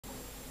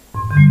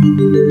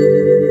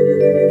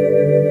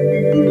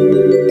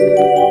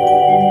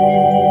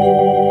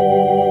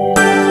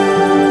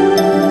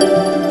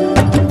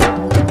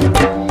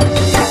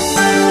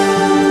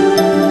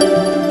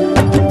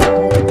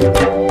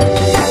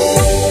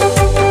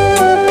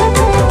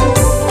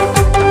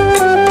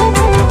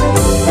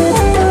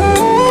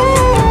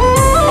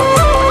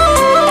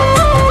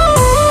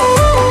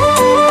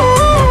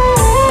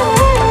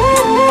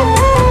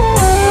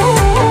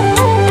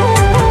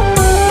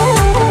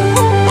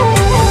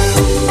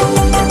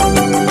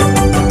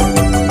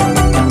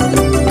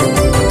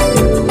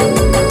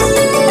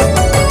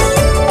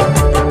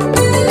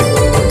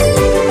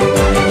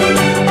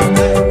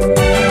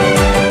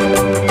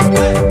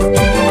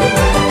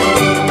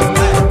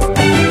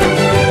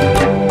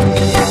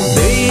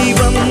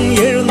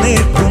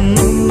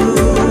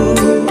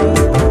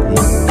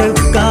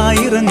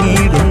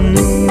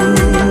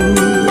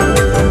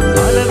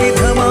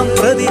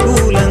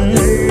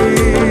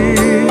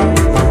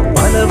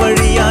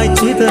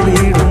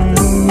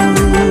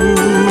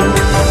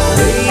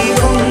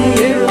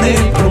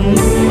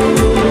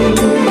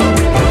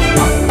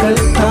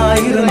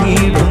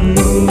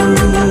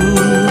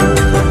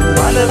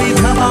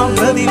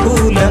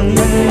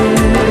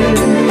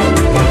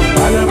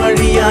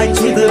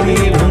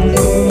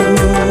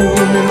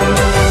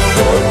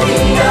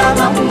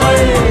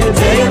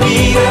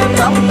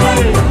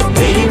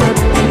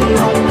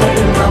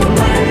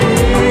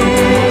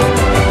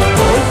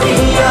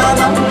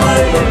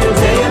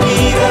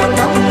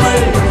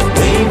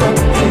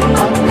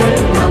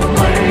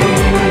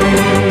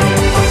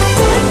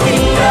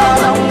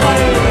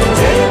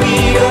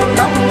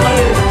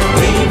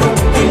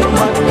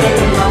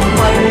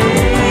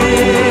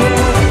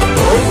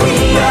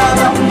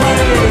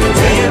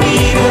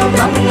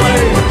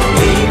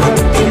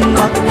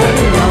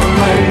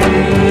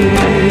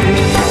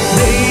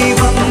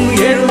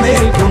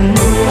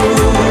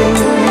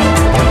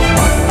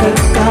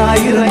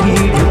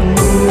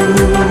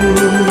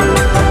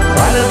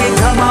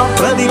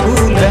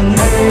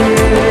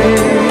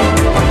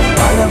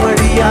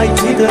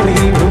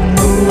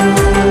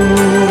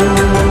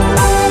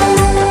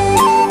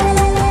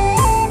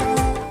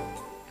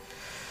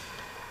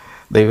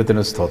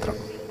ദൈവത്തിന് സ്തോത്രം.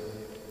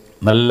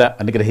 നല്ല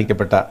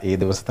അനുഗ്രഹിക്കപ്പെട്ട ഈ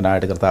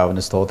ദിവസത്തിനായിട്ട്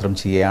കർത്താവിന് സ്തോത്രം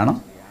ചെയ്യുകയാണ്.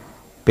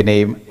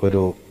 പിന്നെയും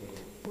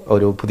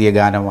ഒരു പുതിയ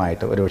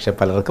ഗാനമായിട്ട്, ഒരു പക്ഷേ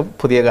പലർക്കും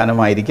പുതിയ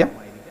ഗാനമായിരിക്കാം,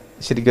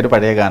 ശരിക്കൊരു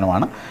പഴയ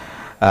ഗാനമാണ്.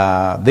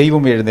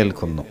 ദൈവം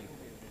എഴുന്നേൽക്കുന്നു.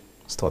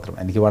 സ്തോത്രം.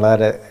 എനിക്ക്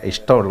വളരെ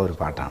ഇഷ്ടമുള്ള ഒരു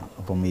പാട്ടാണ്.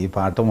 അപ്പം ഈ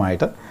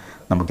പാട്ടുമായിട്ട്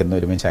നമുക്കിന്ന്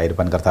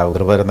ഒരുമിച്ചായിരിക്കാൻ കർത്താവ്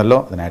കൃപ തരുന്നല്ലോ.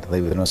 അതിനായിട്ട്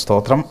ദൈവത്തിന്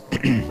സ്തോത്രം.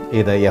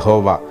 ഇത്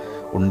യഹോവ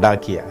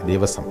ഉണ്ടാക്കിയ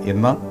ദിവസം,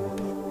 ഇന്ന്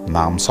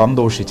നാം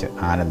സന്തോഷിച്ച്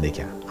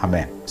ആനന്ദിക്കുക.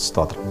 ആമേൻ.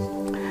 സ്തോത്രം.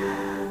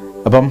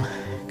 അപ്പം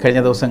കഴിഞ്ഞ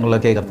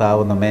ദിവസങ്ങളിലൊക്കെ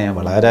കർത്താവ് നമ്മെ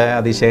വളരെ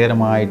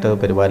അതിശയകരമായിട്ട്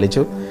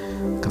പരിപാലിച്ചു.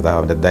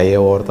 കർത്താവിൻ്റെ ദയ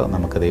ഓർത്ത്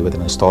നമുക്ക്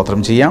ദൈവത്തിന് സ്തോത്രം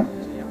ചെയ്യാം.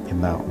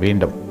 ഇന്ന്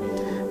വീണ്ടും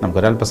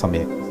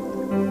നമുക്കൊരല്പസമയം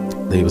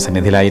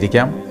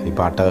ദൈവസന്നിധിയിലായിരിക്കാം. ഈ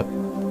പാട്ട്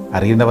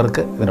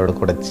അറിയുന്നവർക്ക് ഇതിനോട്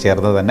കൂടെ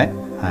ചേർന്ന് തന്നെ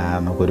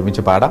നമുക്ക്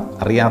ഒരുമിച്ച് പാടാം.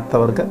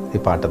 അറിയാത്തവർക്ക് ഈ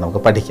പാട്ട്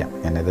നമുക്ക് പഠിക്കാം.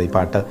 ഞാനിത് ഈ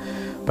പാട്ട്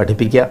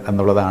പഠിപ്പിക്കുക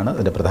എന്നുള്ളതാണ്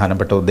ഇതിൻ്റെ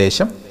പ്രധാനപ്പെട്ട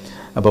ഉദ്ദേശം.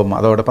 അപ്പം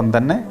അതോടൊപ്പം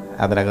തന്നെ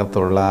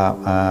അതിനകത്തുള്ള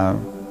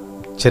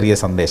ചെറിയ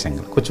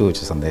സന്ദേശങ്ങൾ, കൊച്ചു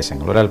കൊച്ചു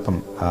സന്ദേശങ്ങൾ ഒരല്പം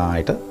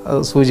ആയിട്ട്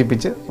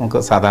സൂചിപ്പിച്ച് നമുക്ക്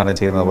സാധാരണ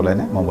ചെയ്യുന്നത് പോലെ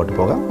തന്നെ മുമ്പോട്ട്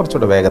പോകാം.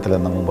 കുറച്ചുകൂടെ വേഗത്തിൽ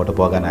നിന്ന് മുമ്പോട്ട്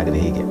പോകാൻ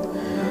ആഗ്രഹിക്കാം.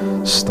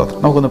 സ്തോത്രം.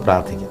 നമുക്കൊന്ന്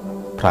പ്രാർത്ഥിക്കാം.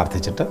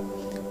 പ്രാർത്ഥിച്ചിട്ട്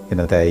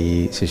ഇന്നത്തെ ഈ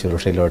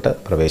ശുശ്രൂഷയിലോട്ട്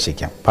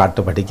പ്രവേശിക്കാം,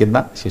 പാട്ട് പഠിക്കുന്ന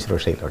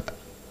ശുശ്രൂഷയിലോട്ട്.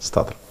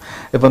 സ്തോത്രം.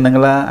 ഇപ്പം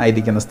നിങ്ങൾ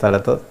ആയിരിക്കുന്ന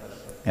സ്ഥലത്ത്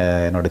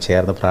എന്നോട്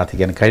ചേർന്ന്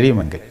പ്രാർത്ഥിക്കാൻ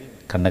കഴിയുമെങ്കിൽ,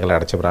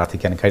 കണ്ണുകളടച്ച്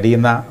പ്രാർത്ഥിക്കാൻ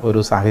കഴിയുന്ന ഒരു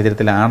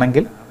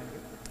സാഹചര്യത്തിലാണെങ്കിൽ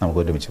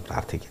നമുക്ക് ഒരുമിച്ച്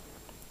പ്രാർത്ഥിക്കാം.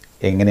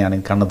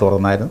 എങ്ങനെയാണെങ്കിൽ കണ്ണ്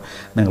തുറന്നായിരുന്നു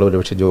നിങ്ങൾ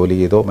ഒരുപക്ഷെ ജോലി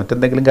ചെയ്തോ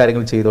മറ്റെന്തെങ്കിലും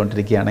കാര്യങ്ങൾ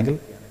ചെയ്തുകൊണ്ടിരിക്കുകയാണെങ്കിൽ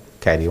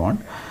ക്യാരി ഓൺ.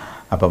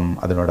 അപ്പം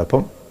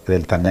അതിനോടൊപ്പം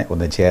ഇതിൽ തന്നെ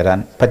ഒന്ന് ചേരാൻ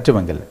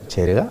പറ്റുമെങ്കിൽ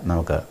ചേരുക.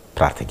 നമുക്ക്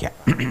പ്രാർത്ഥിക്കാം.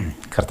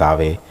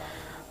 കർത്താവേ,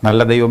 നല്ല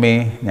ദൈവമേ,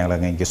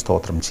 ഞങ്ങളങ്ങേക്ക്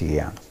സ്തോത്രം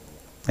ചെയ്യുകയാണ്.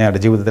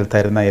 ഞങ്ങളുടെ ജീവിതത്തിൽ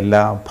തരുന്ന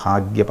എല്ലാ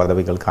ഭാഗ്യ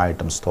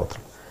പദവികൾക്കായിട്ടും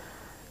സ്തോത്രം.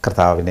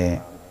 കർത്താവിനെ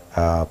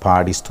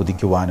പാടി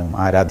സ്തുതിക്കുവാനും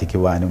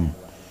ആരാധിക്കുവാനും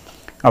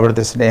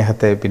അവിടുത്തെ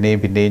സ്നേഹത്തെ പിന്നെയും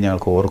പിന്നെയും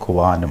ഞങ്ങൾക്ക്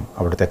ഓർക്കുവാനും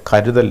അവിടുത്തെ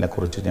കരുതലിനെ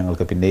കുറിച്ച്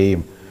ഞങ്ങൾക്ക്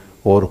പിന്നെയും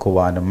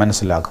ഓർക്കുവാനും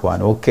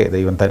മനസ്സിലാക്കുവാനും ഒക്കെ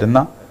ദൈവം തരുന്ന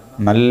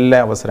നല്ല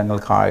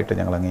അവസരങ്ങൾക്കായിട്ട്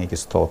ഞങ്ങൾ അങ്ങേക്ക്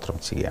സ്തോത്രം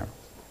ചെയ്യുകയാണ്.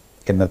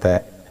 ഇന്നത്തെ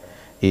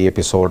ഈ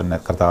എപ്പിസോഡിന്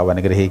കർത്താവ്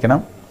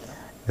അനുഗ്രഹിക്കണം.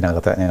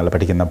 ഇതിനകത്ത് ഞങ്ങൾ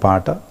പഠിക്കുന്ന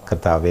പാട്ട്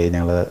കർത്താവെ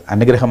ഞങ്ങൾ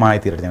അനുഗ്രഹമായി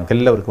തീരട്ടെ, ഞങ്ങൾക്ക്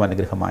എല്ലാവർക്കും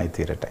അനുഗ്രഹമായി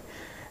തീരട്ടെ.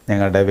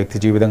 ഞങ്ങളുടെ വ്യക്തി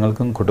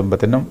ജീവിതങ്ങൾക്കും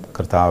കുടുംബത്തിനും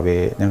കർത്താവെ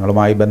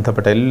ഞങ്ങളുമായി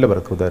ബന്ധപ്പെട്ട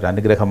എല്ലാവർക്കും ഇതൊരു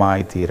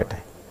അനുഗ്രഹമായി തീരട്ടെ.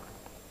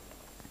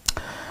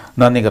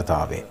 നന്ദി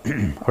കർത്താവെ.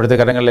 അവിടുത്തെ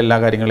കരങ്ങളിൽ എല്ലാ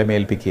കാര്യങ്ങളെയും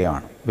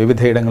ഏൽപ്പിക്കുകയാണ്.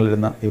 വിവിധയിടങ്ങളിൽ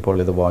നിന്ന് ഇപ്പോൾ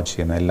ഇത് വാച്ച്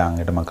ചെയ്യുന്ന എല്ലാ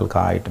അങ്ങയുടെ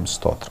മക്കൾക്കായിട്ടും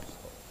സ്തോത്രം.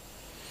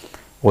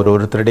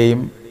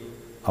 ഓരോരുത്തരുടെയും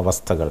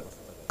അവസ്ഥകൾ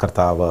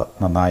കർത്താവ്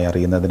നന്നായി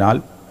അറിയുന്നതിനാൽ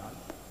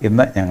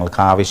ഇന്ന്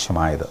ഞങ്ങൾക്ക്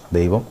ആവശ്യമായത്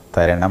ദൈവം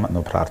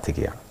തരണമെന്ന്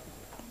പ്രാർത്ഥിക്കുകയാണ്.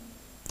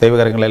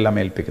 ദൈവകരങ്ങളെല്ലാം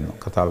ഏൽപ്പിക്കുന്നു.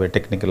 കർത്താവ്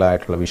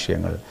ടെക്നിക്കലായിട്ടുള്ള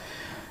വിഷയങ്ങൾ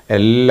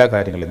എല്ലാ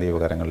കാര്യങ്ങളും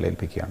ദൈവകരങ്ങളിൽ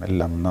ഏൽപ്പിക്കുകയാണ്.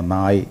 എല്ലാം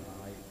നന്നായി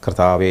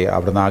കർത്താവെ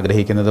അവിടുന്ന്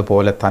ആഗ്രഹിക്കുന്നത്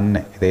പോലെ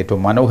തന്നെ ഇത്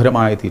ഏറ്റവും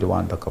മനോഹരമായി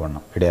തീരുവാൻ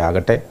തക്കവണ്ണം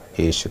ഇടയാകട്ടെ.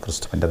 യേശു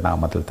ക്രിസ്തുവിൻ്റെ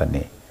നാമത്തിൽ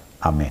തന്നെ.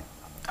 ആമേൻ,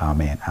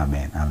 ആമേൻ,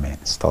 ആമേൻ, ആമേൻ.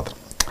 സ്തോത്രം,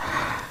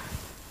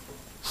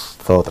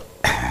 സ്തോത്രം.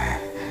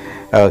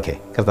 ഓക്കെ,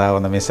 കർത്താവ്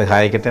നമ്മെ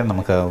സഹായിക്കട്ടെ.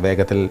 നമുക്ക്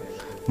വേഗത്തിൽ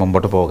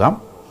മുമ്പോട്ട് പോകാം.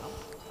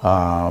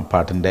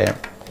 പാട്ടിൻ്റെ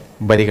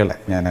വരികൾ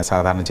ഞാൻ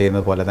സാധാരണ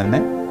ചെയ്യുന്നത് പോലെ തന്നെ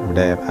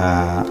ഇവിടെ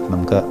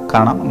നമുക്ക്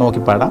കാണാം,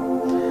 നോക്കി പാടാം.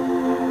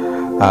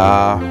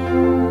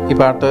 ഈ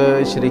പാട്ട്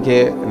ശരിക്ക്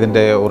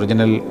ഇതിൻ്റെ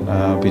ഒറിജിനൽ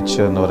പിച്ച്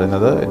എന്ന്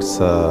പറയുന്നത്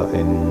ഇറ്റ്സ്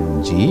ഇൻ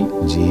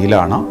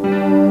ജിയിലാണ്.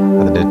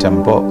 അതിൻ്റെ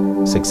ടെമ്പോ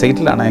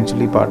 6/8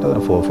 ആക്ച്വലി പാട്ട്.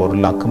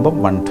 4/4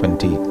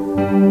 120,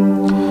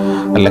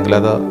 അല്ലെങ്കിൽ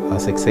അത്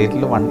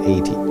 6/8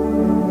 180.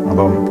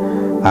 അപ്പം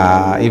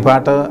ഈ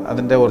പാട്ട്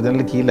അതിൻ്റെ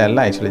ഒറിജിനൽ കീയിലല്ല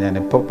ആക്ച്വലി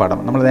ഞാനിപ്പോൾ പാടാം.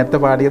 നമ്മൾ നേരത്തെ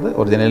പാടിയത്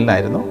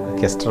ഒറിജിനലിനായിരുന്നു,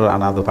 കെസ്റ്റർ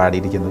ആണ് അത്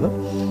പാടിയിരിക്കുന്നത്.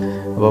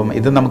 അപ്പം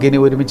ഇത് നമുക്കിനി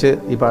ഒരുമിച്ച്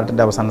ഈ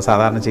പാട്ടിൻ്റെ അവസാനം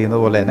സാധാരണ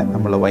ചെയ്യുന്നത് പോലെ തന്നെ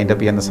നമ്മൾ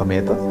വൈൻഡപ്പ് ചെയ്യുന്ന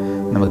സമയത്ത്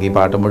നമുക്ക് ഈ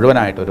പാട്ട്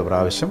മുഴുവനായിട്ട് ഒരു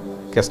പ്രാവശ്യം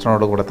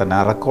കെസ്റ്ററിനോട് കൂടെ തന്നെ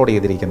റെക്കോർഡ്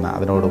ചെയ്തിരിക്കുന്ന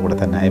അതിനോടുകൂടെ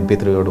തന്നെ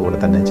MP3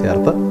 തന്നെ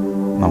ചേർത്ത്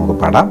നമുക്ക്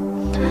പാടാം.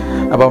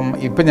 അപ്പം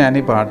ഇപ്പം ഞാൻ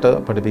ഈ പാട്ട്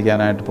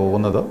പഠിപ്പിക്കാനായിട്ട്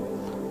പോകുന്നത്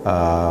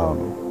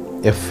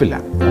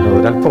F-ലാണ്.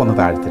 ഒരല്പം ഒന്ന്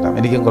താഴ്ത്തിടാം,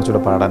 എനിക്കും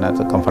കുറച്ചുകൂടെ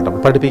പാടാനായിട്ട് കംഫർട്ടബിൾ,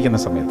 പഠിപ്പിക്കുന്ന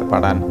സമയത്ത്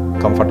പാടാൻ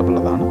കംഫർട്ടബിൾ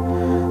അതാണ്.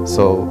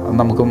 സോ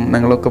നമുക്കും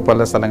നിങ്ങളൊക്കെ പല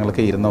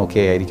സ്ഥലങ്ങളൊക്കെ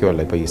ഇരുന്നൊക്കെ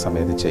ആയിരിക്കുമല്ലോ ഇപ്പോൾ ഈ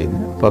സമയത്ത്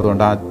ചെയ്യുന്നത്. അപ്പോൾ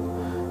അതുകൊണ്ട്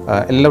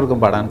എല്ലാവർക്കും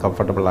പാടാൻ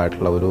കംഫർട്ടബിൾ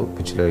ആയിട്ടുള്ള ഒരു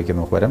പിച്ചിലേക്ക്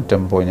നമുക്ക് വരാം.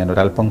 ടെമ്പോ ഞാൻ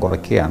ഒരല്പം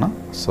കുറയ്ക്കുകയാണ്.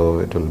 So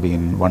it will be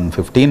in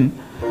 115,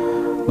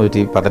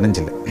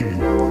 115.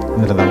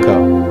 എന്നിട്ട് നമുക്ക്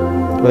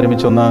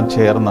ഒരുമിച്ചൊന്ന്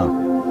ചേർന്ന്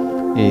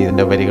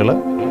ഇതിൻ്റെ വരികൾ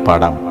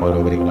പാടാം. ഓരോ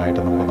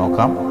വരികളായിട്ട് നമുക്ക്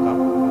നോക്കാം.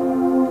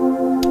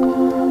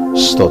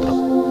 സ്തോത്രം,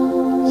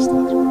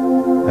 സ്തോത്രം.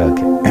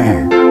 ഓക്കെ,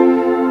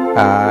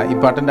 ഈ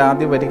പാട്ടിൻ്റെ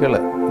ആദ്യ വരികൾ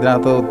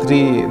ഇതിനകത്ത്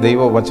ഒത്തിരി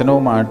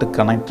ദൈവവചനവുമായിട്ട്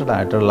കണക്റ്റഡ്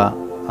ആയിട്ടുള്ള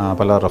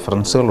പല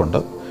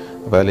റെഫറൻസുകളുണ്ട്.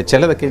 അപ്പോൾ അതിൽ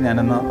ചിലതൊക്കെ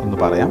ഒന്ന്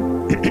പറയാം.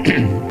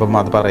 അപ്പം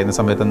അത് പറയുന്ന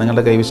സമയത്ത്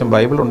നിങ്ങളുടെ കൈവശം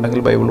ബൈബിൾ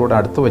ഉണ്ടെങ്കിൽ ബൈബിളോട്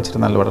അടുത്ത്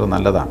വെച്ചിരുന്നാൽ വളരെ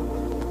നല്ലതാണ്.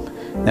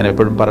 ഞാൻ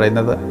എപ്പോഴും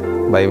പറയുന്നത്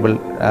ബൈബിൾ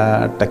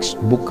ടെക്സ്റ്റ്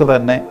ബുക്ക്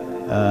തന്നെ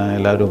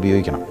എല്ലാവരും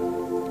ഉപയോഗിക്കണം.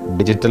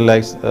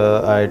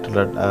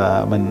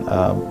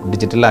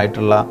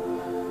 ഡിജിറ്റലായിട്ടുള്ള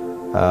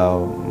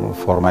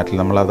ഫോർമാറ്റിൽ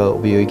നമ്മളത്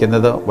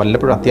ഉപയോഗിക്കുന്നത്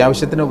വല്ലപ്പോഴും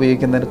അത്യാവശ്യത്തിന്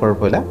ഉപയോഗിക്കുന്നതിന്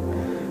കുഴപ്പമില്ല,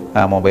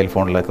 മൊബൈൽ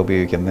ഫോണിലൊക്കെ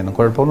ഉപയോഗിക്കുന്നതിന്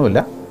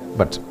കുഴപ്പമൊന്നുമില്ല.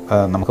 ബട്ട്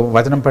നമുക്ക്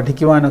വചനം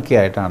പഠിക്കുവാനൊക്കെ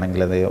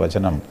ആയിട്ടാണെങ്കിൽ അത്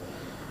വചനം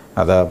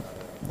അത്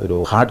ഒരു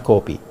ഹാർഡ്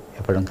കോപ്പി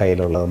എപ്പോഴും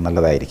കയ്യിലുള്ളത്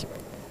നല്ലതായിരിക്കും.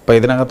 അപ്പോൾ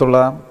ഇതിനകത്തുള്ള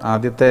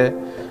ആദ്യത്തെ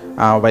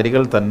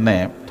വരികൾ തന്നെ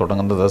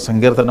തുടങ്ങുന്നത്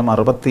സങ്കീർത്തനം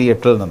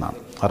 68 നിന്നാണ്.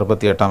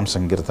 68-ാം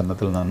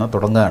സങ്കീർത്തനത്തിൽ നിന്ന്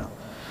തുടങ്ങുകയാണ്.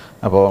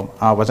 അപ്പോൾ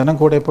ആ വചനം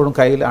കൂടെ എപ്പോഴും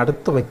കയ്യിൽ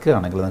അടുത്ത്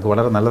വെക്കുകയാണെങ്കിൽ നിങ്ങൾക്ക്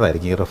വളരെ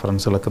നല്ലതായിരിക്കും. ഈ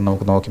റെഫറൻസുകളൊക്കെ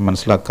നമുക്ക് നോക്കി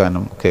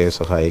മനസ്സിലാക്കാനും ഒക്കെ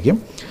സഹായിക്കും.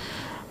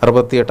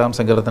 68-ാം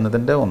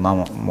സങ്കീർത്തനത്തിൻ്റെ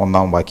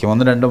ഒന്നാം വാക്യം,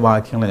 1-2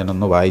 വാക്യങ്ങൾ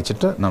ഞാനൊന്ന്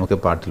വായിച്ചിട്ട് നമുക്ക്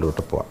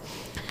പാട്ടിലോട്ട് പോവാം.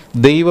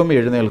 ദൈവം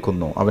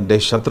എഴുന്നേൽക്കുന്നു, അവൻ്റെ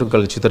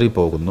ശത്രുക്കൾ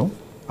ചിതറിപ്പോകുന്നു,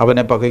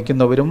 അവനെ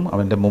പകയ്ക്കുന്നവരും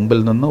അവൻ്റെ മുമ്പിൽ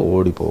നിന്ന്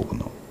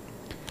ഓടിപ്പോകുന്നു.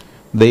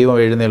 ദൈവം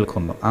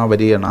എഴുന്നേൽക്കുന്നു, ആ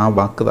വരിയാണ്, ആ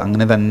വാക്ക്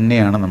അങ്ങനെ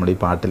തന്നെയാണ് നമ്മൾ ഈ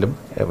പാട്ടിലും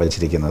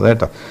വച്ചിരിക്കുന്നത്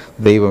കേട്ടോ.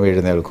 ദൈവം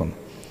എഴുന്നേൽക്കുന്നു.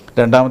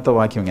 രണ്ടാമത്തെ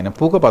വാക്യം ഇങ്ങനെ,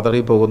 പുക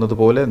പതറിപ്പോകുന്നത്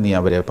പോലെ നീ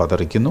അവരെ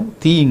പതറിക്കുന്നു,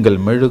 തീയിങ്കൽ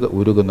മെഴുക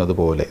ഉരുകുന്നത്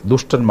പോലെ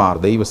ദുഷ്ടന്മാർ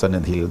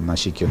ദൈവസന്നിധിയിൽ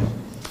നശിക്കുന്നു.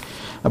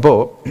 അപ്പോൾ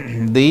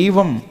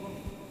ദൈവം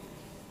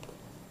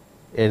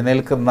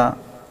എഴുന്നേൽക്കുന്ന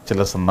ചില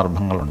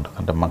സന്ദർഭങ്ങളുണ്ട്.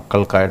 എൻ്റെ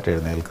മക്കൾക്കായിട്ട്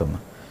എഴുന്നേൽക്കുന്ന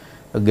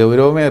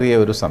ഗൗരവമേറിയ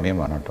ഒരു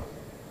സമയമാണ് കേട്ടോ.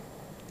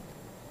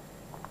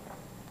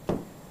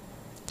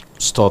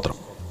 സ്തോത്രം.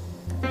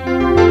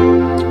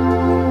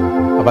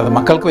 അപ്പോൾ അത്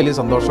മക്കൾക്ക് വലിയ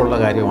സന്തോഷമുള്ള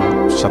കാര്യമാണ്,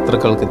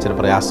 ശത്രുക്കൾക്ക് ഇച്ചിരി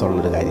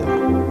പ്രയാസമുള്ളൊരു കാര്യമാണ്.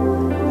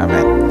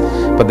 ആമേൻ.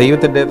 അപ്പോൾ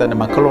ദൈവത്തിൻ്റെ തന്നെ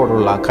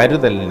മക്കളോടുള്ള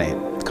കരുതലിനെ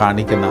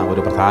കാണിക്കുന്ന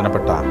ഒരു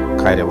പ്രധാനപ്പെട്ട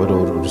കാര്യം, ഒരു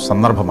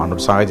സന്ദർഭമാണ്,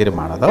 ഒരു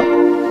സാഹചര്യമാണത്.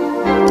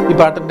 ഈ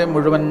പാട്ടിൻ്റെ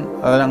മുഴുവൻ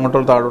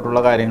അങ്ങോട്ടുള്ള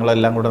താഴോട്ടുള്ള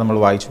കാര്യങ്ങളെല്ലാം കൂടെ നമ്മൾ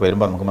വായിച്ച്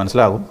വരുമ്പോൾ നമുക്ക്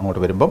മനസ്സിലാകും.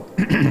 അങ്ങോട്ട് വരുമ്പം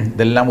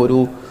ഇതെല്ലാം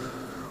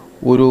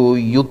ഒരു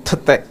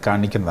യുദ്ധത്തെ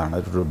കാണിക്കുന്നതാണ്,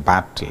 ഒരു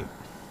ബാറ്റിൽ,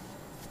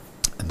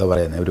 എന്താ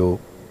പറയുന്നത്,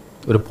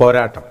 ഒരു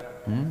പോരാട്ടം,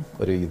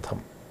 ഒരു യുദ്ധം.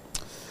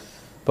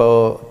 ഇപ്പോൾ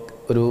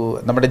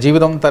നമ്മുടെ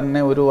ജീവിതം തന്നെ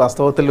ഒരു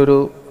വാസ്തവത്തിൽ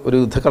ഒരു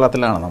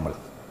യുദ്ധക്കളത്തിലാണ് നമ്മൾ.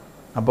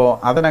 അപ്പോൾ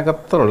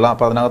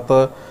അതിനകത്ത്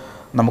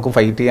നമുക്ക്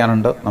ഫൈറ്റ്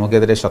ചെയ്യാനുണ്ട്,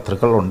 നമുക്കെതിരെ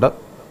ശത്രുക്കളുണ്ട്.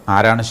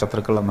 ആരാണ്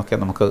ശത്രുക്കൾ എന്നൊക്കെ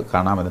നമുക്ക്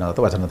കാണാം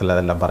ഇതിനകത്ത്, വചനത്തിൽ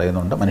അതെല്ലാം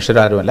പറയുന്നുണ്ട്.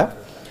 മനുഷ്യരാരുമല്ല.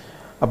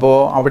 അപ്പോൾ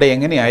അവിടെ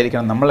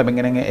എങ്ങനെയായിരിക്കണം, നമ്മൾ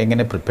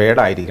എങ്ങനെ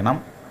പ്രിപ്പയർഡ് ആയിരിക്കണം.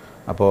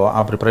 അപ്പോൾ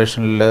ആ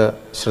പ്രിപ്പറേഷനിൽ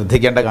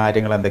ശ്രദ്ധിക്കേണ്ട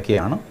കാര്യങ്ങൾ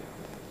എന്തൊക്കെയാണ്.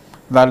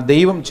 എന്നാൽ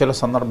ദൈവം ചില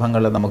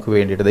സന്ദർഭങ്ങളിൽ നമുക്ക്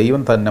വേണ്ടിയിട്ട്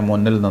ദൈവം തന്നെ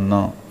മുന്നിൽ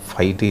നിന്ന്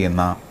ഫൈറ്റ്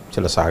ചെയ്യുന്ന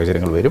ചില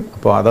സാഹചര്യങ്ങൾ വരും.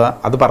 അപ്പോൾ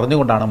അത്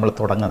പറഞ്ഞുകൊണ്ടാണ് നമ്മൾ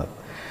തുടങ്ങുന്നത്.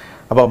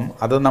 അപ്പം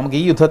അത് നമുക്ക്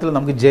ഈ യുദ്ധത്തിൽ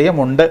നമുക്ക്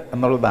ജയമുണ്ട്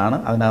എന്നുള്ളതാണ്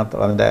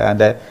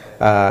അതിൻ്റെ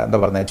എന്താ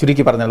പറയുന്നത്,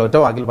 ചുരുക്കി പറഞ്ഞാൽ ഒറ്റ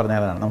വാക്കിൽ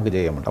പറഞ്ഞാലാണ് നമുക്ക്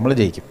ജയമുണ്ട്, നമ്മൾ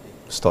ജയിക്കും.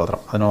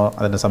 സ്തോത്രം.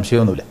 അതിന്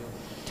സംശയമൊന്നുമില്ല.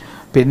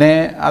 പിന്നെ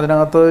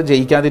അതിനകത്ത്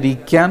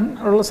ജയിക്കാതിരിക്കാൻ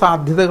ഉള്ള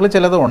സാധ്യതകൾ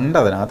ചിലതുണ്ട്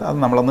അതിനകത്ത്. അത്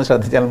നമ്മളൊന്ന്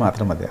ശ്രദ്ധിച്ചാൽ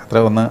മാത്രം മതി. അത്ര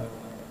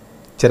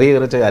ചെറിയ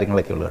കുറച്ച്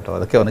കാര്യങ്ങളൊക്കെ ഉള്ളൂ കേട്ടോ.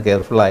 അതൊക്കെ ഒന്ന്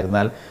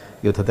കെയർഫുള്ളായിരുന്നാൽ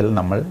യുദ്ധത്തിൽ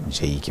നമ്മൾ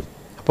ജയിക്കും.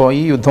 അപ്പോൾ ഈ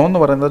യുദ്ധം എന്ന്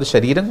പറയുന്നത്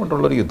ശരീരം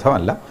കൊണ്ടുള്ളൊരു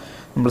യുദ്ധമല്ല,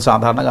 നമ്മൾ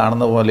സാധാരണ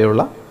കാണുന്ന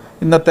പോലെയുള്ള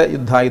ഇന്നത്തെ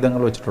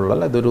യുദ്ധായുധങ്ങൾ വെച്ചിട്ടുള്ള,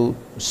 ഇതൊരു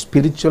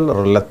സ്പിരിച്വൽ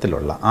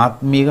റിലത്തിലുള്ള,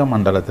 ആത്മീക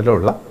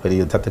മണ്ഡലത്തിലുള്ള ഒരു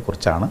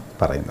യുദ്ധത്തെക്കുറിച്ചാണ്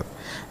പറയുന്നത്.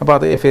 അപ്പോൾ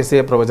അത്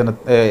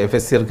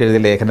എഫെസ്യർക്ക് എഴുതിയ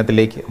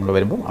ലേഖനത്തിലേക്ക് നമ്മൾ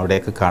വരുമ്പോൾ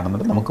അവിടെയൊക്കെ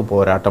കാണുന്നുണ്ട് നമുക്ക്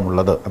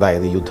പോരാട്ടമുള്ളത്,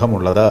 അതായത്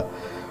യുദ്ധമുള്ളത്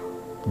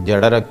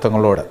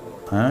ജഡരക്തങ്ങളോട്,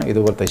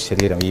 ഇതുപോലത്തെ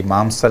ശരീരം ഈ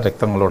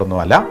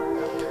മാംസരക്തങ്ങളോടൊന്നുമല്ല,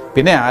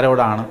 പിന്നെ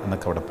ആരോടാണ്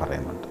എന്നൊക്കെ അവിടെ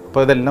പറയുന്നുണ്ട്.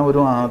 അപ്പോൾ ഇതെല്ലാം ഒരു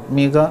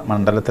ആത്മീക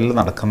മണ്ഡലത്തിൽ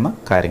നടക്കുന്ന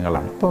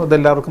കാര്യങ്ങളാണ്. അപ്പോൾ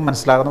ഇതെല്ലാവർക്കും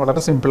മനസ്സിലാകുന്ന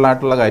വളരെ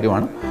സിമ്പിളായിട്ടുള്ള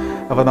കാര്യമാണ്.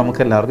 അപ്പോൾ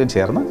നമുക്ക് എല്ലാവർക്കും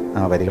ചേർന്ന് ആ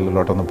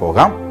വരികളിലോട്ടൊന്ന്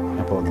പോകാം.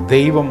 അപ്പോൾ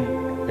ദൈവം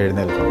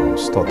എഴുന്നേൽക്കുന്നു,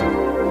 സ്തോത്രം.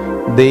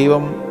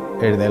 ദൈവം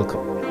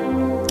എഴുന്നേൽക്കും.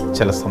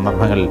 ചില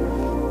സന്ദർഭങ്ങളിൽ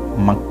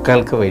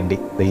മക്കൾക്ക് വേണ്ടി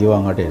ദൈവം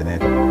അങ്ങോട്ട്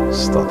എഴുന്നേൽക്കും,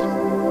 സ്തോത്രം.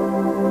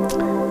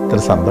 ഇത്ര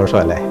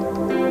സന്തോഷമല്ലേ,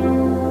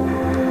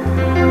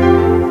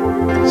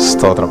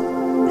 സ്തോത്രം.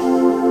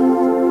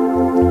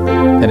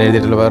 ഞാൻ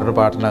എഴുതിയിട്ടുള്ള വേറൊരു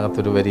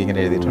പാട്ടിനകത്തൊരു വരി ഇങ്ങനെ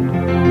എഴുതിയിട്ടുണ്ട്: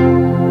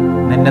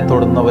 നിന്നെ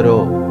തൊടുന്നവരോ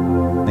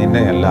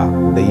നിന്നെയല്ല,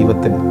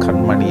 ദൈവത്തിൻ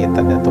കൺമണിയെ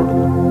തന്നെ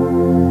തൊടുന്നു.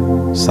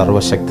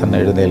 സർവശക്തൻ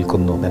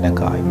എഴുന്നേൽക്കുന്നു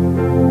നിനക്കായി,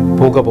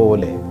 പുക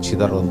പോലെ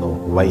ചിതറുന്നു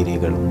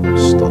വൈരികളും,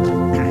 സ്തോത്രം.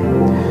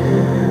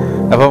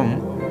 അപ്പം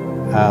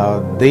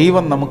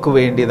ദൈവം നമുക്ക്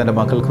വേണ്ടി, തൻ്റെ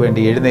മക്കൾക്ക്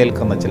വേണ്ടി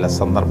എഴുന്നേൽക്കുന്ന ചില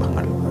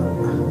സന്ദർഭങ്ങൾ,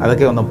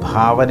 അതൊക്കെ ഒന്ന്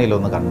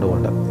ഭാവനയിലൊന്ന്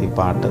കണ്ടുകൊണ്ട് ഈ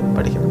പാട്ട്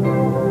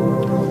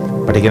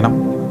പഠിക്കണം,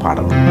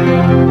 പാടണം.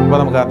 അപ്പോൾ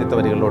നമുക്ക് ആദ്യത്തെ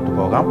വരികളിലോട്ട്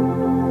പോകാം.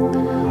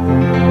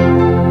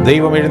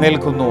 ദൈവം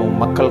എഴുന്നേൽക്കുന്നു,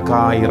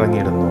 മക്കൾക്കായി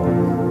ഇറങ്ങിയിടുന്നു,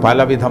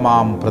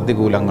 പലവിധമാം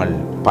പ്രതികൂലങ്ങൾ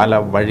പല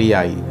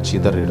വഴിയായി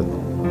ചിതറിയിടുന്നു.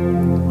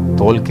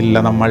 തോൽക്കില്ല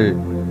നമ്മൾ,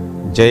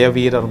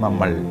 ജയവീരർ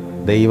നമ്മൾ,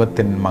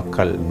 ദൈവത്തിൻ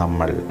മക്കൾ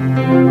നമ്മൾ.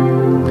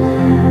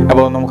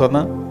 അപ്പോൾ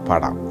നമുക്കൊന്ന്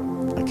പാടാം.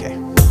 ഓക്കെ.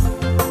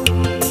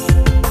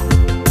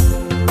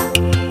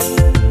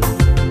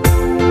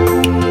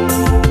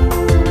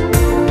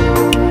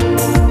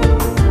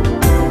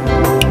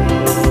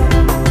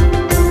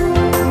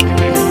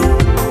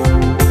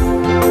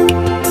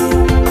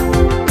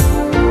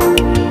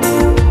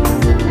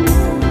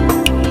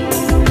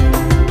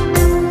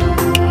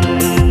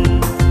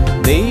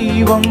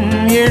 ദൈവം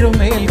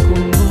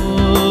എഴുന്നേൽക്കുന്നു,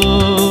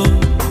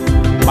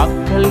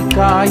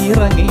 മക്കൾക്കായി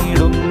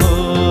ഇറങ്ങിയിടുന്നു,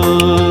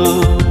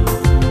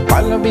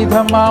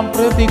 പലവിധമാം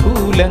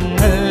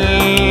പ്രതികൂലങ്ങൾ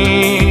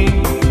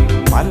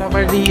പല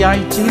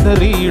വഴിയായി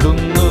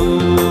ചിതറിയിടുന്നു.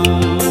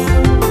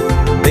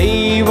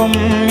 ദൈവം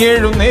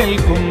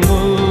എഴുന്നേൽക്കുന്നു,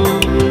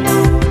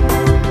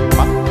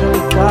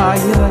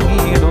 മക്കൾക്കായി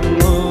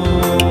ഇറങ്ങിയിടുന്നു,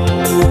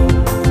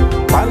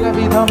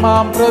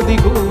 പലവിധമാം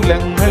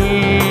പ്രതികൂലങ്ങൾ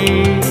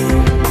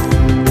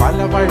പല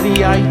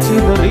വഴിയായി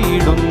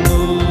ചിതറിയിടുന്നു.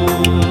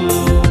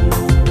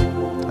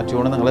 ആ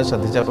ട്യൂണ് നിങ്ങൾ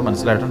ശ്രദ്ധിച്ചപ്പോൾ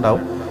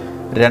മനസ്സിലായിട്ടുണ്ടാവും.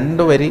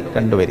 രണ്ട് വരി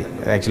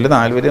ആക്ച്വലി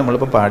 4 വരി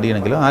നമ്മളിപ്പോൾ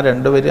പാടിയാണെങ്കിലും ആ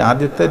 2 വരി,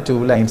 ആദ്യത്തെ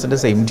 2 ലൈൻസിൻ്റെ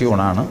സെയിം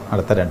ട്യൂണാണ്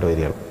അടുത്ത 2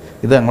 വരികൾ.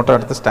 ഇത് അങ്ങോട്ടോ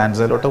അടുത്ത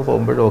സ്റ്റാൻസയിലോട്ട്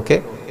പോകുമ്പോഴും ഒക്കെ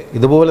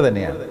ഇതുപോലെ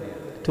തന്നെയാണ്.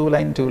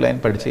 2 ലൈൻ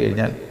പഠിച്ചു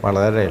കഴിഞ്ഞാൽ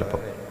വളരെ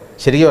എളുപ്പം.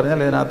 ശരിക്കും പറഞ്ഞാൽ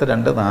ഇതിനകത്ത്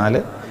 2,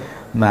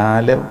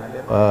 4,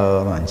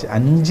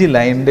 5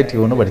 ലൈനിൻ്റെ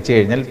ട്യൂണ് പഠിച്ചു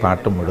കഴിഞ്ഞാൽ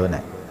പാട്ട്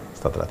മുഴുവനായി.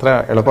 അത്ര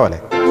എളുപ്പമല്ലേ?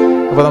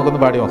 അപ്പോൾ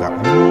നമുക്കൊന്ന് പാടി നോക്കാം.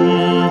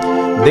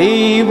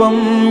 ദൈവം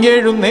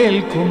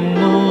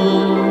എഴുന്നേൽക്കുന്നു,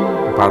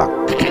 പാടാം.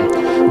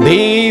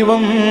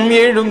 ദൈവം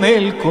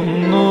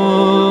എഴുന്നേൽക്കുന്നു,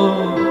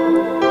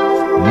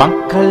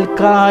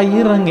 മക്കൾക്കായി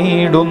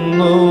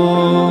ഇറങ്ങിയിടുന്നു,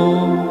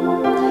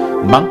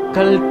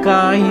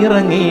 മക്കൾക്കായി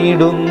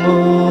ഇറങ്ങിയിടുന്നു.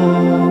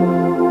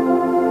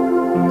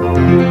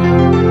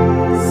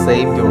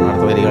 Same tune.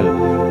 അടുത്ത വരികൾ: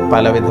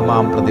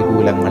 പലവിധമാം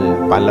പ്രതികൂലങ്ങൾ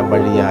പല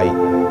വഴിയായി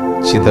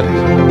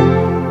ചിതറിയിടുന്നു.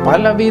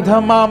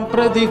 പലവിധമാം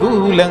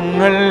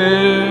പ്രതികൂലങ്ങൾ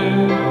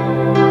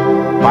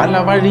പല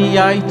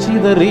വഴിയായി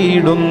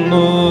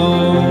ചിതറിയിടുന്നു.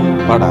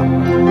 പാടാം.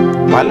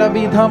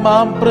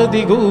 പലവിധമാം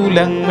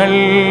പ്രതികൂലങ്ങൾ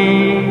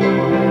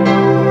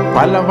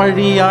പല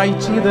വഴിയായി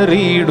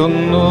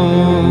ചിതറിയിടുന്നു.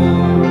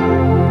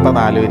 ഇപ്പം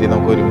 4 വരി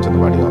നമുക്ക് ഒരുമിച്ചൊന്ന്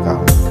പാടി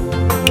നോക്കാം.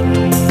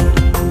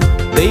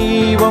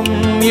 ദൈവം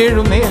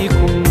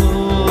എഴുന്നേൽക്കുന്നു,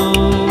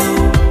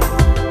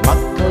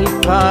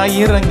 മക്കൾക്കായി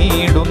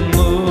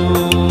ഇറങ്ങിയിടുന്നു,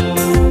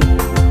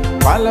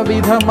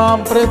 പലവിധമാം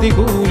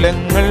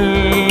പ്രതികൂലങ്ങൾ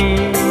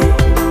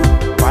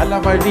പല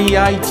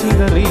വഴിയായി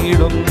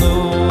ചിതറിയിടുന്നു.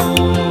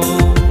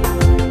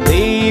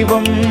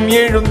 ദൈവം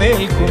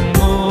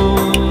എഴുന്നേൽക്കുന്നു,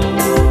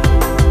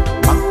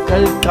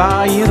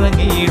 മക്കൾക്കായി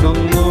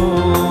ഇറങ്ങിയിടുന്നു,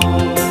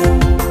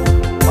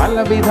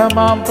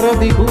 പലവിധമാം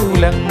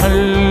പ്രതികൂലങ്ങൾ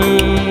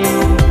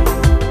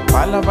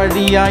പല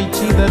വഴിയായി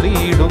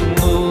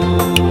ചിതറിയിടുന്നു.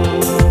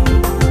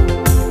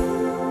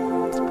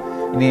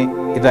 ഇനി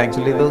ഇത്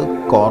ആക്ച്വലി ഇത്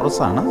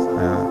കോറസാണ്.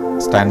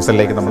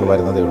 സ്റ്റാൻസിലേക്ക് നമ്മൾ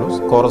വരുന്നതേ ഉള്ളൂ.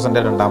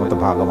 കോറസിൻ്റെ 2ാമത്തെ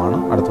ഭാഗമാണ്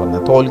അടുത്ത്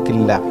വന്നത്.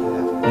 തോൽക്കില്ല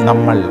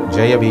നമ്മൾ,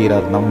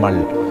 ജയവീരർ നമ്മൾ,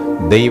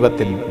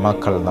 ദൈവത്തിൻ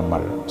മക്കൾ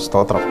നമ്മൾ,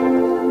 സ്തോത്രം.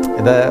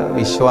 ഇത്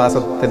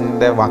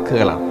വിശ്വാസത്തിൻ്റെ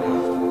വാക്കുകളാണ്.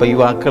 അപ്പോൾ ഈ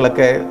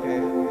വാക്കുകളൊക്കെ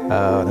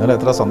നിങ്ങൾ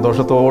എത്ര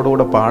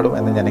സന്തോഷത്തോടുകൂടെ പാടും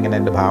എന്ന് ഞാനിങ്ങനെ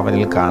എൻ്റെ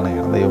ഭാവനയിൽ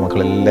കാണുകയാണ്.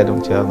 ദൈവമക്കളെല്ലാവരും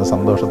ചേർന്ന്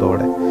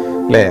സന്തോഷത്തോടെ,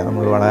 അല്ലേ,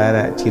 നമ്മൾ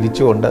വളരെ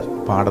ചിരിച്ചുകൊണ്ട്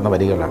പാടുന്ന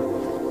വരികളാണ്.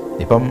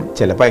 ഇപ്പം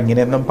ചിലപ്പോൾ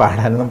എങ്ങനെയൊന്നും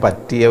പാടാനൊന്നും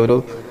പറ്റിയ ഒരു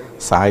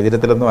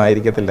സാഹചര്യത്തിലൊന്നും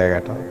ആയിരിക്കത്തില്ല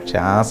കേട്ടോ. പക്ഷെ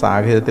ആ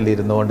സാഹചര്യത്തിൽ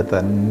ഇരുന്നു കൊണ്ട്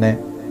തന്നെ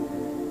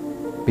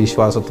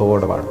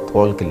വിശ്വാസത്തോടെ പാടും.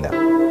 തോൽക്കില്ല,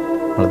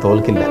 നമ്മൾ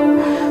തോൽക്കില്ല,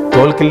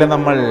 തോൽക്കില്ല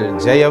നമ്മൾ,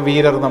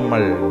 ജയവീരർ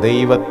നമ്മൾ,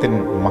 ദൈവത്തിൻ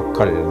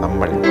മക്കൾ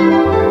നമ്മൾ.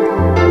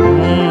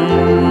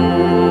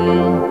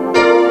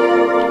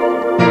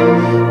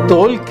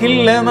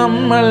 തോൽക്കില്ല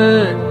നമ്മൾ,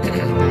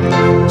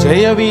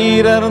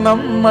 ജയവീരർ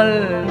നമ്മൾ,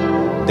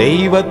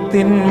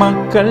 ദൈവത്തിൻ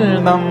മക്കൾ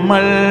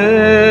നമ്മൾ.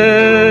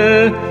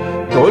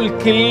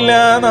 തോൽക്കില്ല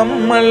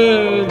നമ്മൾ,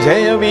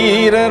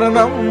 ജയവീരർ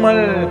നമ്മൾ,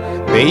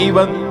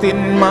 ദൈവത്തിൻ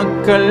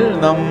മക്കൾ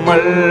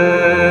നമ്മൾ.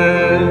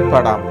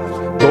 പാടാം.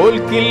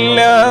 തോൽക്കില്ല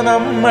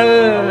നമ്മൾ,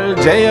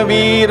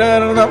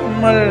 ജയവീരർ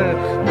നമ്മൾ,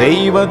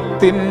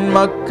 ദൈവത്തിൻ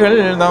മക്കൾ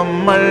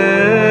നമ്മൾ.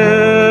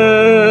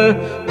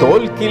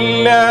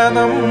 തോൽക്കില്ല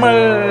നമ്മൾ,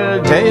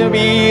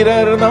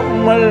 ജയവീരർ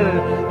നമ്മൾ,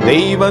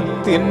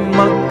 ദൈവത്തിൻ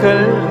മക്കൾ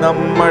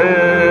നമ്മൾ.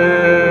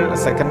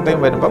 സെക്കൻഡ് ടൈം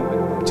വരുമ്പം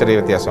ചെറിയ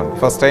വ്യത്യാസമുണ്ട്.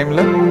 ഫസ്റ്റ് ടൈമിൽ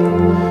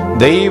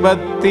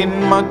ദൈവത്തിൻ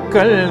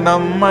മക്കൾ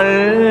നമ്മൾ,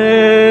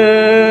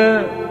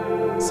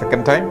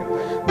 സെക്കൻഡ് ടൈം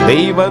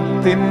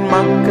ദൈവത്തിൻ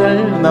മക്കൾ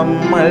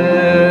നമ്മൾ.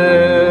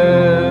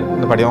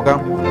 ഒന്ന് പാടി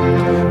നോക്കാം.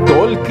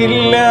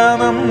 തോൽക്കില്ല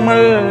നമ്മൾ,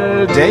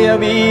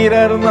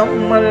 ജയവീരർ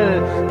നമ്മൾ,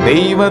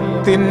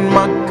 ദൈവത്തിൻ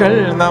മക്കൾ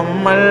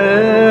നമ്മൾ.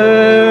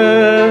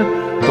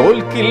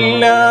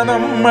 തോൽക്കില്ല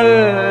നമ്മൾ,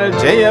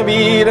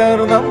 ജയവീരർ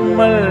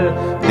നമ്മൾ,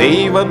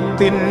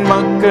 ദൈവത്തിൻ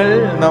മക്കൾ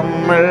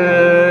നമ്മൾ.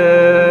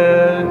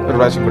 ഒരു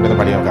പ്രാവശ്യം കൂടി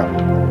പാടി നോക്കാം.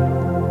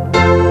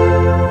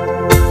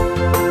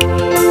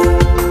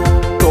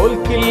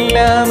 തോൽക്കില്ല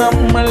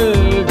നമ്മൾ,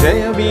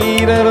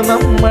 ജയവീരർ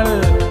നമ്മൾ,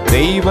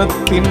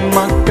 ദൈവത്തിൻ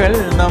മക്കൾ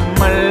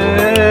നമ്മൾ.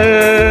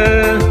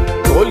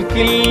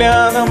 തോൽക്കില്ല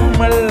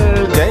നമ്മൾ,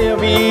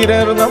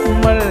 ജയവീരർ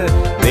നമ്മൾ,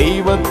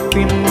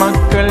 ദൈവത്തിൻ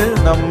മക്കൾ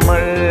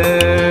നമ്മൾ.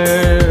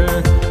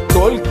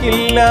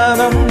 തോൽക്കില്ല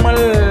നമ്മൾ,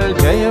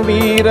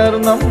 ജയവീരർ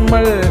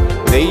നമ്മൾ,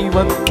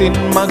 ദൈവത്തിൻ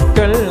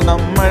മക്കൾ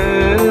നമ്മൾ.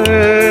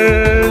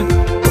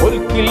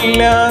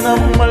 തോൽക്കില്ല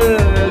നമ്മൾ,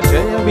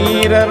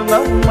 ജയവീരർ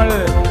നമ്മൾ,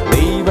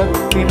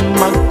 ദൈവത്തിൻ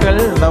മക്കൾ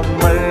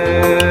നമ്മൾ.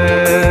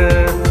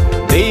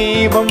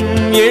 ദൈവം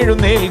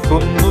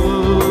എഴുന്നേൽക്കുന്നു,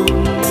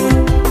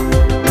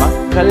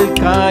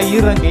 മക്കൾക്കായി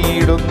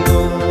ഇറങ്ങിയിടുന്നു.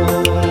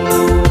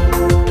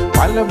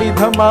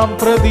 പലവിധമാം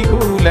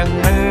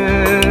പ്രതികൂലങ്ങൾ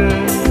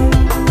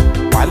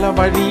പല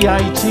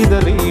വഴിയായി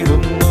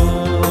ചിതറിയിടുന്നു.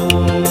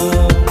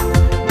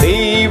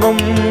 ദൈവം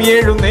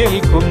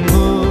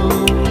എഴുന്നേൽക്കുന്നു,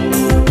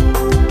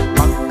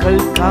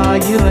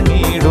 മക്കൾക്കായി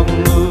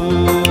ഇറങ്ങിയിടുന്നു.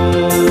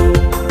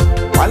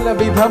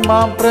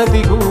 പലവിധമാം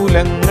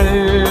പ്രതികൂലങ്ങൾ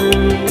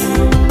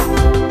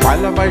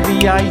പല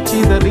വഴിയായി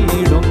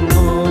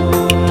ചിതറിയിടുന്നു.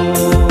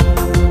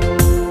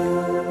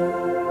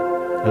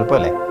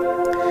 എളുപ്പമല്ലേ?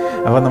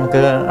 അപ്പോൾ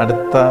നമുക്ക്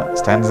അടുത്ത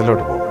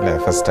സ്റ്റാൻസിലോട്ട് പോകും അല്ലേ?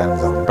 ഫസ്റ്റ്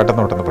സ്റ്റാൻസ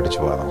പെട്ടെന്ന് പഠിച്ചു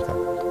പോകാം നമുക്ക്.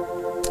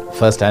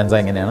 ഫസ്റ്റ് സ്റ്റാൻസ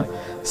എങ്ങനെയാണ്?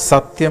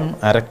 സത്യം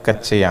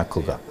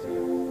അരക്കച്ചയാക്കുക,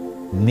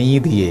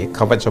 നീതിയെ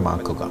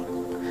കവചമാക്കുക,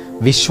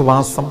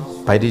 വിശ്വാസം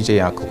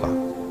പരിചയാക്കുക,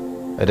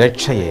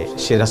 രക്ഷയെ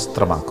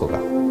ശിരസ്ത്രമാക്കുക.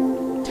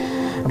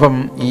 അപ്പം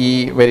ഈ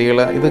വരികൾ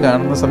ഇത്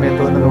കാണുന്ന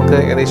സമയത്ത് തന്നെ നമുക്ക്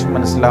ഏകദേശം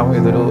മനസ്സിലാവും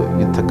ഇതൊരു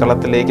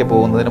യുദ്ധക്കളത്തിലേക്ക്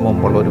പോകുന്നതിന്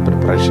മുമ്പുള്ള ഒരു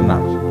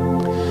പ്രിപ്പറേഷനാണ്.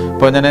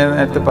 അപ്പോൾ ഞാൻ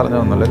നേരത്തെ പറഞ്ഞു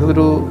തന്നല്ലോ,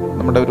 ഇതൊരു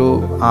നമ്മുടെ ഒരു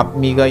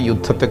ആത്മീക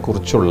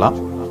യുദ്ധത്തെക്കുറിച്ചുള്ള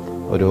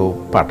ഒരു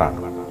പാട്ടാണ്.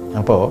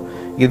 അപ്പോൾ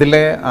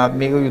ഇതിലെ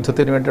ആത്മീക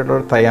യുദ്ധത്തിന്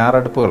വേണ്ടിയിട്ടുള്ള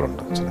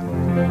തയ്യാറെടുപ്പുകളുണ്ട്.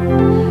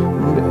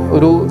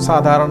 ഒരു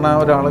സാധാരണ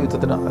ഒരാൾ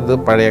യുദ്ധത്തിന്, അത്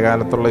പഴയ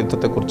കാലത്തുള്ള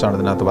യുദ്ധത്തെക്കുറിച്ചാണ്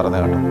ഇതിനകത്ത്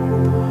പറഞ്ഞത് കേട്ടോ.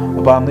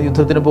 അപ്പോൾ അന്ന്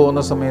യുദ്ധത്തിന്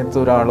പോകുന്ന സമയത്ത്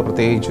ഒരാൾ,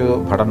 പ്രത്യേകിച്ച്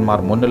ഭടന്മാർ,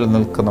 മുന്നിൽ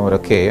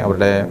നിൽക്കുന്നവരൊക്കെ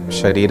അവരുടെ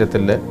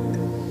ശരീരത്തിൽ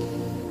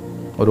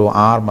ഒരു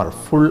ആർമർ,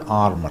 ഫുൾ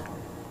ആർമർ,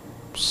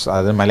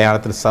 അതിന്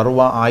മലയാളത്തിൽ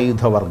സർവ്വ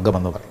ആയുധവർഗം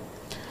എന്ന് പറയും.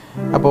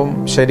 അപ്പം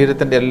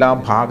ശരീരത്തിൻ്റെ എല്ലാ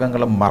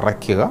ഭാഗങ്ങളും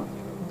മറയ്ക്കുക.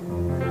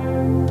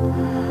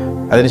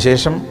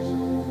 അതിനുശേഷം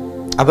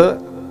അത്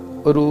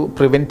ഒരു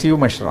പ്രിവെൻറ്റീവ്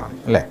മെഷറാണ്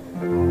അല്ലേ?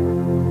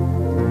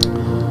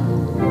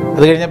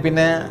 അത് കഴിഞ്ഞാൽ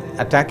പിന്നെ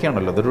അറ്റാക്ക്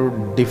ചെയ്യണമല്ലോ. അതൊരു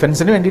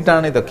ഡിഫെൻസിന്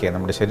വേണ്ടിയിട്ടാണ് ഇതൊക്കെ.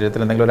 നമ്മുടെ ശരീരത്തിൽ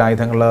എന്തെങ്കിലും ഒരു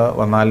ആയുധങ്ങൾ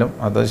വന്നാലും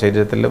അത്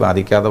ശരീരത്തിൽ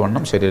ബാധിക്കാതെ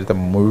വണ്ണം ശരീരത്തെ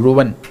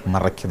മുഴുവൻ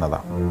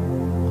മറയ്ക്കുന്നതാണ്.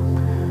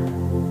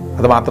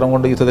 അത് മാത്രം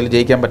കൊണ്ട് യുദ്ധത്തിൽ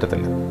ജയിക്കാൻ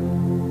പറ്റത്തില്ല.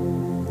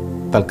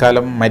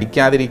 തൽക്കാലം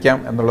മരിക്കാതിരിക്കാം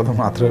എന്നുള്ളത്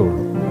മാത്രമേ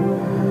ഉള്ളൂ.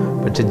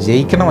 പക്ഷെ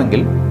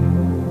ജയിക്കണമെങ്കിൽ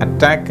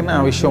അറ്റാക്കിന്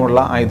ആവശ്യമുള്ള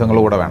ആയുധങ്ങൾ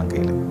കൂടെ വേണം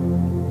കയ്യിൽ.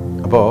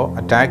 അപ്പോൾ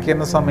അറ്റാക്ക്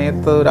ചെയ്യുന്ന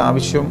സമയത്ത്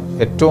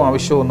ഏറ്റവും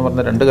ആവശ്യം എന്ന്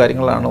പറഞ്ഞ രണ്ട്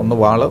കാര്യങ്ങളാണ്. ഒന്ന്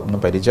വാള്, ഒന്ന്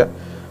പരിച.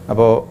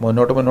 അപ്പോൾ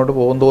മുന്നോട്ട്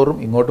പോകുന്തോറും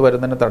ഇങ്ങോട്ട്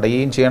വരുന്നതിനെ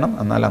തടയുകയും ചെയ്യണം,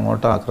 എന്നാൽ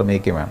അങ്ങോട്ട്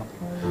ആക്രമിക്കുകയും വേണം.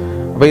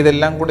 അപ്പോൾ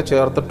ഇതെല്ലാം കൂടെ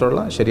ചേർത്തിട്ടുള്ള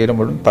ശരീരം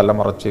മുഴുവൻ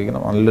തലമറച്ചിരിക്കുന്ന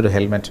നല്ലൊരു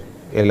ഹെൽമെറ്റ്,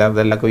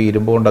 ഇതെല്ലാം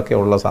ഇരുമ്പ് കൊണ്ടൊക്കെ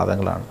ഉള്ള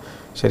സാധനങ്ങളാണ്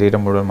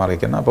ശരീരം മുഴുവൻ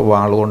മറയ്ക്കുന്നത്. അപ്പോൾ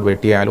വാളുകൊണ്ട്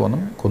വെട്ടിയാലും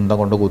ഒന്നും കുന്തം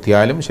കൊണ്ട്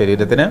കുത്തിയാലും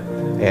ശരീരത്തിന്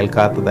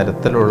ഏൽക്കാത്ത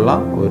തരത്തിലുള്ള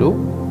ഒരു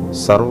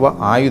സർവ്വ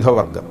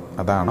ആയുധവർഗം,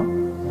 അതാണ്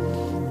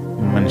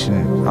മനുഷ്യൻ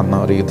അന്ന്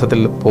ഒരു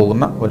യുദ്ധത്തിൽ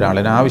പോകുന്ന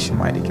ഒരാളിന്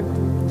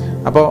ആവശ്യമായിരിക്കുന്നത്.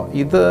 അപ്പോൾ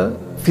ഇത്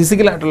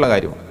ഫിസിക്കലായിട്ടുള്ള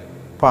കാര്യമാണ്.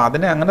 അപ്പോൾ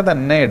അതിനെ അങ്ങനെ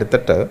തന്നെ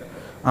എടുത്തിട്ട്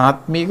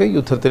ആത്മീക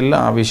യുദ്ധത്തിൽ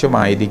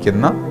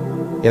ആവശ്യമായിരിക്കുന്ന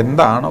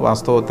എന്താണ്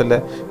വാസ്തവത്തിൽ,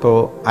 ഇപ്പോൾ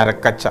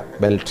അരക്കച്ച,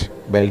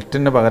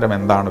 ബെൽറ്റിന് പകരം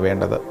എന്താണ്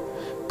വേണ്ടത്,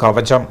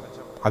 കവചം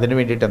അതിന്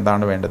വേണ്ടിയിട്ട്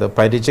എന്താണ് വേണ്ടത്,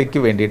 പരിചയ്ക്ക്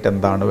വേണ്ടിയിട്ട്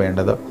എന്താണ്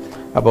വേണ്ടത്,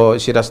 അപ്പോൾ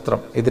ശിരസ്ത്രം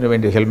ഇതിനു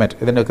വേണ്ടി, ഹെൽമെറ്റ്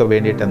ഇതിനൊക്കെ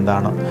വേണ്ടിയിട്ട്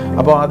എന്താണ്.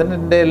 അപ്പോൾ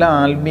അതിൻ്റെ എല്ലാം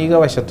ആത്മീക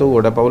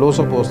വശത്തുകൂടെ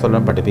പൗലോസ്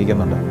അപ്പോസ്തലൻ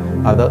പഠിപ്പിക്കുന്നുണ്ട്.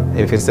 അത്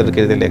എഫെസ്യർക്ക്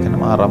എഴുതിയ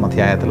ലേഖനം 6-ാം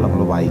അധ്യായത്തിൽ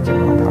നമ്മൾ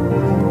വായിക്കുന്നതാണ്.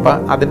 അപ്പം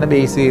അതിനെ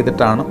ബേസ്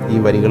ചെയ്തിട്ടാണ് ഈ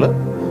വരികൾ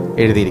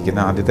എഴുതിയിരിക്കുന്ന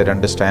ആദ്യത്തെ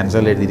 2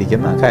 സ്റ്റാൻസുകൾ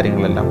എഴുതിയിരിക്കുന്ന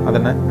കാര്യങ്ങളെല്ലാം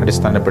അതിനെ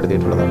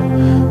അടിസ്ഥാനപ്പെടുത്തിയിട്ടുള്ളതാണ്.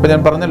 അപ്പോൾ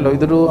ഞാൻ പറഞ്ഞല്ലോ,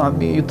 ഇതൊരു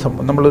ആത്മീയ യുദ്ധം,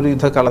 നമ്മളൊരു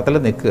യുദ്ധക്കളത്തിൽ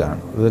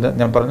നിൽക്കുകയാണ്. ഇതിന്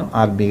ഞാൻ പറഞ്ഞു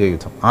ആത്മീയ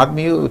യുദ്ധം.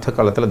 ആത്മീയ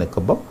യുദ്ധക്കളത്തിൽ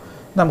നിൽക്കുമ്പോൾ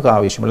നമുക്ക്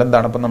ആവശ്യമുള്ള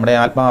എന്താണ്? അപ്പം നമ്മുടെ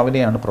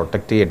ആത്മാവിനെയാണ്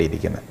പ്രൊട്ടക്റ്റ്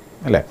ചെയ്യേണ്ടിയിരിക്കുന്നത്,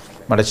 അല്ലേ?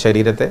 നമ്മുടെ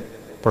ശരീരത്തെ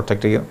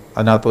പ്രൊട്ടക്റ്റ് ചെയ്യും,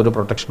 അതിനകത്തൊരു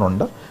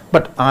പ്രൊട്ടക്ഷനുണ്ട്.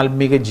 ബട്ട്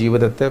ആത്മീക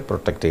ജീവിതത്തെ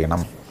പ്രൊട്ടക്റ്റ്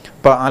ചെയ്യണം.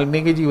 അപ്പോൾ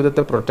ആത്മീക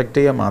ജീവിതത്തെ പ്രൊട്ടക്റ്റ്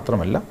ചെയ്യുക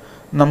മാത്രമല്ല,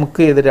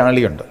 നമുക്ക്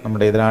എതിരാളിയുണ്ട്.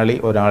 നമ്മുടെ എതിരാളി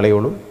ഒരാളേ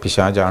ഉള്ളൂ,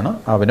 പിശാചാണ്.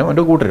 അവനും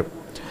അവൻ്റെ കൂട്ടരും.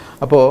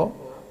 അപ്പോൾ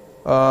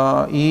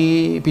ഈ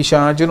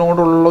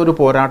പിശാചിനോടുള്ളൊരു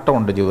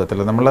പോരാട്ടമുണ്ട് ജീവിതത്തിൽ.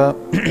 നമ്മൾ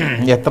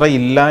എത്ര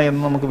ഇല്ല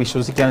എന്ന് നമുക്ക്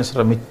വിശ്വസിക്കാൻ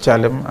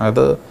ശ്രമിച്ചാലും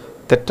അത്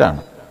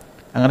തെറ്റാണ്.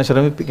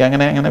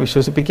 അങ്ങനെ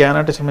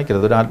വിശ്വസിപ്പിക്കാനായിട്ട്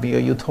ശ്രമിക്കരുത്. ഒരു ആത്മീയ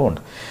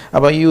യുദ്ധമുണ്ട്.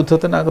 അപ്പോൾ ഈ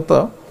യുദ്ധത്തിനകത്ത്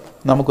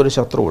നമുക്കൊരു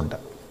ശത്രുവുണ്ട്.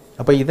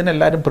 അപ്പോൾ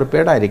ഇതിനെല്ലാവരും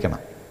പ്രിപ്പയർഡ് ആയിരിക്കണം.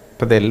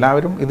 അപ്പോൾ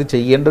ഇതെല്ലാവരും ഇത്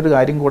ചെയ്യേണ്ട ഒരു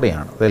കാര്യം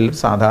കൂടെയാണ്. അതെല്ലാം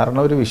സാധാരണ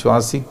ഒരു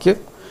വിശ്വാസിക്ക്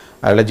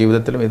അയാളുടെ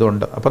ജീവിതത്തിലും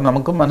ഇതുണ്ട്. അപ്പം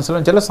നമുക്ക്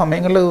മനസ്സിലാവും, ചില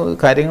സമയങ്ങളിൽ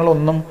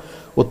കാര്യങ്ങളൊന്നും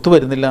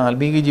ഒത്തുവരുന്നില്ല,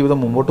 ആത്മീയ ജീവിതം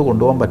മുമ്പോട്ട്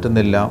കൊണ്ടുപോകാൻ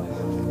പറ്റുന്നില്ല,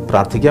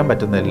 പ്രാർത്ഥിക്കാൻ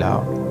പറ്റുന്നില്ല,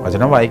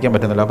 വചനം വായിക്കാൻ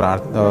പറ്റുന്നില്ല,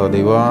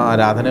 ദൈവ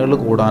ആരാധനകൾ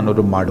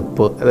കൂടാനൊരു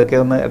മടുപ്പ്, ഇതൊക്കെ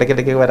ഒന്ന്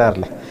ഇടയ്ക്കിടയ്ക്ക്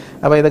വരാറില്ല.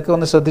 അപ്പോൾ ഇതൊക്കെ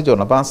ഒന്ന്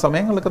ശ്രദ്ധിച്ചോളണം. അപ്പോൾ ആ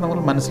സമയങ്ങളൊക്കെ നമ്മൾ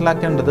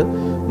മനസ്സിലാക്കേണ്ടത്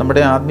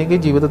നമ്മുടെ ആത്മീയ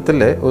ജീവിതത്തിൽ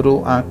ഒരു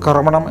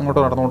ആക്രമണം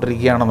ഇങ്ങോട്ട്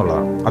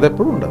നടന്നുകൊണ്ടിരിക്കുകയാണെന്നുള്ളതാണ്.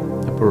 അതെപ്പോഴും ഉണ്ട്.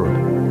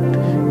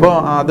 ഇപ്പോൾ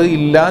അത്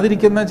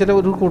ഇല്ലാതിരിക്കുന്ന ചില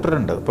ഒരു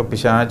കൂട്ടരുണ്ട്. ഇപ്പോൾ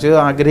പിശാച്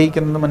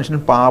ആഗ്രഹിക്കുന്നത് മനുഷ്യൻ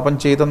പാപം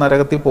ചെയ്ത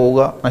നരകത്തിൽ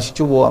പോവുക,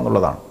 നശിച്ചു പോവുക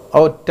എന്നുള്ളതാണ്. ആ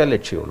ഒറ്റ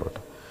ലക്ഷ്യമുള്ളൂ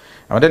കേട്ടോ.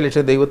 അവൻ്റെ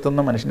ലക്ഷ്യം ദൈവത്തിൽ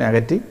നിന്ന് മനുഷ്യനെ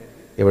അകറ്റി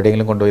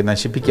എവിടെയെങ്കിലും കൊണ്ടുപോയി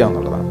നശിപ്പിക്കുക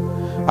എന്നുള്ളതാണ്.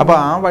 അപ്പോൾ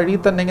ആ വഴി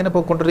തന്നെ ഇങ്ങനെ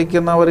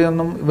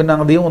പോയിക്കൊണ്ടിരിക്കുന്നവരെയൊന്നും ഇവൻ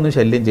അധികം ഒന്നും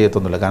ശല്യം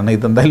ചെയ്യത്തൊന്നുമില്ല. കാരണം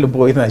ഇതെന്തായാലും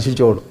പോയി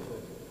നശിച്ചോളും.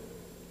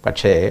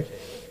 പക്ഷേ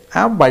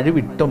ആ വഴി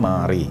വിട്ടു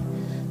മാറി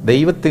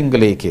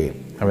ദൈവത്തിങ്കിലേക്ക്,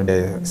 അവൻ്റെ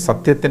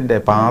സത്യത്തിൻ്റെ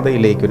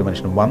പാതയിലേക്ക് ഒരു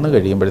മനുഷ്യൻ വന്നു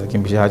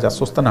കഴിയുമ്പോഴത്തേക്കും പിശാച്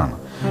അസ്വസ്ഥനാണ്.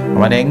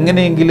 അവൻ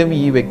എങ്ങനെയെങ്കിലും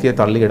ഈ വ്യക്തിയെ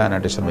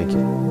തള്ളിയിടാനായിട്ട്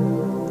ശ്രമിക്കും.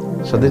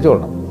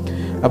 ശ്രദ്ധിച്ചോളണം.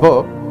 അപ്പോൾ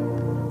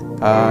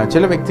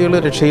ചില വ്യക്തികൾ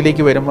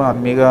രക്ഷയിലേക്ക് വരുമ്പോൾ,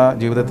 ആത്മീക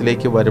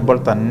ജീവിതത്തിലേക്ക് വരുമ്പോൾ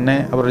തന്നെ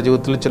അവരുടെ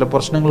ജീവിതത്തിൽ ചില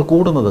പ്രശ്നങ്ങൾ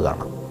കൂടുന്നത്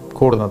കാണാം.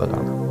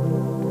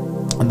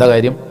 എന്താ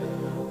കാര്യം?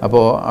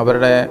 അപ്പോൾ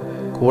അവരുടെ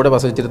കൂടെ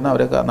വസിച്ചിരുന്ന,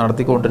 അവരൊക്കെ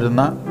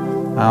നടത്തിക്കൊണ്ടിരുന്ന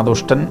ആ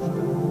ദുഷ്ടൻ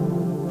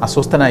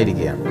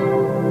അസ്വസ്ഥനായിരിക്കുകയാണ്.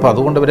 അപ്പോൾ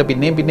അതുകൊണ്ട് അവരെ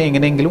പിന്നെയും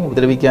എങ്ങനെയെങ്കിലും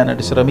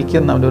ഉപദ്രവിക്കാനായിട്ട്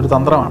ശ്രമിക്കുന്ന അവൻ്റെ ഒരു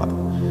തന്ത്രമാണത്.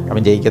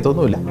 അവൻ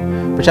ജയിക്കത്തൊന്നുമില്ല,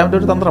 പക്ഷെ അവൻ്റെ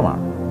ഒരു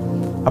തന്ത്രമാണ്.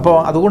 അപ്പോൾ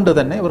അതുകൊണ്ട്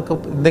തന്നെ ഇവർക്ക്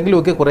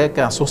എന്തെങ്കിലുമൊക്കെ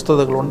കുറേയൊക്കെ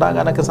അസ്വസ്ഥതകൾ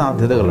ഉണ്ടാകാനൊക്കെ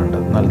സാധ്യതകളുണ്ട്.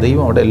 എന്നാൽ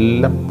ദൈവം അവിടെ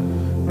എല്ലാം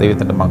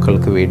ദൈവത്തിൻ്റെ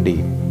മക്കൾക്ക് വേണ്ടി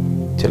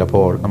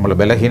ചിലപ്പോൾ നമ്മൾ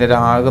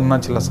ബലഹീനരാകുന്ന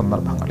ചില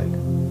സന്ദർഭങ്ങളിൽ,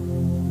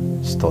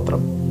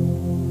 സ്തോത്രം,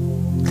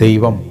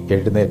 ദൈവം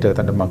എഴുന്നേറ്റ്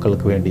തൻ്റെ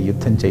മക്കൾക്ക് വേണ്ടി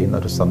യുദ്ധം ചെയ്യുന്ന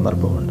ഒരു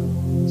സന്ദർഭമുണ്ട്.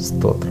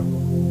 സ്തോത്രം.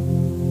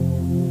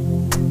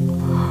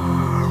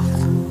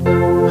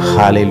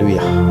 ഹല്ലേലൂയ.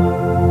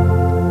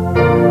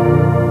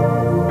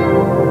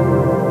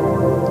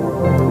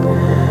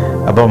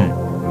 അപ്പം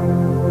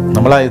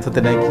നമ്മൾ ആ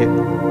യുദ്ധത്തിലേക്ക്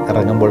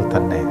ഇറങ്ങുമ്പോൾ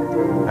തന്നെ,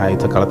 ആ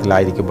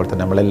യുദ്ധക്കളത്തിലായിരിക്കുമ്പോൾ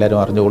തന്നെ നമ്മളെല്ലാവരും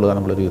അറിഞ്ഞുകൊള്ളുക,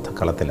 നമ്മളൊരു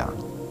യുദ്ധക്കളത്തിലാണ്.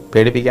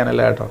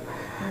 പേടിപ്പിക്കാനല്ല കേട്ടോ.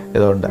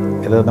 ഇത്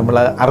നമ്മൾ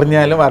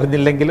അറിഞ്ഞാലും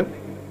അറിഞ്ഞില്ലെങ്കിലും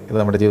ഇത്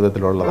നമ്മുടെ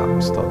ജീവിതത്തിലുള്ളതാണ്.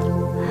 സ്തോത്രം.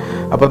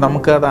 അപ്പോൾ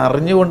നമുക്കത്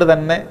അറിഞ്ഞുകൊണ്ട്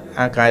തന്നെ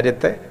ആ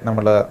കാര്യത്തെ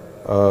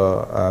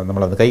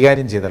നമ്മളത്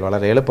കൈകാര്യം ചെയ്താൽ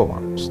വളരെ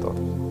എളുപ്പമാണ്.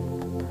 സ്തോത്രം.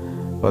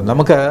 അപ്പോൾ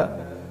നമുക്ക്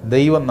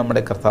ദൈവം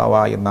നമ്മുടെ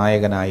കർത്താവായ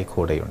നായകനായി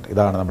കൂടെയുണ്ട്.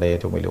 ഇതാണ് നമ്മുടെ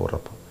ഏറ്റവും വലിയ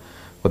ഉറപ്പ്.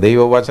 അപ്പോൾ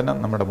ദൈവവചനം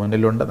നമ്മുടെ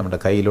മുന്നിലുണ്ട്, നമ്മുടെ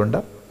കയ്യിലുണ്ട്.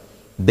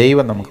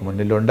 ദൈവം നമുക്ക്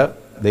മുന്നിലുണ്ട്.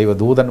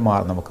 ദൈവദൂതന്മാർ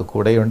നമുക്ക്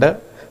കൂടെയുണ്ട്.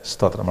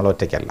 സ്തോത്രം. നമ്മൾ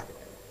ഒറ്റയ്ക്കല്ല.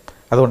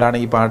 അതുകൊണ്ടാണ്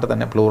ഈ പാട്ട്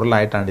തന്നെ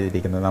പ്ലൂറലായിട്ടാണ്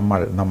എഴുതിയിരിക്കുന്നത്.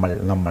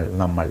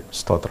 നമ്മൾ.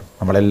 സ്തോത്രം.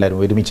 നമ്മളെല്ലാവരും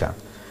ഒരുമിച്ചാണ്.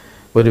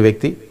 ഒരു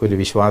വ്യക്തി, ഒരു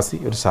വിശ്വാസി,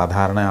 ഒരു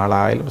സാധാരണ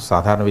ആളായാലും,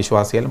 സാധാരണ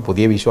വിശ്വാസിയായാലും,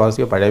 പുതിയ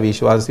വിശ്വാസിയോ പഴയ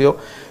വിശ്വാസിയോ,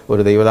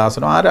 ഒരു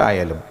ദൈവദാസനോ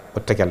ആരായാലും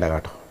ഒറ്റയ്ക്കല്ല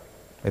കേട്ടോ.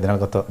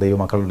 ഇതിനകത്ത്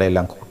ദൈവമക്കളുടെ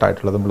എല്ലാം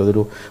കൂട്ടായിട്ടുള്ളത്.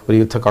 നമ്മളൊരു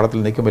യുദ്ധക്കളത്തിൽ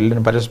നിൽക്കുമ്പോൾ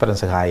എല്ലാവരും പരസ്പരം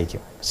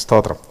സഹായിക്കും.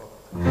 സ്തോത്രം.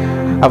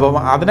 അപ്പം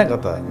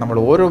അതിനകത്ത് നമ്മൾ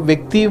ഓരോ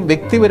വ്യക്തിയും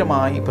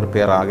വ്യക്തിപരമായി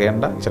പ്രിപ്പയർ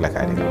ആകേണ്ട ചില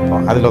കാര്യങ്ങൾ. അപ്പോൾ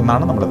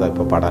അതിലൊന്നാണ് നമ്മളിത്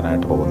ഇപ്പോൾ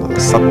പാടാനായിട്ട് പോകുന്നത്.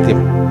 സത്യം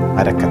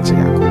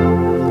അരക്കച്ചയാക്കുക,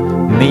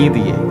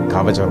 നീതിയെ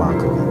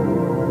കവചമാക്കുക,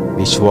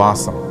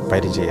 വിശ്വാസം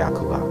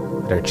പരിചയാക്കുക,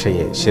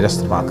 രക്ഷയെ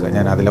ശിരസ്ത്രമാക്കുക.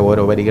 ഞാൻ അതിലെ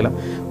ഓരോ വരികളും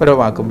ഓരോ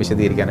വാക്കും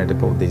വിശദീകരിക്കാനായിട്ട്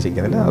ഇപ്പോൾ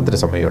ഉദ്ദേശിക്കുന്നില്ല, ഒത്തിരി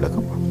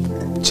സമയമെടുക്കും.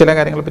 ചില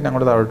കാര്യങ്ങൾ പിന്നെ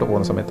അങ്ങോട്ട് താഴോട്ട്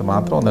പോകുന്ന സമയത്ത്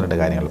മാത്രം 1-2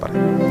 കാര്യങ്ങൾ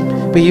പറയും.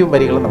 അപ്പോൾ ഈ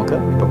വരികൾ നമുക്ക്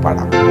ഇപ്പോൾ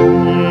പാടാം.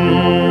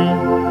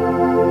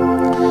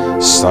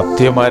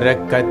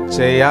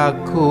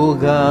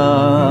 സത്യമരക്കച്ചയാക്കുക,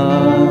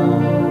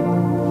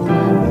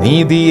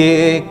 നീതിയെ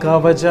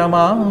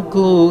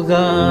കവചമാക്കുക.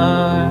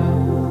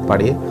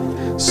 പാടിയേ.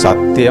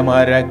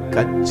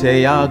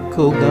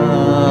 സത്യമരക്കച്ചയാക്കുക,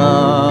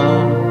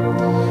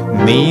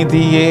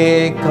 നീതിയെ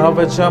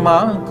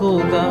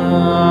കവചമാക്കുക.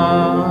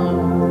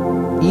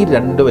 ഈ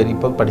 2 വരി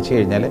ഇപ്പം പഠിച്ചു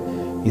കഴിഞ്ഞാൽ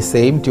ഈ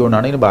സെയിം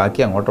ട്യൂണാണ്. ഇതിന് ബാക്കി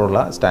അങ്ങോട്ടുള്ള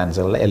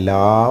സ്റ്റാൻസുകളിലെ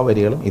എല്ലാ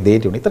വരികളും ഇതേ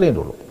ട്യൂൺ, ഇത്രയേ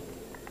ഉള്ളൂ.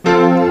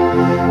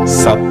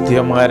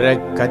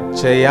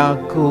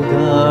 സത്യമരക്കച്ചയാക്കുക,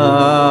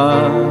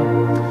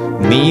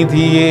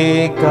 നീതിയെ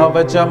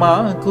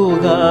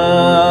കവചമാക്കുക,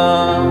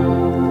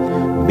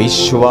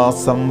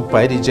 വിശ്വാസം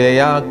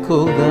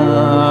പരിചയാക്കുക,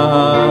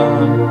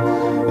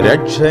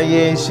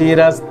 രക്ഷയെ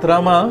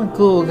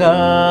ശിരസ്ത്രമാക്കുക,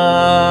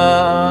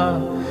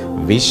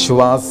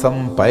 വിശ്വാസം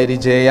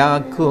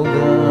പരിചയാക്കുക,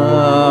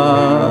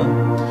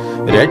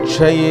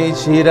 രക്ഷയെ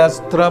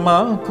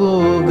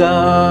ശിരസ്ത്രമാക്കുക.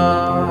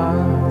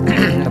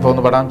 അപ്പോൾ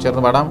ഒന്ന് പാടാം,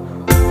 ചേർന്ന് പാടാം.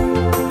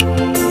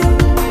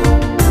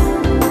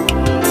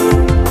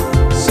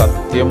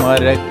 സത്യം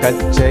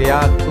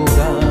അരക്കച്ചയാക്കുക,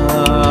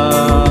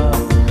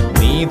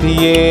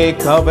 നീതിയെ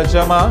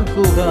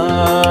കവചമാക്കുക,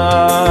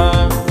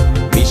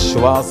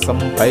 വിശ്വാസം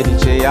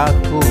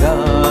പരിചയാക്കുക,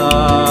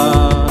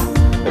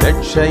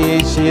 രക്ഷയെ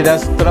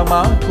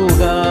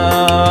ശിരസ്ത്രമാക്കുക.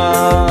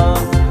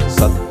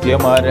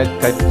 സത്യം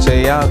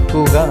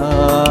അരക്കച്ചയാക്കുക,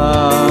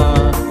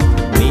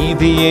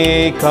 നീതിയെ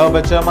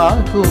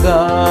കവചമാക്കുക,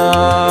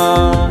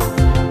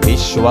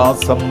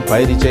 വിശ്വാസം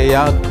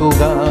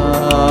പരിചയാക്കുക,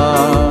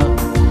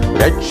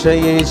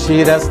 രക്ഷയെ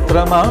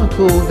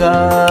ശിരസ്ത്രമാക്കുക.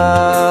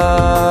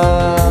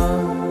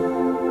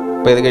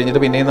 അപ്പോൾ ഇത്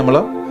കഴിഞ്ഞിട്ട് പിന്നെയും നമ്മൾ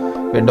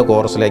വീണ്ടും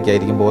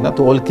കോറസിലേക്കായിരിക്കും പോകുന്നത്.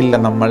 തോൽക്കില്ല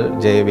നമ്മൾ,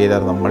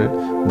 ജയവീരർ നമ്മൾ,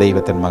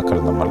 ദൈവത്തിൻ മക്കൾ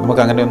നമ്മൾ.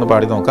 നമുക്ക് അങ്ങനെ ഒന്ന്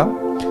പാടി നോക്കാം.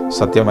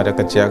 സത്യം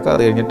അരക്കച്ചയാക്കുക,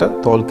 അത് കഴിഞ്ഞിട്ട്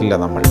തോൽക്കില്ല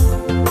നമ്മൾ.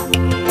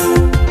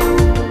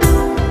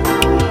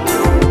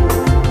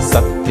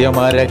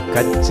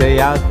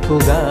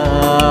 സത്യമരക്കച്ചയാക്കുക,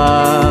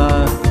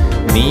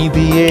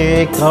 നീതിയെ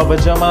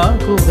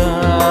കവചമാക്കുക,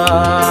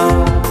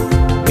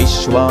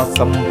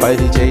 വിശ്വാസം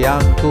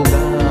പരിചയാക്കുക,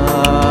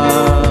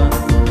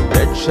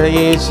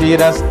 രക്ഷയെ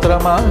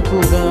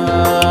ശിരസ്ത്രമാക്കുക.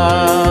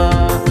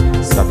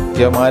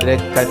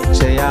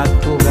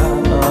 സത്യമരക്കച്ചയാക്കുക,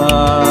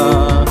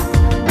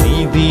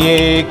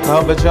 നീതിയെ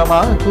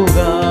കവചമാക്കുക,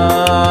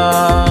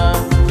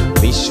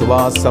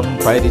 വിശ്വാസം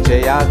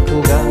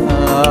പരിചയാക്കുക,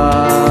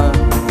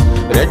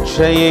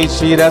 രക്ഷയെ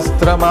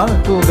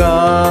ശിരസ്ത്രമാക്കുക.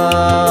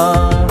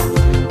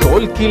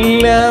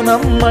 തോൽക്കില്ല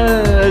നമ്മൾ,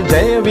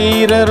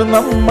 ജയവീരർ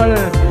നമ്മൾ,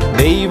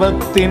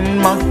 ദൈവത്തിൻ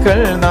മക്കൾ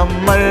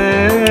നമ്മൾ.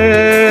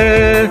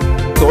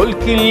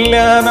 തോൽക്കില്ല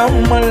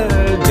നമ്മൾ,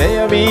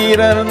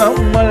 ജയവീരർ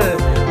നമ്മൾ,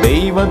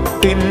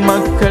 ദൈവത്തിൻ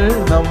മക്കൾ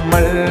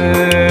നമ്മൾ.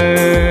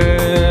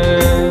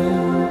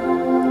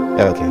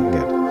 ഓക്കെ,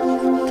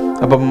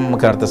 അപ്പം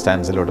നമുക്ക് അടുത്ത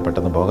സ്റ്റാൻസിലോട്ട്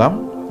പെട്ടെന്ന് പോകാം.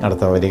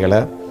 അടുത്ത വരികൾ: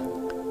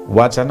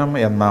 വചനം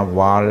എന്ന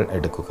വാൾ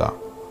എടുക്കുക,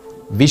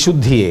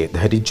 വിശുദ്ധിയെ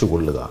ധരിച്ചു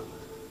കൊള്ളുക,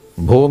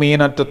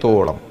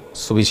 ഭൂമിയിനറ്റത്തോളം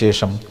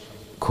സുവിശേഷം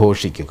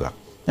ഘോഷിക്കുക.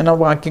 ഞാൻ ആ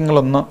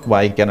വാക്യങ്ങളൊന്ന്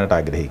വായിക്കാനായിട്ട്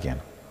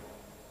ആഗ്രഹിക്കുകയാണ്.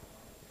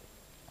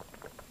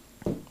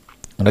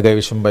 എൻ്റെ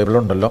കൈവശം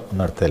ബൈബിളുണ്ടല്ലോ,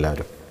 ഒന്നെടുത്ത്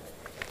എല്ലാവരും.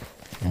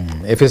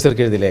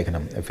 എഫെസ്യർക്ക് എഴുതിയ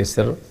ലേഖനം,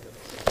 എഫെസ്യർ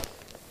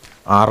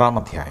 6-ാം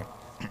അധ്യായം.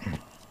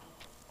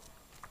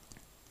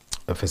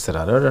 എഫെസ്യർ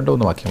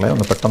 2-3 വാക്യങ്ങളെ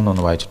ഒന്ന്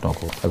പെട്ടെന്നൊന്ന് വായിച്ചിട്ട്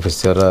നോക്കൂ.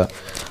 എഫെസ്യർ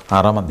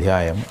 6-ാം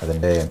അധ്യായം,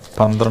 അതിൻ്റെ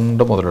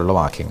 12 മുതലുള്ള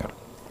വാക്യങ്ങൾ.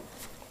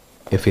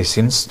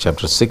 Ephesians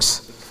chapter 6,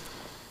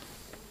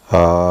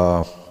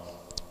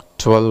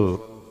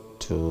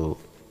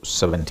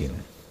 12-17.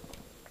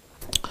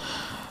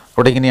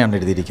 അവിടെ ഇങ്ങനെയാണ്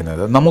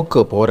എഴുതിയിരിക്കുന്നത്: നമുക്ക്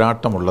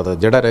പോരാട്ടമുള്ളത്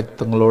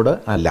ജഡരക്തങ്ങളോട്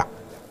അല്ല,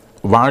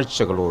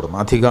 വാഴ്ചകളോടും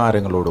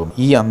അധികാരങ്ങളോടും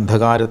ഈ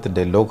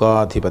അന്ധകാരത്തിൻ്റെ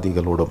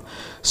ലോകാധിപതികളോടും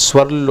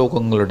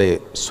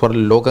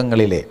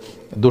സ്വർലോകങ്ങളിലെ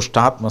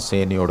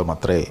ദുഷ്ടാത്മസേനയോടും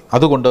അത്രേ.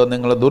 അതുകൊണ്ട്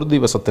നിങ്ങൾ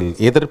ദുർദിവസത്തിൽ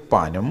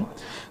എതിർപ്പാനും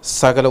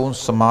സകലവും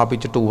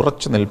സമാപിച്ചിട്ട്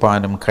ഉറച്ചു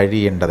നിൽപ്പാനും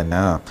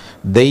കഴിയേണ്ടതിന്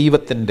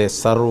ദൈവത്തിൻ്റെ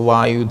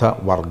സർവായുധ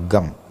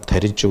വർഗം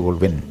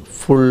ധരിച്ചുകൊള്ളുവിൻ.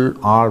 Full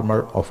armour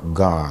of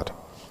God.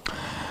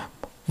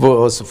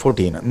 Verse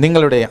 14: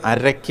 നിങ്ങളുടെ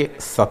അരയ്ക്ക്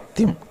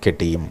സത്യം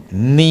കെട്ടിയും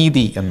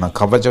നീതി എന്ന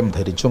കവചം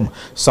ധരിച്ചും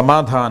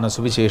സമാധാന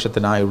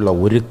സുവിശേഷത്തിനായുള്ള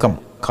ഒരുക്കം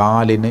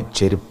കാലിന്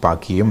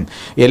ചെരുപ്പാക്കിയും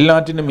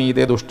എല്ലാറ്റിനും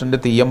മീതെ ദുഷ്ടൻ്റെ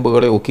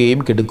തീയമ്പുകളെ ഒക്കെയും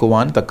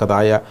കെടുക്കുവാൻ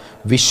തക്കതായ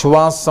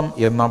വിശ്വാസം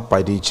എന്ന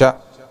പരിച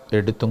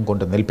എടുത്തും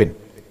കൊണ്ട് നിൽപ്പിൻ.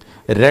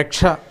 രക്ഷ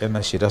എന്ന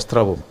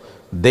ശിരസ്ത്രവും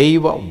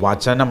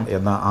ദൈവവചനം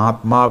എന്ന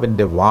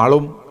ആത്മാവിൻ്റെ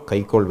വാളും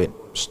കൈക്കൊള്ളുവിൻ.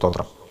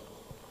 സ്തോത്രം.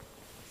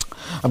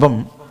 അപ്പം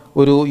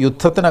ഒരു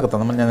യുദ്ധത്തിനകത്ത്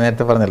ഞാൻ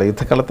നേരത്തെ പറഞ്ഞല്ലോ,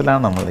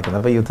 യുദ്ധക്കളത്തിലാണ് നമ്മൾ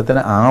നിൽക്കുന്നത്. അപ്പോൾ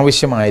യുദ്ധത്തിന്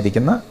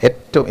ആവശ്യമായിരിക്കുന്ന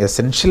ഏറ്റവും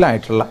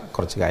എസെൻഷ്യലായിട്ടുള്ള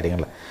കുറച്ച്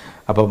കാര്യങ്ങൾ,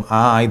 അപ്പം ആ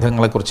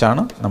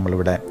ആയുധങ്ങളെക്കുറിച്ചാണ്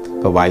നമ്മളിവിടെ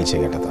ഇപ്പോൾ വായിച്ച്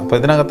കേട്ടത്. അപ്പോൾ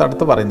ഇതിനകത്ത്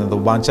അടുത്ത് പറയുന്നത്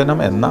വചനം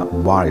എന്ന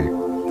വാൾ,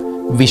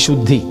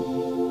 വിശുദ്ധി,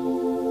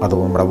 അത്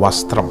നമ്മുടെ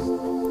വസ്ത്രം,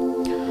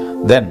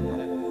 ദെൻ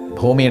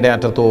ഭൂമിയുടെ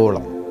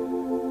അറ്റത്തോളം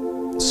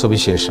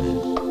സുവിശേഷം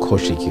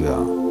ഘോഷിക്കുക.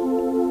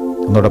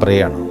 എന്നോട്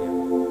പറയുകയാണ്,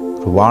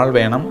 ഒരു വാൾ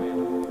വേണം,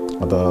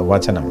 അത്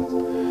വചനം,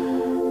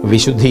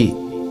 വിശുദ്ധി,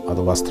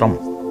 അത് വസ്ത്രം,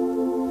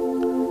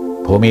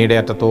 ഭൂമിയുടെ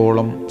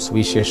അറ്റത്തോളം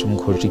സുവിശേഷം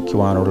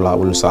ഘോഷിക്കുവാനുള്ള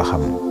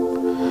ഉത്സാഹം.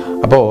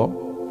 അപ്പോൾ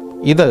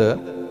ഇത്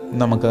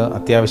നമുക്ക്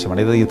അത്യാവശ്യമാണ്.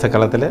 ഇത്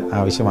യുദ്ധക്കളത്തിൽ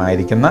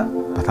ആവശ്യമായിരിക്കുന്ന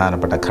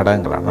പ്രധാനപ്പെട്ട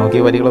ഘടകങ്ങളാണ്. നമുക്ക്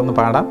ഈ വരികളൊന്ന്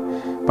പാടാം.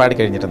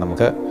 പാടിക്കഴിഞ്ഞിട്ട്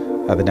നമുക്ക്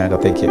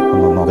അതിനകത്തേക്ക്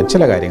ഒന്ന് നോക്കാം,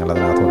 ചില കാര്യങ്ങൾ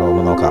അതിനകത്തോടെ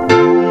ഒന്ന് നോക്കാം.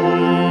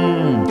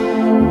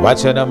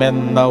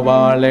 വചനമെന്ന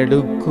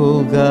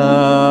വാളെടുക്കുക.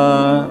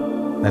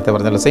 നേരത്തെ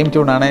പറഞ്ഞല്ലോ, സെയിം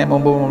ട്യൂണാണ്,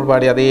 മുമ്പ് നമ്മൾ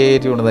പാടി അതേ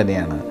ട്യൂണ്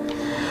തന്നെയാണ്.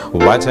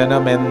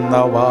 വചനമെന്ന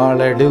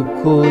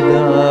വാളെടുക്കുക,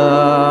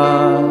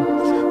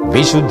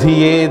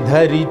 വിശുദ്ധിയെ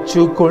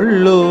ധരിച്ചു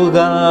കൊള്ളുക,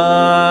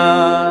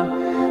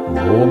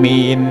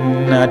 ഭൂമിയിൻ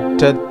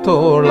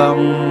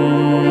അറ്റത്തോളം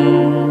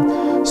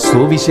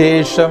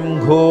സുവിശേഷം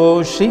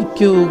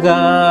ഘോഷിക്കുക.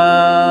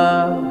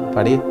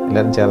 പാടി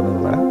എല്ലാവരും ചേർന്ന്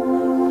പാടാം.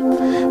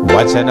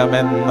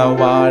 വചനമെന്ന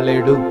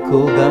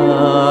വാളെടുക്കുക,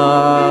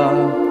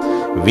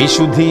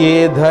 വിശുദ്ധിയെ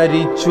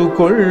ധരിച്ചു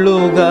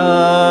കൊള്ളുക,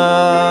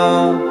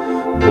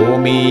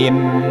 ഭൂമിയിൻ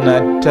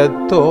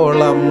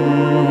അറ്റത്തോളം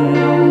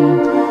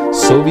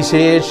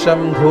സുവിശേഷം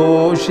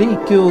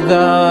ഘോഷിക്കുക.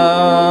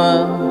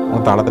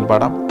 താളത്തിൽ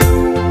പാടാം.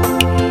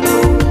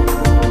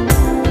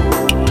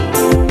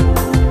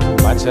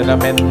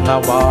 വചനമെന്ന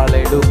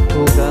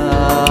വാളെടുക്കുക,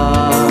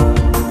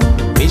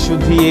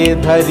 വിശുദ്ധിയെ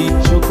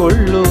ധരിച്ചു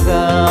കൊള്ളുക.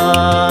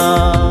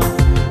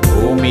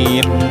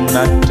 ഭൂമിയിൻ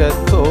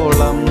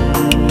അറ്റത്തോളം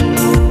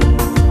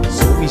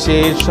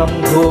സുവിശേഷം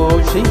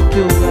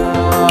ഘോഷിക്കുക.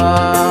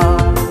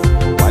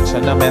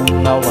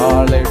 വചനമെന്ന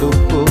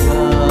വാളെടുക്കുക,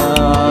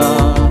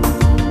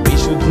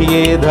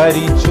 വിശുദ്ധിയെ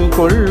ധരിച്ചു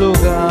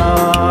കൊള്ളുക.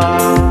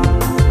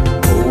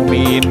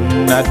 ഭൂമിയിൻ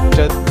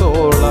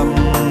അറ്റത്തോളം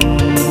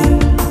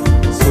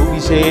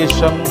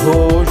സുവിശേഷം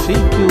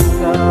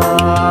ഘോഷിക്കുക.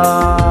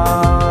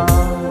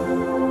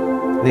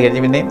 ഇത്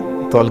കഴിഞ്ഞ് പിന്നെ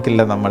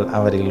തോൽക്കില്ല നമ്മൾ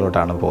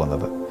അവരിലോട്ടാണ്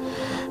പോകുന്നത്.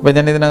 അപ്പോൾ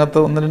ഞാൻ ഇതിനകത്ത്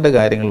ഒന്ന് രണ്ട്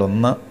കാര്യങ്ങൾ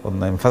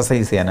ഒന്ന്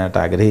എംഫസൈസ് ചെയ്യാനായിട്ട്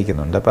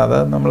ആഗ്രഹിക്കുന്നുണ്ട്. അപ്പോൾ അത്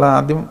നമ്മൾ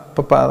ആദ്യം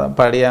ഇപ്പോൾ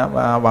പാടിയ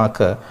ആ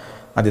വാക്ക്,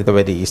 ആദ്യത്തെ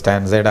വരി, ഈ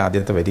സ്റ്റാൻസയുടെ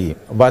ആദ്യത്തെ വരി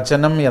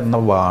വചനം എന്ന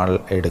വാൾ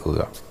എടുക്കുക.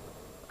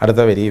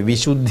 അടുത്ത വരി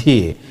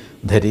വിശുദ്ധിയെ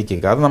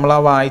ധരിക്കുക. അത് നമ്മൾ ആ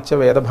വായിച്ച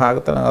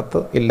വേദഭാഗത്തിനകത്ത്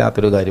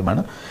ഇല്ലാത്തൊരു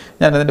കാര്യമാണ്.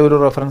 ഞാനതിൻ്റെ ഒരു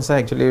റെഫറൻസ്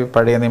ആക്ച്വലി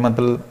പഴയ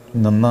നിയമത്തിൽ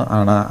നിന്ന്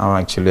ആണ്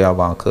ആക്ച്വലി ആ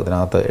വാക്ക്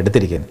ഇതിനകത്ത്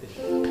എടുത്തിരിക്കുന്നത്.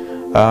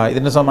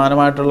 ഇതിന്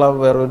സമാനമായിട്ടുള്ള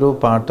വേറൊരു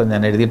പാട്ട്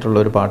ഞാൻ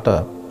എഴുതിയിട്ടുള്ളൊരു പാട്ട്,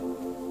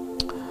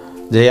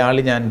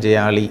 ജയാളി ഞാൻ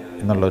ജയാളി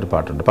എന്നുള്ളൊരു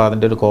പാട്ടുണ്ട്. അപ്പോൾ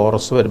അതിൻ്റെ ഒരു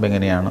കോറസ് വരുമ്പോൾ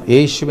എങ്ങനെയാണ്?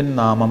 യേശുവിൻ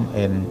നാമം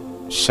എൻ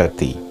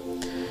ശക്തി,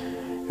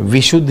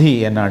 വിശുദ്ധി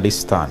എന്ന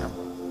അടിസ്ഥാനം,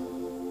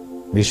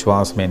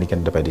 വിശ്വാസം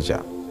എനിക്കെൻ്റെ പരിച,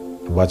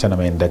 വചനം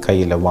എൻ്റെ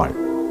കയ്യിലെ വാൾ.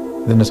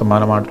 ഇതിന്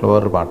സമാനമായിട്ടുള്ള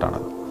വേറൊരു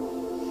പാട്ടാണത്.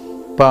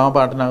 അപ്പോൾ ആ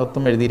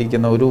പാട്ടിനകത്തും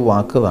എഴുതിയിരിക്കുന്ന ഒരു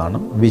വാക്കുതാണ്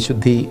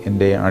വിശുദ്ധി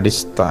എൻ്റെ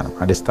അടിസ്ഥാനം.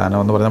 അടിസ്ഥാനം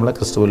എന്ന് പറഞ്ഞാൽ നമ്മുടെ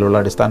ക്രിസ്തുവിലുള്ള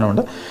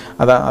അടിസ്ഥാനമുണ്ട്.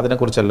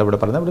 അതിനെക്കുറിച്ചല്ല ഇവിടെ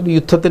പറയുന്നത്. ഇവിടെ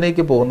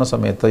യുദ്ധത്തിലേക്ക് പോകുന്ന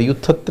സമയത്ത്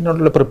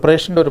യുദ്ധത്തിനുള്ള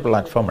പ്രിപ്പറേഷൻ്റെ ഒരു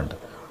പ്ലാറ്റ്ഫോം ഉണ്ട്.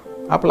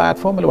 ആ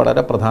പ്ലാറ്റ്ഫോമിൽ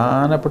വളരെ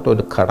പ്രധാനപ്പെട്ട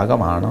ഒരു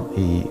ഘടകമാണ്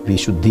ഈ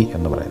വിശുദ്ധി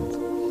എന്ന് പറയുന്നത്.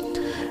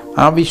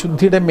 ആ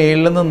വിശുദ്ധിയുടെ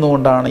മേളിൽ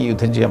നിന്നുകൊണ്ടാണ് ഈ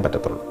യുദ്ധം ചെയ്യാൻ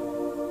പറ്റത്തുള്ളൂ,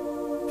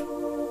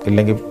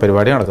 ഇല്ലെങ്കിൽ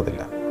പരിപാടി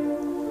നടക്കത്തില്ല.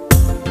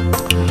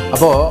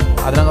 അപ്പോൾ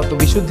അതിനകത്ത്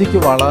വിശുദ്ധിക്ക്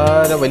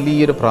വളരെ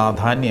വലിയൊരു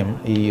പ്രാധാന്യം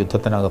ഈ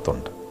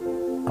യുദ്ധത്തിനകത്തുണ്ട്.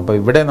 അപ്പോൾ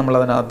ഇവിടെ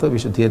നമ്മളതിനകത്ത്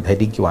വിശുദ്ധിയെ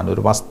ധരിക്കുവാൻ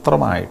ഒരു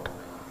വസ്ത്രമായിട്ട്,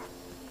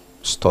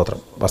 സ്തോത്രം,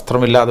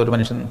 വസ്ത്രമില്ലാതെ ഒരു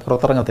മനുഷ്യൻ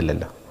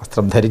പുറത്തിറങ്ങത്തില്ലല്ലോ,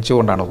 വസ്ത്രം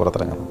ധരിച്ചുകൊണ്ടാണ്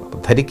പുറത്തിറങ്ങുന്നത്.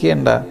 അപ്പോൾ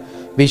ധരിക്കേണ്ട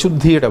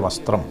വിശുദ്ധിയുടെ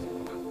വസ്ത്രം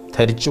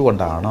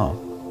ധരിച്ചുകൊണ്ടാണ്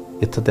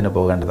യുദ്ധത്തിന്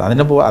പോകേണ്ടത്.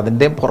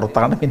 അതിൻ്റെ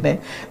പുറത്താണ് പിന്നെ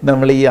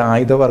നമ്മൾ ഈ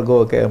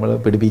ആയുധവർഗമൊക്കെ നമ്മൾ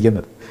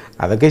പിടിപ്പിക്കുന്നത്.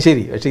 അതൊക്കെ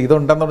ശരി, പക്ഷേ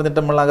ഇതുണ്ടെന്ന്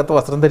പറഞ്ഞിട്ട് നമ്മളകത്ത്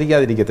വസ്ത്രം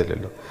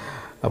ധരിക്കാതിരിക്കത്തില്ലല്ലോ.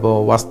 അപ്പോൾ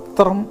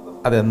വസ്ത്രം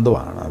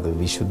അതെന്തുവാണ്? അത്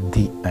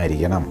വിശുദ്ധി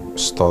ആയിരിക്കണം.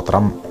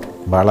 സ്തോത്രം,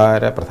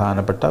 വളരെ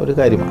പ്രധാനപ്പെട്ട ഒരു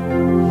കാര്യമാണ്.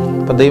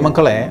 അപ്പോൾ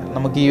ദൈവമക്കളെ,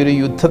 നമുക്ക് ഈ ഒരു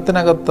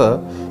യുദ്ധത്തിനകത്ത്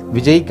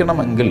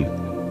വിജയിക്കണമെങ്കിൽ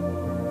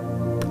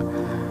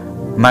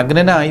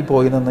നഗ്നനായി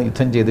പോയി നിന്ന്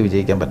യുദ്ധം ചെയ്ത്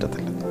വിജയിക്കാൻ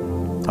പറ്റത്തില്ല.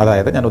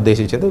 അതായത് ഞാൻ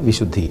ഉദ്ദേശിച്ചത്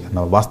വിശുദ്ധി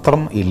എന്ന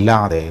വസ്ത്രം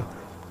ഇല്ലാതെ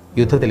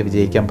യുദ്ധത്തിൽ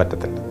വിജയിക്കാൻ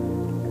പറ്റത്തില്ല.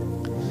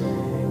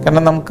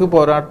 കാരണം നമുക്ക്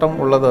പോരാട്ടം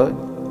ഉള്ളത്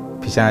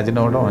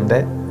പിശാചിനോടും അവൻ്റെ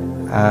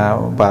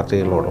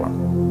പാർട്ടികളോടുമാണ്.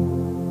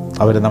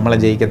 അവർ നമ്മളെ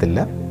ജയിക്കത്തില്ല,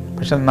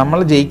 പക്ഷെ നമ്മൾ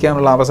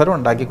ജയിക്കാനുള്ള അവസരം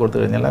ഉണ്ടാക്കി കൊടുത്തു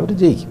കഴിഞ്ഞാൽ അവർ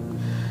ജയിക്കും.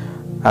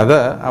 അത്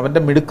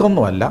അവൻ്റെ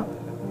മിടുക്കൊന്നുമല്ല,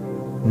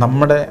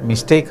 നമ്മുടെ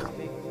മിസ്റ്റേക്കാണ്.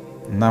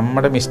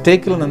 നമ്മുടെ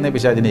മിസ്റ്റേക്കിൽ നിന്നേ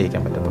പിശാചിനെ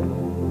ജയിക്കാൻ പറ്റത്തുള്ളൂ.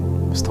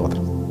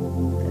 സ്തോത്രം.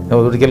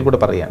 ഒരിക്കൽ കൂടെ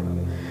പറയുകയാണ്,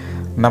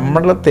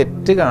 നമ്മൾ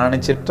തെറ്റ്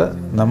കാണിച്ചിട്ട്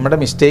നമ്മുടെ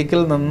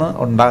മിസ്റ്റേക്കിൽ നിന്ന്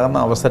ഉണ്ടാകുന്ന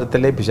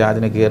അവസരത്തിലെ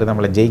പിശാചിനെ കയറി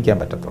നമ്മളെ ജയിക്കാൻ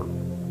പറ്റത്തുള്ളൂ.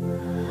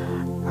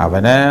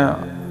 അവന്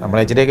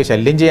നമ്മളെ ഇച്ചിരിയൊക്കെ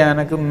ശല്യം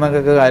ചെയ്യാനൊക്കെ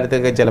എന്നൊക്കെ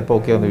കാര്യത്തൊക്കെ ചിലപ്പോൾ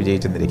ഒക്കെ ഒന്ന്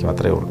വിജയിച്ചെന്നിരിക്കും,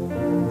 അത്രയേ ഉള്ളൂ.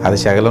 അത്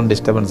ശകലം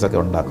ഡിസ്റ്റർബൻസൊക്കെ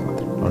ഉണ്ടാക്കും.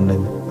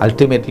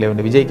 അൾട്ടിമേറ്റ്ലി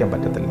അവന് വിജയിക്കാൻ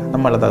പറ്റത്തില്ല.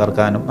 നമ്മളെ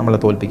തകർക്കാനും നമ്മളെ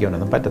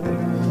തോൽപ്പിക്കാനൊന്നും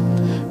പറ്റത്തില്ല.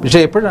 പക്ഷേ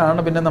എപ്പോഴാണ്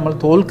പിന്നെ നമ്മൾ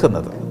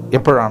തോൽക്കുന്നത്?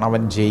 എപ്പോഴാണ്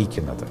അവൻ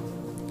ജയിക്കുന്നത്?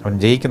 അവൻ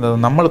ജയിക്കുന്നത്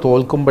നമ്മൾ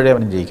തോൽക്കുമ്പോഴേ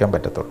അവന് ജയിക്കാൻ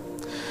പറ്റത്തുള്ളൂ.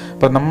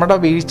 അപ്പം നമ്മുടെ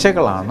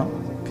വീഴ്ചകളാണ്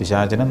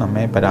പിശാചിനെ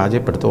നമ്മെ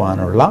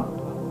പരാജയപ്പെടുത്തുവാനുള്ള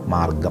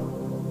മാർഗം.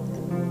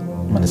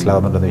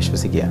 മനസ്സിലാകുന്നുണ്ടെന്ന്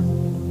വിശ്വസിക്കുക.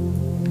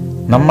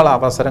 നമ്മൾ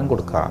അവസരം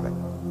കൊടുക്കാതെ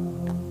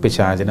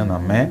പിശാചിനെ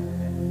നമ്മെ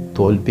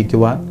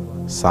തോൽപ്പിക്കുവാൻ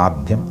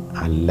സാധ്യം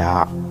അല്ല.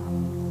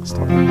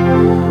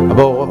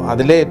 അപ്പോൾ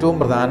അതിലെ ഏറ്റവും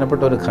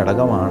പ്രധാനപ്പെട്ട ഒരു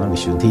ഘടകമാണ്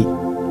വിശുദ്ധി.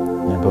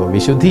 അപ്പോൾ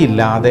വിശുദ്ധി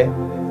ഇല്ലാതെ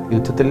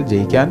യുദ്ധത്തിൽ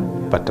ജയിക്കാൻ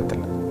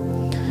പറ്റത്തില്ല.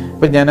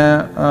 ഇപ്പം ഞാൻ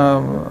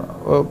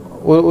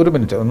ഒരു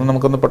മിനിറ്റ്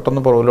നമുക്കൊന്ന്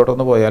പെട്ടെന്ന്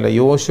പുറകിലോട്ടൊന്ന് പോയാൽ,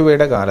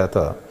 യോശുവയുടെ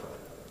കാലത്ത്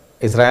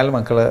ഇസ്രായേൽ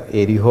മക്കൾ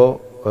എരിഹോ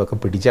ഒക്കെ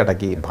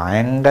പിടിച്ചടക്കി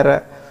ഭയങ്കര,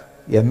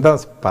 എന്താ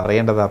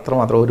പറയേണ്ടത്,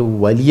 അത്രമാത്രം ഒരു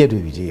വലിയൊരു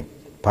വിജയം,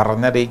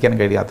 പറഞ്ഞറിയിക്കാൻ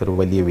കഴിയാത്തൊരു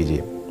വലിയ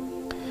വിജയം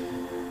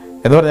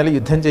എന്ന് പറഞ്ഞാൽ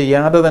യുദ്ധം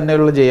ചെയ്യാതെ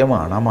തന്നെയുള്ള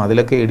ജയമാണ്. ആ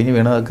മതിലൊക്കെ ഇടിഞ്ഞു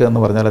വീണതൊക്കെ എന്ന്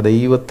പറഞ്ഞാൽ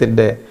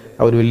ദൈവത്തിൻ്റെ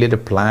ആ ഒരു വലിയൊരു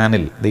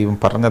പ്ലാനിൽ ദൈവം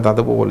പറഞ്ഞത്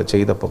അതുപോലെ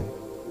ചെയ്തപ്പം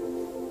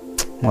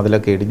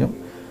മതിലൊക്കെ ഇടിഞ്ഞു.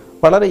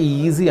 വളരെ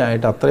ഈസി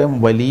ആയിട്ട് അത്രയും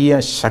വലിയ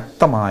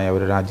ശക്തമായ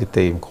ഒരു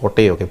രാജ്യത്തെയും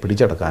കോട്ടയും ഒക്കെ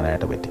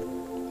പിടിച്ചെടുക്കാനായിട്ട് പറ്റി.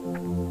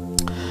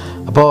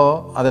 അപ്പോൾ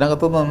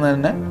അതിനകത്തു നിന്ന്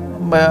തന്നെ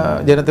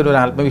ജനത്തിനൊരു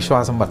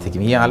ആത്മവിശ്വാസം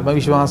വർദ്ധിക്കും. ഈ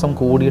ആത്മവിശ്വാസം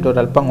കൂടിയിട്ട്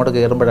ഒരല്പം അങ്ങോട്ട്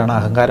കയറുമ്പോഴാണ്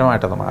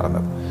അഹങ്കാരമായിട്ടത്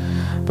മാറുന്നത്.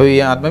 അപ്പോൾ ഈ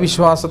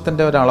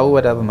ആത്മവിശ്വാസത്തിൻ്റെ ഒരളവ്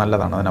വരെ അത്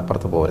നല്ലതാണ്,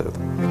 അതിനപ്പുറത്ത് പോകരുത്.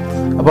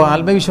 അപ്പോൾ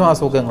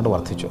ആത്മവിശ്വാസമൊക്കെ അങ്ങോട്ട്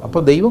വർദ്ധിച്ചു.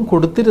 അപ്പോൾ ദൈവം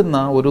കൊടുത്തിരുന്ന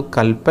ഒരു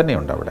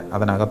കൽപ്പനയുണ്ട് അവിടെ.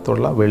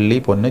 അതിനകത്തുള്ള വെള്ളി,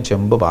 പൊന്ന്,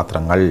 ചെമ്പ്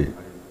പാത്രങ്ങൾ,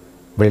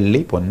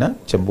 വെള്ളി, പൊന്ന്,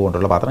 ചെമ്പ്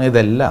കൊണ്ടുള്ള പാത്രങ്ങൾ,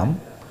 ഇതെല്ലാം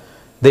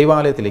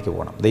ദൈവാലയത്തിലേക്ക്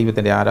പോകണം.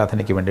 ദൈവത്തിൻ്റെ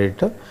ആരാധനയ്ക്ക്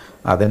വേണ്ടിയിട്ട്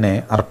അതിനെ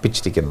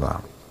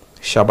അർപ്പിച്ചിരിക്കുന്നതാണ്.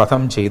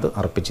 ശപഥം ചെയ്ത്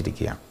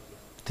അർപ്പിച്ചിരിക്കുകയാണ്,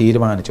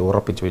 തീരുമാനിച്ച്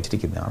ഉറപ്പിച്ച്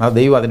വെച്ചിരിക്കുന്നതാണ്. അത്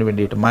ദൈവം അതിന്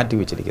വേണ്ടിയിട്ട് മാറ്റി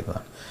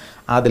വെച്ചിരിക്കുന്നതാണ്.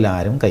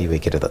 അതിലാരും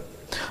കൈവയ്ക്കരുത്.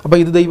 അപ്പോൾ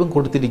ഇത് ദൈവം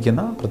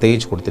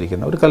പ്രത്യേകിച്ച്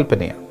കൊടുത്തിരിക്കുന്ന ഒരു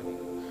കൽപ്പനയാണ്.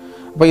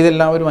 അപ്പോൾ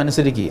ഇതെല്ലാവരും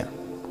അനുസരിക്കുകയാണ്.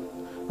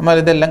 എന്നാൽ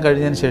ഇതെല്ലാം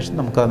കഴിഞ്ഞതിന് ശേഷം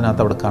നമുക്ക്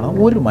അതിനകത്ത് അവിടെ കാണാം,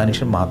 ഒരു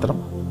മനുഷ്യൻ മാത്രം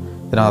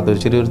ഇതിനകത്തൊരു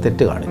ചെറിയൊരു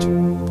തെറ്റ് കാണിച്ചു.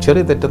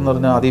 ചെറിയ തെറ്റെന്ന്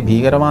പറഞ്ഞാൽ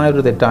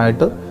അതിഭീകരമായൊരു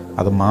തെറ്റായിട്ട്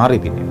അത് മാറി.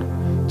 പിന്നീട്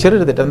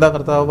ചെറിയൊരു തെറ്റ് എന്താ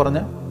കർത്താവ്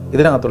പറഞ്ഞ്,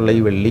 ഇതിനകത്തുള്ള ഈ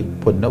വെള്ളി,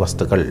 പൊന്ന്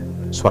വസ്തുക്കൾ,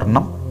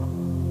 സ്വർണം,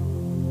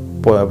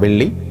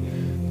 വെള്ളി,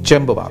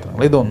 ചെമ്പ്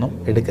പാത്രങ്ങൾ, ഇതൊന്നും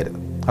എടുക്കരുത്.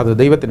 അത്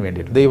ദൈവത്തിന്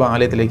വേണ്ടിയിട്ട്,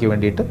 ദൈവാലയത്തിലേക്ക്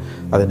വേണ്ടിയിട്ട്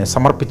അതിനെ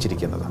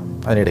സമർപ്പിച്ചിരിക്കുന്നതാണ്,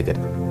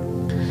 അതിനെടുക്കരുത്.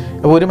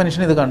 അപ്പോൾ ഒരു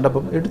മനുഷ്യൻ ഇത്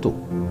കണ്ടപ്പം എടുത്തു.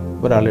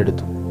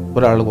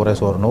 ഒരാൾ കുറേ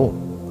സ്വർണവും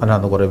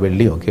അതിനകത്ത് കുറേ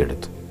വെള്ളിയും ഒക്കെ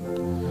എടുത്തു.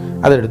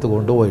 അതെടുത്ത്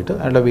കൊണ്ടുപോയിട്ട്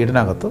അയാളുടെ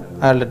വീടിനകത്ത്,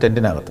 അയാളുടെ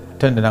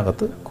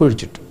ടെൻറ്റിനകത്ത്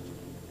കുഴിച്ചിട്ടു.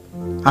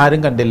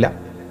 ആരും കണ്ടില്ല.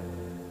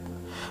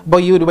 അപ്പോൾ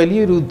ഈ ഒരു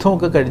വലിയൊരു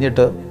യുദ്ധമൊക്കെ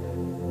കഴിഞ്ഞിട്ട്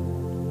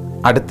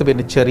അടുത്ത്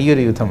പിന്നെ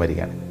ചെറിയൊരു യുദ്ധം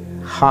വരികയാണ്.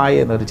 ഹായ്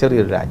എന്നൊരു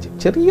ചെറിയൊരു രാജ്യം,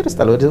 ചെറിയൊരു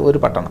സ്ഥലം, ഒരു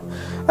പട്ടണം.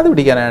 അത്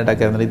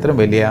പിടിക്കാനായിട്ടൊക്കെ ഇത്രയും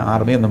വലിയ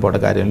ആർമിയൊന്നും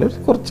പോകേണ്ട കാര്യമില്ല.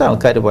 കുറച്ച്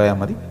ആൾക്കാർ പോയാൽ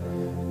മതി,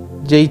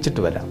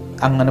 ജയിച്ചിട്ട് വരാം.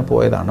 അങ്ങനെ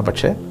പോയതാണ്.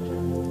 പക്ഷേ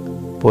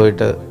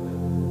പോയിട്ട്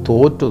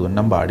തോറ്റു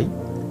തുന്നം പാടി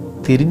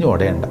തിരിഞ്ഞു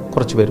ഓടേണ്ട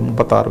കുറച്ച് പേര്,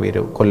 36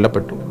 പേര്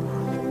കൊല്ലപ്പെട്ടു.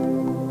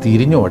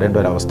 തിരിഞ്ഞു ഓടേണ്ട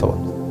ഒരവസ്ഥ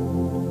വന്നു.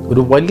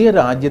 ഒരു വലിയ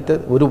രാജ്യത്തെ,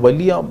 ഒരു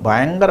വലിയ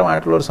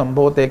ഭയങ്കരമായിട്ടുള്ളൊരു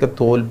സംഭവത്തെയൊക്കെ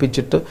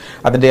തോൽപ്പിച്ചിട്ട്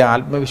അതിൻ്റെ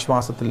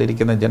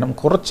ആത്മവിശ്വാസത്തിലിരിക്കുന്ന ജനം,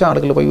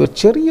 കുറച്ചാളുകൾ പോയി ഒരു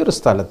ചെറിയൊരു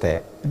സ്ഥലത്തെ,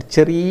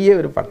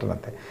 ചെറിയൊരു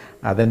പട്ടണത്തെ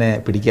അതിനെ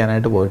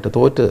പിടിക്കാനായിട്ട് പോയിട്ട്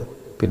തോറ്റ്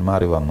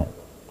പിന്മാറി വന്നു.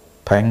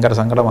 ഭയങ്കര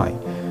സങ്കടമായി.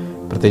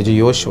 പ്രത്യേകിച്ച്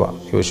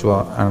യോശുവ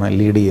ആണ്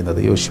ലീഡ് ചെയ്യുന്നത്.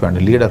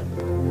 യോശുവയാണ് ലീഡർ.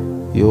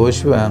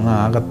 യോശുവ അങ്ങ്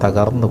ആകെ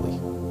തകർന്നു പോയി.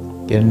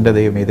 എൻ്റെ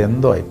ദൈവം,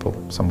 ഇതെന്തോ ഇപ്പം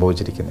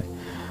സംഭവിച്ചിരിക്കുന്നത്,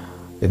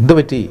 എന്തു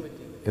പറ്റി,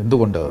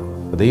 എന്തുകൊണ്ട്?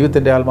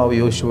 ദൈവത്തിൻ്റെ ആത്മാവ്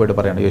യോശുവയോട്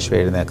പറയണം, യോശുവ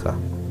എഴുന്നേക്കുക,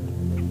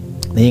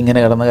 നീ ഇങ്ങനെ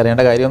കിടന്ന്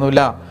കരയേണ്ട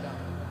കാര്യമൊന്നുമില്ല.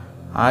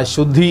 ആ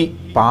ശുദ്ധി,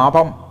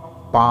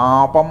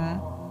 പാപം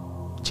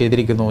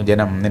ചെയ്തിരിക്കുന്നു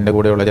ജനം, നിൻ്റെ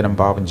കൂടെയുള്ള ജനം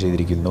പാപം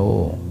ചെയ്തിരിക്കുന്നു.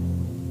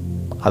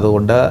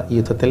 അതുകൊണ്ട്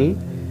യുദ്ധത്തിൽ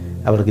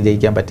അവർക്ക്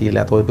ജയിക്കാൻ പറ്റിയില്ല,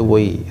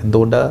 തോറ്റുപോയി.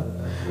 എന്തുകൊണ്ട്?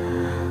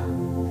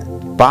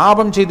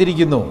 പാപം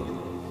ചെയ്തിരിക്കുന്നു.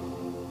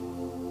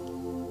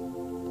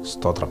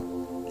 സ്തോത്രം.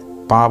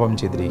 പാപം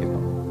ചെയ്തിരിക്കുന്നു.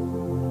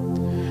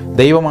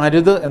 ദൈവം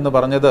അരുത് എന്ന്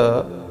പറഞ്ഞത്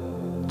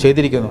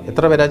ചെയ്തിരിക്കുന്നു.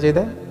 എത്ര പേരാ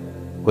ചെയ്തേ?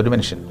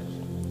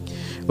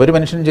 ഒരു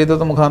മനുഷ്യൻ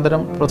ചെയ്തത്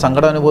മുഖാന്തരം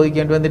സങ്കടം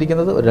അനുഭവിക്കേണ്ടി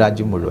വന്നിരിക്കുന്നത് ഒരു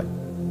രാജ്യം മുഴുവൻ.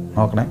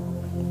 നോക്കണേ.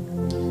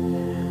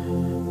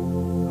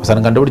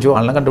 അവസാനം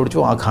ആളിനെ കണ്ടുപിടിച്ചു.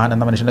 ആ ഖാൻ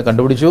എന്ന മനുഷ്യനെ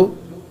കണ്ടുപിടിച്ചു.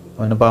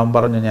 അവന് പാവം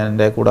പറഞ്ഞു, ഞാൻ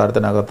എൻ്റെ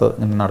കൂടാരത്തിനകത്ത്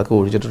ഇങ്ങനെ നടക്ക്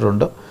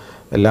ഒഴിച്ചിട്ടിട്ടുണ്ട്,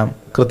 എല്ലാം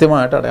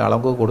കൃത്യമായിട്ട്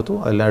അടയാളമൊക്കെ കൊടുത്തു.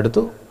 അതെല്ലാം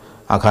എടുത്തു.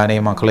 ആ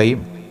ഖാനെയും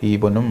മക്കളെയും ഈ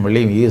പൊന്നും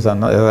വെള്ളിയും ഈ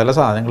പല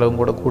സാധനങ്ങളും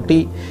കൂടെ കൂട്ടി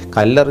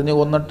കല്ലെറിഞ്ഞ്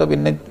കൊന്നിട്ട്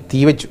പിന്നെ തീ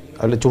വെച്ചു.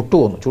 അതിൽ ചുട്ടു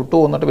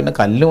കൊന്നിട്ട് പിന്നെ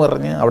കല്ലും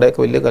എറിഞ്ഞ് അവിടെയൊക്കെ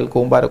വലിയ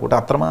കൂമ്പാര കൂട്ടി.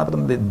 അത്രമാത്രം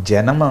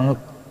ജനം അങ്ങ്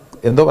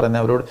എന്തോ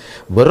പറയുന്നത്, അവരോട്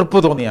വെറുപ്പ്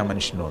തോന്നി ആ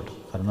മനുഷ്യനോട്.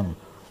 കാരണം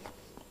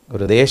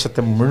ഒരു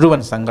ദേശത്തെ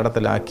മുഴുവൻ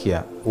സങ്കടത്തിലാക്കിയ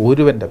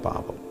ഒരുവൻ്റെ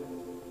പാപം.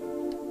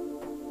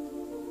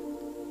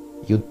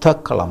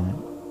 യുദ്ധക്കളം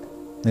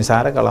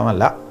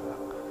നിസാരക്കളമല്ല.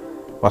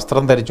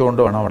 വസ്ത്രം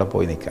ധരിച്ചുകൊണ്ട് വേണം അവിടെ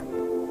പോയി നിൽക്കാൻ.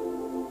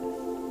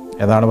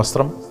 ഏതാണ്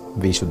വസ്ത്രം?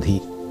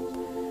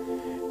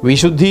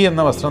 വിശുദ്ധി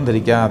എന്ന വസ്ത്രം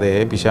ധരിക്കാതെ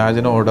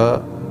പിശാചിനോട്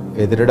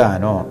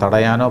എതിരിടാനോ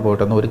തടയാനോ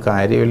പോയിട്ടൊന്നും ഒരു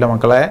കാര്യമില്ല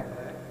മക്കളെ.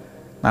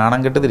 നാണം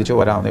കെട്ട് തിരിച്ചു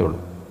പോരാവുന്നേ ഉള്ളൂ.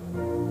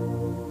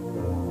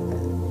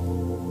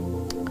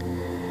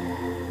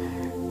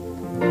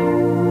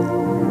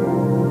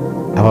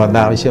 അപ്പോൾ എന്താ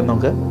ആവശ്യം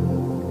നമുക്ക്?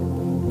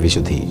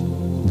 വിശുദ്ധി,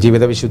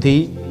 ജീവിതവിശുദ്ധി.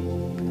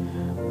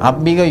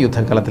 ആത്മീക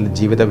യുദ്ധക്കളത്തിൽ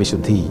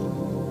ജീവിതവിശുദ്ധി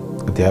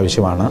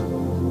അത്യാവശ്യമാണ്.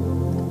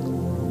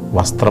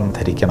 വസ്ത്രം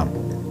ധരിക്കണം,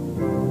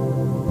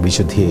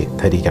 വിശുദ്ധിയെ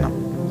ധരിക്കണം,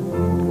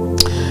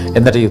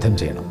 എന്നിട്ട് യുദ്ധം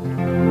ചെയ്യണം.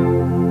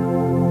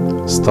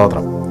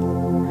 സ്തോത്രം.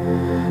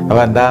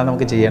 അപ്പോൾ എന്താ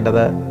നമുക്ക്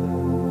ചെയ്യേണ്ടത്?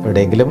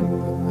 എവിടെയെങ്കിലും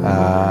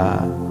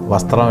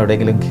വസ്ത്രം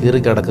എവിടെയെങ്കിലും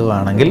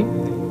കീറിക്കിടക്കുകയാണെങ്കിൽ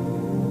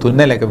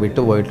തുന്നലൊക്കെ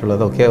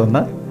വിട്ടുപോയിട്ടുള്ളതൊക്കെ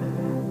ഒന്ന്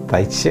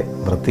തയ്ച്ച്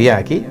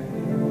വൃത്തിയാക്കി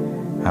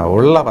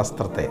ഉള്ള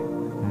വസ്ത്രത്തെ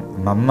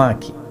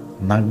നന്നാക്കി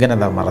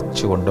നഗ്നത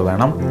മറച്ചുകൊണ്ട്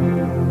വേണം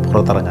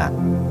പുറത്തിറങ്ങാൻ.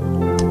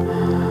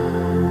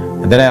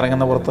 എന്തിനാണ്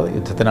ഇറങ്ങുന്ന? പുറത്ത്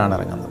യുദ്ധത്തിനാണ്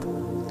ഇറങ്ങുന്നത്.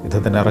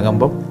 യുദ്ധത്തിന്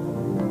ഇറങ്ങുമ്പം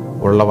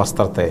ഉള്ള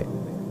വസ്ത്രത്തെ,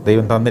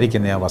 ദൈവം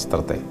തന്നിരിക്കുന്ന ആ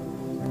വസ്ത്രത്തെ,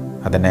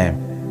 അതിനെ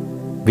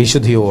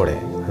വിശുദ്ധിയോടെ,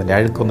 അതിൻ്റെ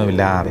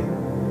അഴുക്കൊന്നുമില്ലാതെ,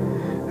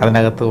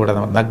 അതിനകത്തുകൂടെ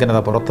നഗ്നത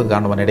പുറത്ത്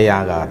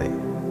കാണുവാനിടയാകാതെ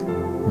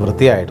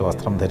വൃത്തിയായിട്ട്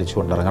വസ്ത്രം ധരിച്ചു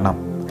കൊണ്ടിറങ്ങണം.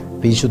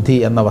 വിശുദ്ധി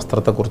എന്ന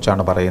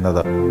വസ്ത്രത്തെക്കുറിച്ചാണ്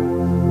പറയുന്നത്.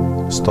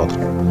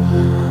 സ്തോത്രം.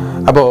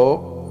 അപ്പോൾ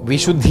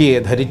വിശുദ്ധിയെ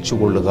ധരിച്ചു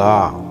കൊള്ളുക.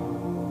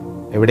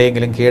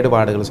 എവിടെയെങ്കിലും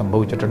കേടുപാടുകൾ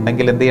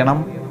സംഭവിച്ചിട്ടുണ്ടെങ്കിൽ എന്ത് ചെയ്യണം?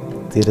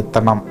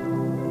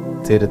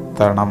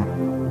 തിരുത്തണം.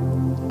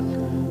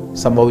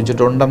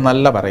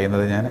 സംഭവിച്ചിട്ടുണ്ടെന്നല്ല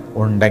പറയുന്നത് ഞാൻ,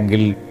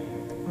 ഉണ്ടെങ്കിൽ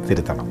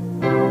തിരുത്തണം.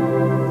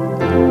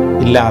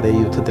 ഇല്ലാതെ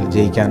യുദ്ധത്തിൽ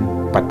ജയിക്കാൻ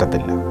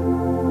പറ്റത്തില്ല.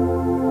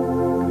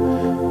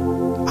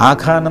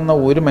 ആഖാൻ എന്ന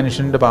ഒരു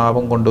മനുഷ്യൻ്റെ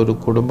പാപം കൊണ്ട് ഒരു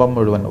കുടുംബം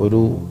മുഴുവൻ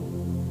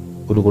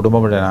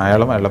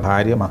അയാളും അയാളുടെ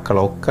ഭാര്യ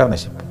മക്കളൊക്കെ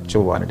നശിപ്പിച്ചു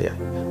പോകാനിടയായി.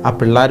 ആ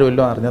പിള്ളേരും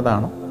എല്ലാം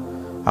അറിഞ്ഞതാണോ?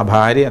 ആ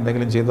ഭാര്യ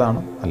എന്തെങ്കിലും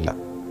ചെയ്തതാണോ? അല്ല.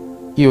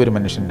 ഈ ഒരു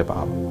മനുഷ്യൻ്റെ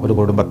പാപം ഒരു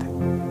കുടുംബത്തെ,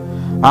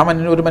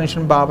 ഒരു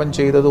മനുഷ്യൻ പാപം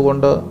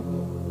ചെയ്തതുകൊണ്ട്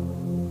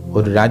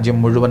ഒരു രാജ്യം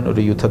മുഴുവൻ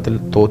ഒരു യുദ്ധത്തിൽ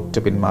തോറ്റ്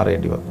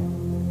പിന്മാറേണ്ടി വന്നു.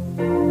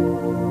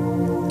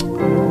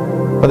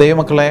 അപ്പോൾ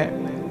ദൈവമക്കളെ,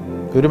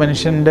 ഒരു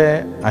മനുഷ്യൻ്റെ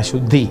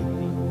അശുദ്ധി,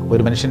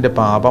 ഒരു മനുഷ്യൻ്റെ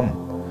പാപം,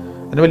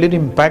 അതിന് വലിയൊരു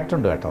ഇമ്പാക്റ്റ്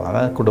ഉണ്ട് കേട്ടോ.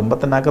 അത്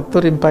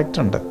കുടുംബത്തിനകത്തൊരു ഇമ്പാക്റ്റ്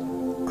ഉണ്ട്,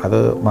 അത്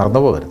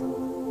മറന്നുപോകരുത്.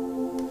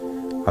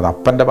 അത്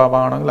അപ്പൻ്റെ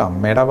പാപമാണെങ്കിലും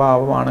അമ്മയുടെ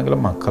പാപമാണെങ്കിലും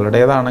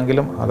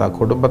മക്കളുടേതാണെങ്കിലും അത് ആ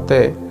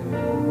കുടുംബത്തെ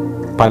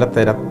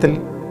പലതരത്തിൽ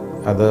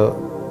അത്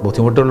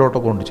ബുദ്ധിമുട്ടുകളിലോട്ട്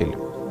കൊണ്ടു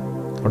ചെല്ലും.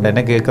 അതുകൊണ്ട്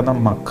എന്നെ കേൾക്കുന്ന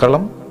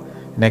മക്കളും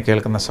എന്നെ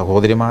കേൾക്കുന്ന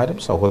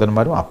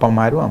സഹോദരന്മാരും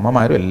അപ്പന്മാരും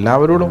അമ്മമാരും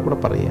എല്ലാവരോടും കൂടെ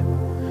പറയുക,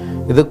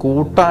 ഇത്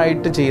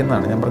കൂട്ടായിട്ട്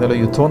ചെയ്യുന്നതാണ്. ഞാൻ പറഞ്ഞല്ലോ,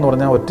 യുദ്ധം എന്ന്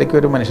പറഞ്ഞാൽ ഒറ്റയ്ക്ക്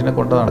ഒരു മനുഷ്യനെ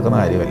കൊണ്ട് നടക്കുന്ന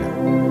കാര്യമല്ല,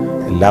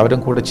 എല്ലാവരും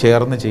കൂടെ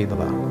ചേർന്ന്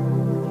ചെയ്യുന്നതാണ്.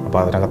 അപ്പോൾ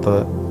അതിനകത്ത്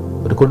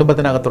ഒരു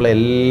കുടുംബത്തിനകത്തുള്ള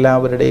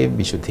എല്ലാവരുടെയും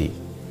വിശുദ്ധി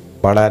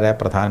വളരെ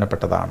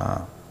പ്രധാനപ്പെട്ടതാണ്.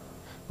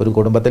 ഒരു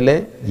കുടുംബത്തിലെ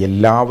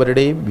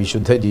എല്ലാവരുടെയും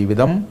വിശുദ്ധ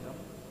ജീവിതം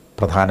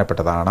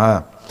പ്രധാനപ്പെട്ടതാണ്.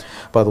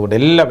 അപ്പോൾ അതുകൊണ്ട്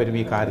എല്ലാവരും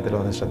ഈ കാര്യത്തിൽ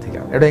ഒന്ന്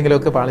ശ്രദ്ധിക്കണം.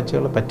 എവിടെയെങ്കിലുമൊക്കെ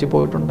പാളിച്ചകൾ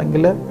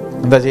പറ്റിപ്പോയിട്ടുണ്ടെങ്കിൽ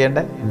എന്താ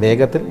ചെയ്യേണ്ടത്?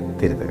 വേഗത്തിൽ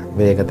തിരുത്തുക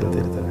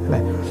അല്ലേ.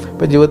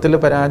 ഇപ്പോൾ ജീവിതത്തിൽ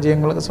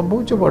പരാജയങ്ങളൊക്കെ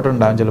സംഭവിച്ചു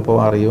പോയിട്ടുണ്ടാകും. ചിലപ്പോൾ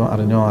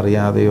അറിഞ്ഞോ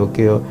അറിയാതെയോ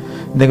ഒക്കെയോ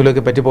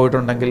എന്തെങ്കിലുമൊക്കെ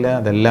പറ്റിപ്പോയിട്ടുണ്ടെങ്കിൽ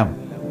അതെല്ലാം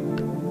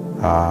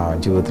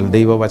ജീവിതത്തിൽ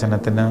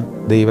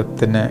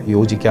ദൈവത്തിന്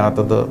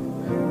യോജിക്കാത്തത്,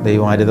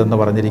 ദൈവം അരുതെന്ന്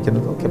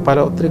പറഞ്ഞിരിക്കുന്നത് ഒക്കെ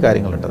ഒത്തിരി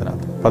കാര്യങ്ങളുണ്ട്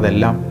അതിനകത്ത്. അപ്പോൾ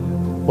അതെല്ലാം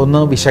ഒന്ന്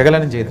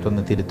വിശകലനം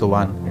ചെയ്തിട്ടൊന്ന്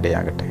തിരുത്തുവാൻ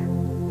ഇടയാകട്ടെ.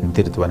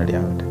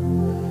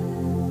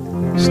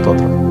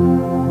 സ്തോത്രം.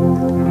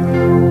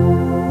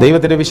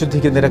 ദൈവത്തിൻ്റെ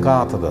വിശുദ്ധിക്ക്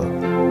നിരക്കാത്തത്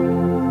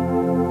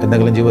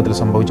എന്തെങ്കിലും ജീവിതത്തിൽ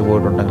സംഭവിച്ചു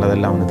പോയിട്ടുണ്ടെങ്കിൽ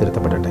അതെല്ലാം ഒന്ന്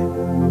തിരുത്തപ്പെടട്ടെ.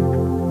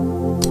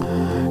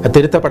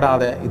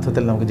 തിരുത്തപ്പെടാതെ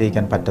യുദ്ധത്തിൽ നമുക്ക്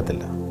ജയിക്കാൻ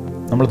പറ്റത്തില്ല,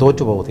 നമ്മൾ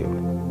തോറ്റുപോകുകയുള്ളൂ.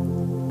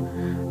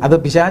 അത്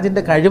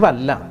പിശാചിൻ്റെ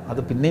കഴിവല്ല, അത്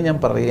പിന്നെ ഞാൻ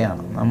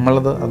പറയുകയാണ്,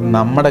 അത്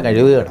നമ്മുടെ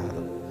കഴിവുകേടാണ്.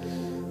 അത്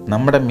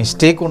നമ്മുടെ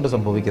മിസ്റ്റേക്ക് കൊണ്ട്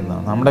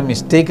സംഭവിക്കുന്നതാണ്. നമ്മുടെ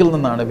മിസ്റ്റേക്കിൽ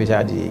നിന്നാണ്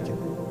പിശാച്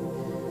ജയിക്കുന്നത്.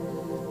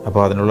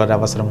 അപ്പോൾ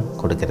അതിനുള്ളൊരവസരം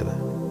കൊടുക്കരുത്.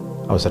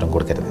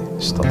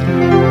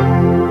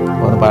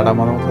 ഒന്ന്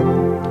പാടാമോ നമുക്ക്?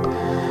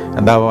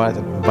 എന്താ?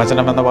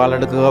 വചനമെന്ന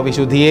വാളെടുക്കുക,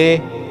 വിശുദ്ധിയെ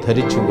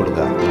ധരിച്ചു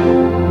കൊടുക്കുക.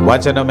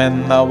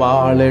 വചനമെന്ന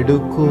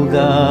വാളെടുക്കുക,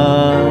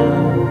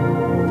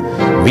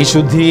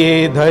 വിശുദ്ധിയെ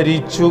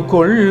ധരിച്ചു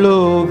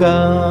കൊള്ളുക.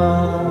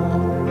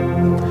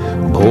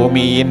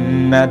 ഭൂമിയിന്നറ്റത്തോളം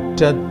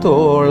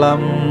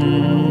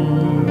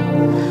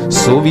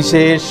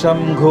സുവിശേഷം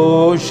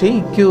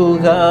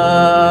ഘോഷിക്കുക.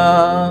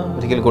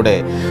 ഒരിക്കൽ കൂടെ,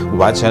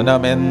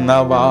 വചനമെന്ന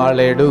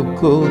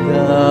വാളെടുക്കുക,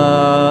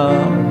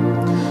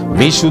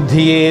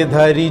 വിശുദ്ധിയെ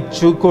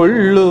ധരിച്ചു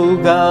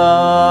കൊള്ളുക.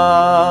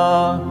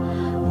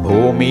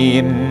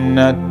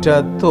 ഭൂമിയിന്നറ്റത്തോളം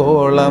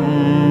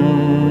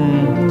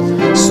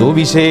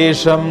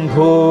സുവിശേഷം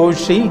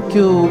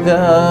ഘോഷിക്കുക.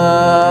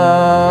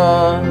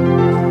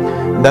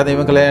 എന്താ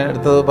ദൈവങ്ങളെ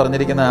അടുത്ത്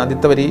പറഞ്ഞിരിക്കുന്ന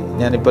ആദ്യത്തെ വരി?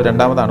 ഞാനിപ്പോൾ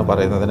രണ്ടാമതാണ്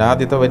പറയുന്നത്.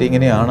 ആദ്യത്തെ വരി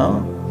ഇങ്ങനെയാണ്: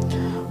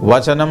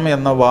 വചനം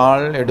എന്ന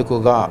വാൾ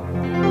എടുക്കുക.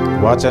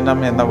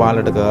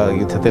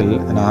 യുദ്ധത്തിൽ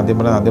ആദ്യം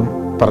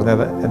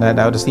പറഞ്ഞത്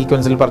ഒരു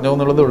സീക്വൻസിൽ പറഞ്ഞു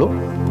എന്നുള്ളതേ ഉള്ളൂ.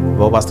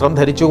 അപ്പോൾ വസ്ത്രം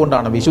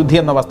ധരിച്ചുകൊണ്ടാണ്, വിശുദ്ധി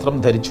എന്ന വസ്ത്രം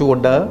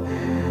ധരിച്ചുകൊണ്ട്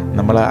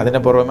നമ്മൾ അതിന്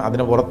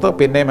പുറത്ത്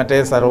പിന്നെ മറ്റേ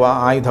സർവ്വ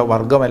ആയുധ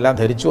വർഗമെല്ലാം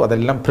ധരിച്ചു.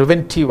 അതെല്ലാം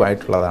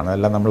പ്രിവെൻറ്റീവായിട്ടുള്ളതാണ്,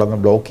 അതെല്ലാം നമ്മളൊന്ന്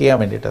ബ്ലോക്ക് ചെയ്യാൻ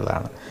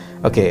വേണ്ടിയിട്ടുള്ളതാണ്.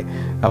 ഓക്കെ,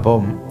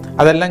 അപ്പം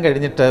അതെല്ലാം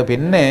കഴിഞ്ഞിട്ട്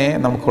പിന്നെ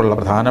നമുക്കുള്ള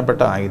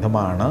പ്രധാനപ്പെട്ട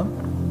ആയുധമാണ്,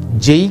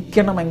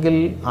 ജയിക്കണമെങ്കിൽ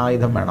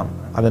ആയുധം വേണം.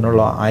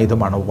 അതിനുള്ള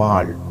ആയുധമാണ്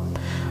വാൾ.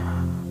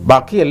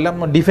 ബാക്കിയെല്ലാം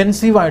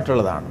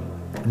ഡിഫെൻസീവായിട്ടുള്ളതാണ്,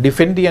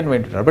 ഡിഫെൻഡ് ചെയ്യാൻ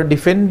വേണ്ടിയിട്ടാണ്. അപ്പോൾ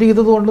ഡിഫെൻഡ്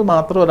ചെയ്തതുകൊണ്ട്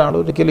മാത്രം ഒരാൾ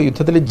ഒരിക്കലും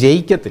യുദ്ധത്തിൽ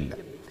ജയിക്കത്തില്ല.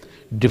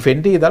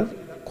 ഡിഫെൻഡ് ചെയ്താൽ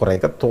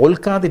കുറേയൊക്കെ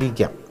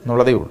തോൽക്കാതിരിക്കാം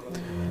എന്നുള്ളതേ ഉള്ളൂ.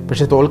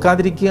 പക്ഷേ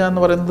തോൽക്കാതിരിക്കുക എന്ന്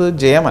പറയുന്നത്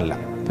ജയമല്ല.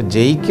 അപ്പം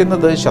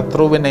ജയിക്കുന്നത്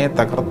ശത്രുവിനെ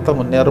തകർത്ത്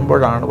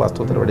മുന്നേറുമ്പോഴാണ്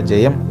വാസ്തവത്തിൽ ഇവിടെ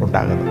ജയം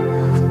ഉണ്ടാകുന്നത്.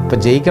 അപ്പം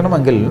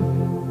ജയിക്കണമെങ്കിൽ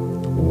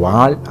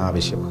വാൾ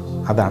ആവശ്യമാണ്.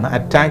 അതാണ്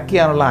അറ്റാക്ക്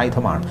ചെയ്യാനുള്ള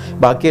ആയുധമാണ്.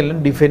 ബാക്കിയെല്ലാം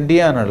ഡിഫെൻഡ്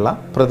ചെയ്യാനുള്ള,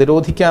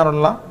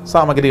 പ്രതിരോധിക്കാനുള്ള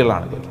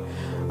സാമഗ്രികളാണ്.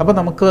 അപ്പം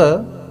നമുക്ക്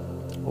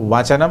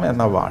വചനം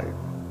എന്ന വാൾ,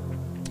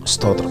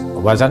 സ്തോത്രം,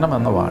 വചനം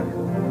എന്ന വാൾ.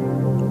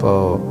 ഇപ്പോൾ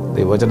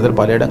ദൈവവചനത്തിൽ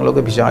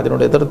പലയിടങ്ങളൊക്കെ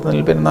പിശാചിനോട് എതിർത്ത്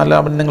നിൽപ്പിനാൽ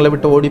അവൻ നിങ്ങളെ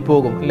വിട്ട്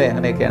ഓടിപ്പോകും, അല്ലേ?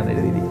 അങ്ങനെയൊക്കെയാണ്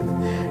എഴുതിയിരിക്കുന്നത്.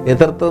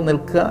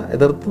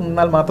 എതിർത്ത്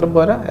നിന്നാൽ മാത്രം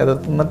പോരാ,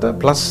 എതിർത്ത് നിന്നിട്ട്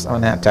പ്ലസ്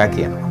അവനെ അറ്റാക്ക്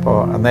ചെയ്യണം. അപ്പോൾ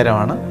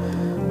അന്നേരമാണ്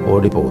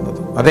ഓടിപ്പോകുന്നത്.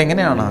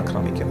 അതെങ്ങനെയാണ്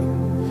ആക്രമിക്കുന്നത്?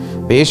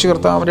 യേശു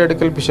കർത്താവിൻ്റെ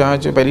അടുക്കൽ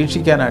പിശാച്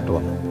പരീക്ഷിക്കാനായിട്ട്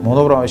വന്നു.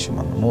 3 പ്രാവശ്യം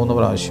വന്നു. 3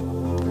 പ്രാവശ്യം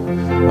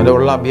അവൻ്റെ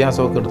ഉള്ള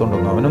അഭ്യാസമൊക്കെ എടുത്തുകൊണ്ട്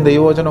വന്നു. അവനും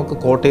ദൈവവചനമൊക്കെ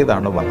കോട്ട്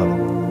ചെയ്താണ് വന്നത്.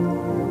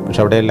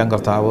 പക്ഷെ അവിടെയെല്ലാം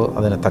കർത്താവ്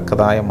അതിന്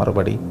തക്കതായ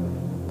മറുപടി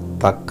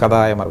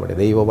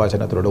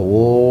ദൈവവചനത്തിലൂടെ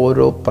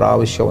ഓരോ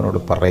പ്രാവശ്യം അവനോട്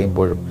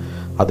പറയുമ്പോഴും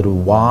അതൊരു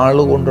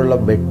വാളുകൊണ്ടുള്ള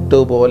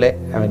വെട്ടുപോലെ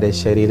അവൻ്റെ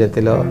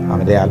ശരീരത്തിലോ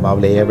അവൻ്റെ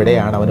ആത്മാവിലോ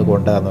എവിടെയാണ് അവന്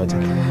കൊണ്ടതെന്ന്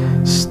വെച്ചാൽ,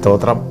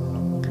 സ്തോത്രം,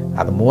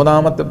 അത്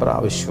 3ാമത്തെ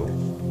പ്രാവശ്യവും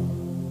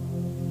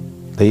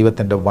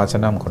ദൈവത്തിൻ്റെ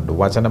വചനം കൊണ്ട്,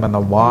 വചനം എന്ന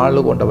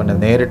വാളുകൊണ്ട് അവനെ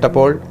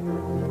നേരിട്ടപ്പോൾ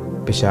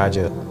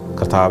പിശാച്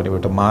കർത്താവിനെ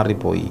വിട്ട്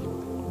മാറിപ്പോയി.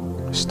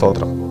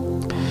 സ്തോത്രം.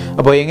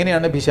 അപ്പോൾ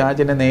എങ്ങനെയാണ്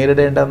പിശാചിനെ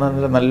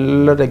നേരിടേണ്ടതെന്നുള്ള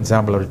നല്ലൊരു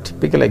എക്സാമ്പിൾ, ഒരു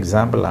ടിപ്പിക്കൽ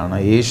എക്സാമ്പിളാണ്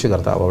യേശു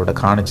കർത്താവ് അവിടെ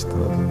കാണിച്ചു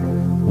തന്നത്.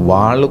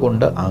 വാൾ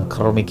കൊണ്ട്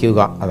ആക്രമിക്കുക,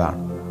 അതാണ്.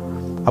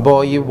 അപ്പോൾ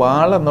ഈ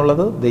വാൾ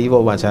എന്നുള്ളത്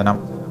ദൈവവചനം.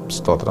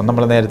 സ്തോത്രം.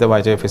 നമ്മൾ നേരത്തെ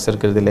വായിച്ച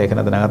എഫെസ്യർക്ക് എഴുതിയ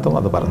ലേഖനത്തിനകത്തും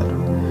അത്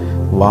പറഞ്ഞിട്ടുണ്ട്.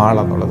 വാൾ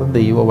എന്നുള്ളത്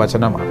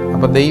ദൈവവചനമാണ്.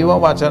 അപ്പം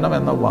ദൈവവചനം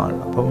എന്ന വാൾ.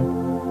 അപ്പം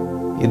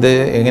ഇത്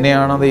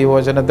എങ്ങനെയാണ്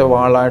ദൈവവചനത്തെ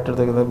വാളായിട്ട്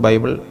എടുക്കുന്നത്?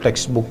 ബൈബിൾ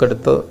ടെക്സ്റ്റ് ബുക്ക്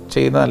എടുത്ത്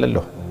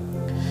ചെയ്യുന്നതല്ലല്ലോ.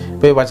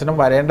 ഇപ്പോൾ ഈ വചനം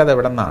വരേണ്ടത്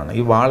എവിടെ നിന്നാണ്?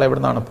 ഈ വാൾ എവിടെ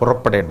നിന്നാണ്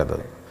പുറപ്പെടേണ്ടത്?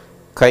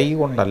 കൈ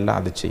കൊണ്ടല്ല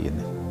അത്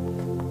ചെയ്യുന്നത്.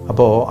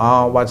 അപ്പോൾ ആ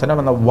വചനം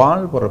എന്ന വാൾ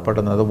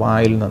പുറപ്പെടുന്നത്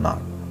വായിൽ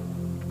നിന്നാണ്.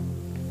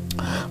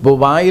 അപ്പോൾ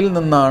വായിൽ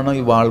നിന്നാണ്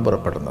ഈ വാൾ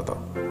പുറപ്പെടുന്നത്.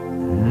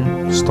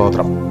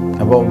 സ്തോത്രം.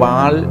 അപ്പോൾ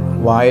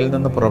വായിൽ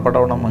നിന്ന്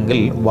പുറപ്പെടണമെങ്കിൽ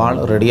വാൾ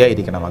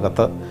റെഡിയായിരിക്കണം,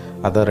 അകത്ത്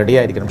അത്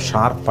റെഡിയായിരിക്കണം,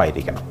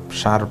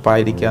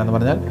 ഷാർപ്പായിരിക്കുക എന്ന്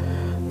പറഞ്ഞാൽ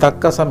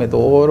തക്ക സമയത്ത്,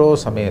 ഓരോ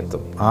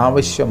സമയത്തും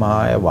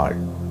ആവശ്യമായ വാൾ.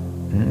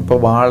 ഇപ്പോൾ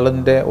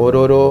വാളിൻ്റെ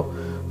ഓരോരോ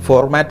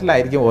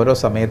ഫോർമാറ്റിലായിരിക്കും ഓരോ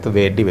സമയത്ത്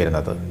വേണ്ടി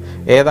വരുന്നത്.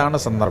 ഏതാണ്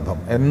സന്ദർഭം,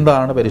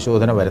 എന്താണ്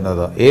പരിശോധന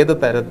വരുന്നത്, ഏത്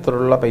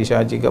തരത്തിലുള്ള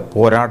പൈശാചിക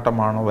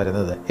പോരാട്ടമാണോ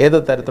വരുന്നത്, ഏത്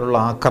തരത്തിലുള്ള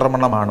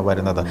ആക്രമണമാണ്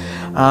വരുന്നത്,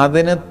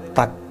 അതിന്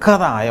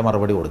തക്കതായ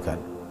മറുപടി കൊടുക്കാൻ,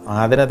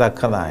 അതിന്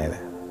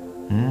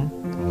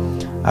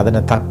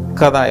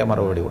തക്കതായ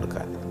മറുപടി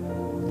കൊടുക്കാൻ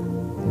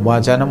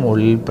വചനം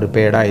ഉള്ളിൽ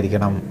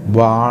പ്രിപ്പയർഡായിരിക്കണം.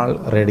 വാൾ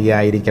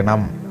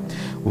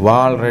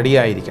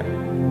റെഡിയായിരിക്കണം.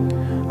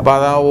 അപ്പോൾ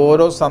അത്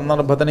ഓരോ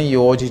സന്ദർഭത്തിനും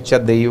യോജിച്ച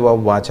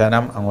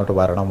ദൈവവചനം അങ്ങോട്ട്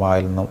വരണം,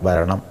 വായിൽ നിന്ന്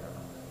വരണം.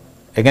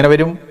 എങ്ങനെ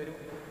വരും?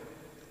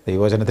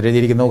 ദൈവവചനത്തിൽ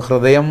എഴുതിയിരിക്കുന്നു,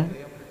 ഹൃദയം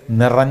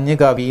നിറഞ്ഞു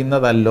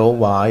കവിയുന്നതല്ലോ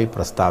വായ്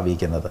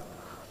പ്രസ്താവിക്കുന്നത്.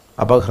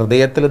 അപ്പോൾ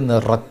ഹൃദയത്തിൽ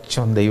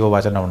നിറച്ചും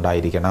ദൈവവചനം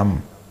ഉണ്ടായിരിക്കണം.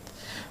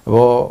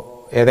 അപ്പോൾ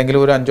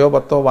ഏതെങ്കിലും ഒരു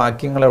 5-10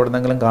 വാക്യങ്ങൾ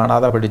എവിടെന്നെങ്കിലും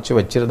കാണാതെ പിടിച്ചു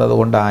വച്ചിരുന്നത്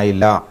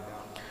കൊണ്ടായില്ല.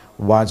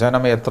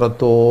 വചനം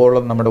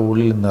എത്രത്തോളം നമ്മുടെ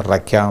ഉള്ളിൽ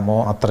നിറയ്ക്കാമോ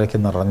അത്രയ്ക്ക്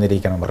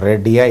നിറഞ്ഞിരിക്കണം,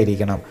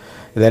 റെഡിയായിരിക്കണം.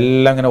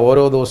 ഇതെല്ലാം ഇങ്ങനെ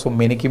ഓരോ ദിവസവും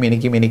മിനുക്കി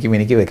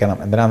വെക്കണം.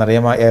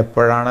 എന്തിനാണെന്നറിയാമോ?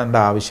 എപ്പോഴാണ് എൻ്റെ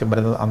ആവശ്യം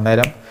വരുന്നത്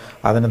അന്നേരം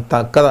അതിന്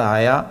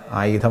തക്കതായ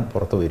ആയുധം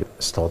പുറത്തു വരും.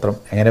 സ്തോത്രം.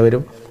 എങ്ങനെ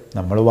വരും?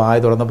 നമ്മൾ വായ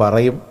തുറന്ന്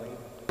പറയും.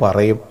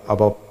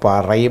 അപ്പോൾ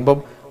പറയുമ്പം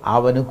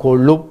അവന്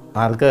കൊള്ളും.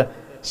 ആർക്ക്?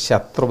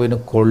 ശത്രുവിന്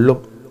കൊള്ളും.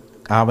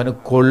 അവന്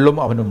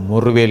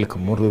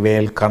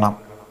മുറിവേൽക്കണം.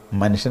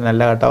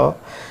 മനുഷ്യനല്ല കേട്ടോ,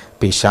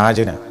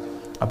 പിശാചിന്.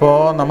 അപ്പോൾ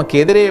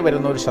നമുക്കെതിരെ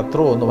വരുന്ന ഒരു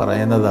ശത്രു എന്ന്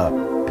പറയുന്നത്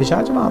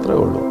പിശാച് മാത്രമേ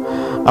ഉള്ളൂ.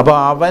 അപ്പോൾ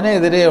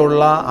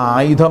അവനെതിരെയുള്ള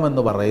ആയുധം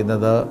എന്ന്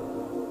പറയുന്നത്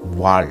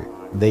വാൾ,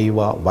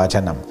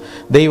 ദൈവവചനം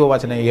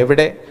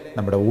എവിടെ?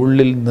 നമ്മുടെ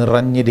ഉള്ളിൽ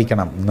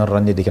നിറഞ്ഞിരിക്കണം.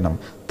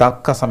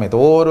 തക്ക സമയത്ത്,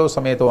 ഓരോ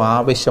സമയത്തും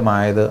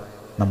ആവശ്യമായത്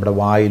നമ്മുടെ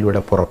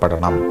വായിലൂടെ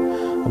പുറപ്പെടണം.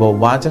 അപ്പോൾ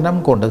വചനം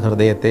കൊണ്ട്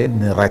ഹൃദയത്തെ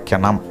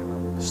നിറയ്ക്കണം.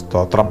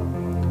 സ്തോത്രം.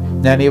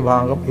 ഞാൻ ഈ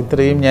ഭാഗം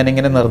ഇത്രയും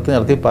ഞാനിങ്ങനെ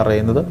നിർത്തി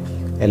പറയുന്നത്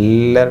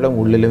എല്ലാവരുടെയും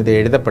ഉള്ളിലും ഇത്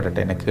എഴുതപ്പെടട്ടെ.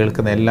 എന്നെ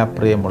കേൾക്കുന്ന എല്ലാ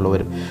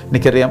പ്രിയമുള്ളവരും.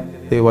 എനിക്കറിയാം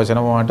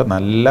ദൈവവചനവുമായിട്ട്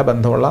നല്ല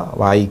ബന്ധമുള്ള,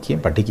 വായിക്കുകയും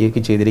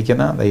പഠിക്കുകയൊക്കെ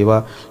ചെയ്തിരിക്കുന്ന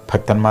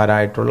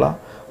ദൈവഭക്തന്മാരായിട്ടുള്ള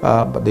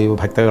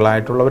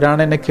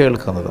ദൈവഭക്തകളായിട്ടുള്ളവരാണ് എന്നെ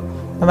കേൾക്കുന്നത്.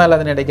 എന്നാൽ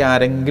അതിനിടയ്ക്ക്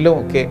ആരെങ്കിലും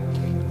ഒക്കെ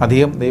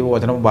അധികം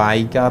ദൈവവചനം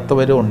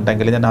വായിക്കാത്തവരും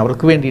ഉണ്ടെങ്കിൽ ഞാൻ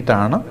അവർക്ക്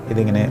വേണ്ടിയിട്ടാണ്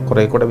ഇതിങ്ങനെ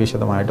കുറേ കൂടെ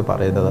വിശദമായിട്ട്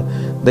പറയുന്നത്.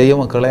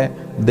 ദൈവമക്കളെ,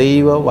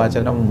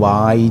 ദൈവവചനം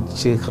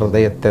വായിച്ച്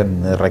ഹൃദയത്തെ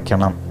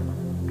നിറയ്ക്കണം,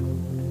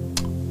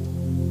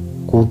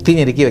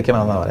 കുത്തിഞ്ഞെരുക്കി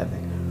വെക്കണമെന്നാണ് പറയുന്നത്.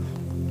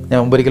 ഞാൻ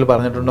മുമ്പൊരിക്കൽ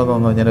പറഞ്ഞിട്ടുണ്ടെന്ന്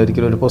തോന്നുന്നു. ഞാൻ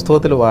ഒരിക്കലും ഒരു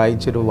പുസ്തകത്തിൽ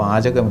വായിച്ചൊരു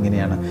വാചകം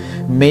ഇങ്ങനെയാണ്: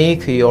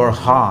 make your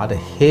heart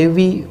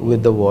heavy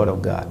with the word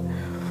of God.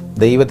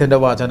 ദൈവത്തിൻ്റെ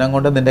വചനം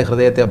കൊണ്ട് നിൻ്റെ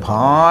ഹൃദയത്തെ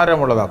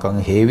ഭാരമുള്ളതാക്കുക,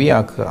 അങ്ങ് ഹെവി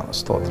ആക്കുക.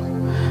 സ്തോത്രം.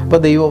 അപ്പോൾ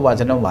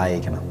ദൈവവചനം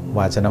വായിക്കണം,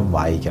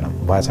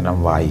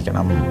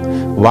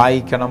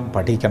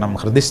 പഠിക്കണം,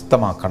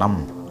 ഹൃദിസ്ഥമാക്കണം,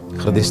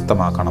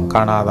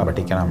 കാണാതെ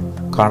പഠിക്കണം,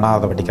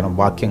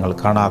 വാക്യങ്ങൾ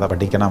കാണാതെ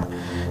പഠിക്കണം.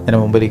 ഞാൻ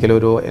മുമ്പൊരിക്കലും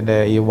എൻ്റെ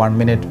ഈ 1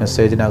 മിനിറ്റ്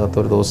മെസ്സേജിനകത്ത്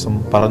ഒരു ദിവസം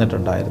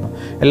പറഞ്ഞിട്ടുണ്ടായിരുന്നു.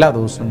 എല്ലാ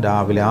ദിവസവും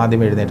രാവിലെ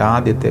ആദ്യം എഴുന്നേറ്റ്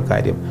ആദ്യത്തെ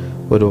കാര്യം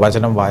ഒരു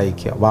വചനം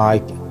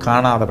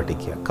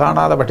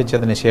കാണാതെ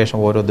പഠിച്ചതിന് ശേഷം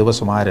ഓരോ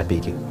ദിവസം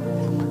ആരംഭിക്കുക.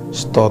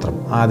 സ്തോത്രം.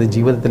 അത്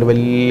ജീവിതത്തിൽ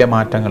വലിയ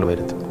മാറ്റങ്ങൾ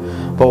വരുത്തും.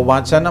 അപ്പോൾ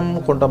വചനം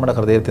കൊണ്ട് നമ്മുടെ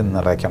ഹൃദയത്തിൽ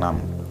നിറയ്ക്കണം.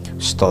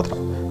 സ്തോത്രം.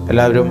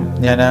 എല്ലാവരും,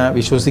 ഞാൻ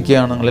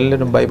വിശ്വസിക്കുകയാണെങ്കിൽ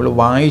എല്ലാവരും ബൈബിൾ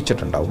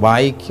വായിച്ചിട്ടുണ്ടാവും.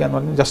 വായിക്കുക എന്ന്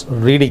പറഞ്ഞാൽ ജസ്റ്റ്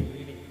റീഡിങ്,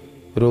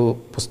 ഒരു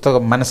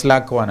പുസ്തകം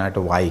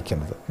മനസ്സിലാക്കുവാനായിട്ട്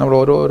വായിക്കുന്നത്. നമ്മൾ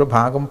ഓരോ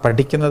ഭാഗം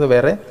പഠിക്കുന്നത്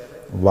വേറെ,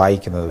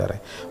 വായിക്കുന്നത് വേറെ.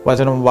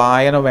 വചനം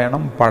വായന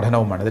വേണം,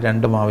 പഠനവും വേണം. ഇത്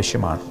രണ്ടും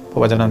ആവശ്യമാണ്. ഇപ്പോൾ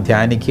വചനം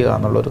ധ്യാനിക്കുക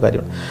എന്നുള്ളൊരു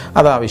കാര്യമാണ്,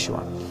 അത്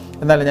ആവശ്യമാണ്.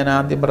 എന്നാലും ഞാൻ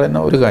ആദ്യം പറയുന്ന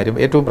ഒരു കാര്യം,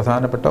 ഏറ്റവും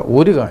പ്രധാനപ്പെട്ട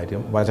ഒരു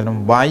കാര്യം വചനം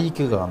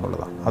വായിക്കുക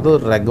എന്നുള്ളതാണ്. അത്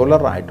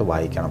റെഗുലറായിട്ട്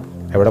വായിക്കണം.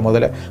 എവിടെ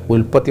മുതൽ?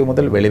 ഉൽപ്പത്തി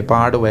മുതൽ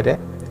വെളിപ്പാട് വരെ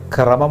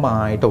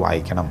ക്രമമായിട്ട്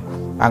വായിക്കണം.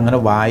 അങ്ങനെ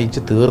വായിച്ച്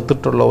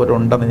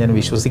തീർത്തിട്ടുള്ളവരുണ്ടെന്ന് ഞാൻ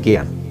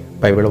വിശ്വസിക്കുകയാണ്.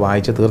 ബൈബിൾ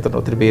വായിച്ച് തീർത്തിട്ടുണ്ട്,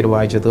 ഒത്തിരി പേര്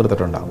വായിച്ച്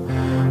തീർത്തിട്ടുണ്ടാകും.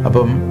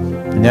 അപ്പം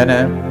ഞാൻ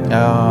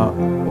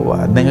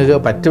നിങ്ങൾക്ക്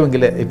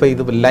പറ്റുമെങ്കിൽ ഇപ്പോൾ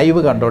ഇത് ലൈവ്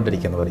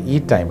കണ്ടുകൊണ്ടിരിക്കുന്നവർ ഈ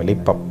ടൈമിൽ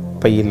ഇപ്പോൾ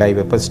ഈ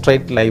ലൈവ്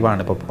സ്ട്രൈറ്റ്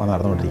ലൈവാണ് ഇപ്പോൾ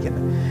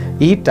നടന്നുകൊണ്ടിരിക്കുന്നത്.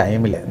 ഈ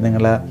ടൈമിൽ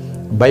നിങ്ങൾ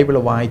ബൈബിൾ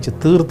വായിച്ച്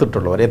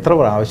തീർത്തിട്ടുള്ളവർ എത്ര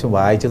പ്രാവശ്യം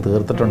വായിച്ച്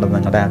തീർത്തിട്ടുണ്ടെന്ന്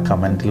നിങ്ങളുടെ ആ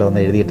കമൻറ്റിൽ ഒന്ന്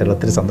എഴുതിയിട്ടുള്ള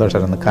ഒത്തിരി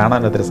സന്തോഷമായിരുന്നു,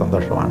 കാണാൻ ഒത്തിരി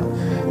സന്തോഷമാണ്.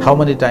 How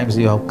many times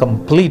you have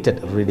completed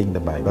reading the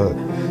Bible?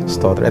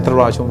 സ്തോത്രം. എത്ര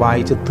പ്രാവശ്യം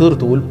വായിച്ച്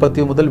തീർത്തു?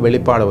 ഉൽപ്പത്തി മുതൽ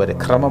വെളിപ്പാട് വരെ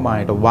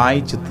ക്രമമായിട്ട്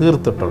വായിച്ച്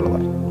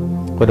തീർത്തിട്ടുള്ളവർ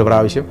 1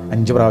 പ്രാവശ്യം,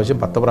 5 പ്രാവശ്യം,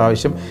 10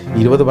 പ്രാവശ്യം,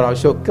 20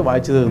 പ്രാവശ്യം ഒക്കെ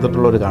വായിച്ച്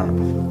തീർത്തിട്ടുള്ളവർ കാണും.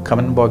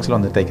 കമൻറ്റ് ബോക്സിൽ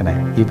വന്നിട്ടേക്കണേ.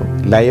 ഇപ്പം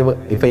ലൈവ്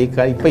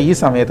ഇപ്പം ഈ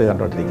സമയത്ത്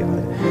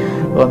കണ്ടുകൊണ്ടിരിക്കുന്നത്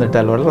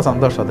വന്നിട്ടാൽ വളരെ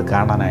സന്തോഷം അത്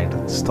കാണാനായിട്ട്.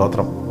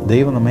 സ്തോത്രം.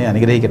 ദൈവം നമ്മെ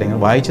അനുഗ്രഹിക്കട്ടെ.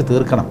 ഇങ്ങനെ വായിച്ച്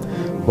തീർക്കണം.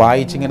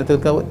 വായിച്ചിങ്ങനെ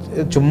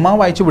ചുമ്മാ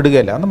വായിച്ച്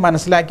വിടുകയല്ല, ഒന്ന്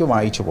മനസ്സിലാക്കി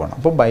വായിച്ചു പോകണം.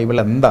 അപ്പോൾ ബൈബിൾ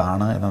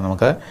എന്താണ് എന്ന്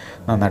നമുക്ക്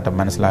നന്നായിട്ട്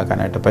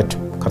മനസ്സിലാക്കാനായിട്ട്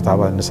പറ്റും.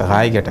 കർത്താവ് അതിന്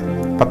സഹായിക്കട്ടെ.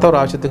 10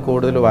 പ്രാവശ്യത്തിൽ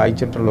കൂടുതൽ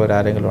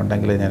വായിച്ചിട്ടുള്ളവരാരെങ്കിലും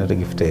ഉണ്ടെങ്കിൽ ഞാനൊരു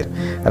ഗിഫ്റ്റ് തരും.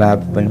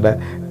 അതിനകത്ത് നിങ്ങളുടെ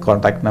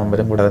കോൺടാക്ട്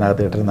നമ്പറും കൂടെ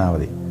അതിനകത്ത് ഇട്ടിരുന്നാൽ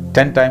മതി.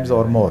 10 times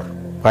or more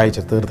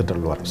വായിച്ച്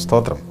തീർത്തിട്ടുള്ളവർ.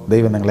 സ്തോത്രം.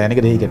 ദൈവം നിങ്ങളെ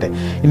അനുഗ്രഹിക്കട്ടെ.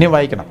 ഇനിയും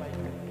വായിക്കണം.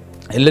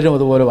 എല്ലാവരും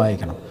അതുപോലെ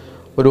വായിക്കണം.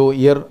 ഒരു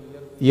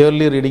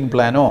ഇയർലി റീഡിംഗ്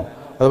പ്ലാനോ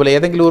അതുപോലെ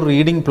ഏതെങ്കിലും ഒരു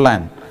റീഡിംഗ്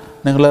പ്ലാൻ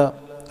നിങ്ങൾ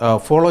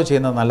ഫോളോ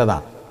ചെയ്യുന്നത്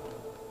നല്ലതാണ്.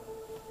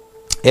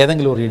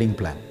 ഏതെങ്കിലും ഒരു റീഡിംഗ്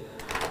പ്ലാൻ.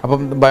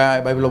 അപ്പം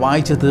ബൈബിൾ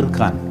വായിച്ച്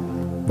തീർക്കാൻ,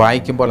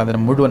 വായിക്കുമ്പോൾ അതിനെ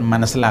മുഴുവൻ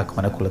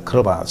മനസ്സിലാക്കുവാനൊക്കെയുള്ള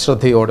കൃപ,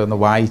 ശ്രദ്ധയോടെ ഒന്ന്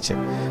വായിച്ച്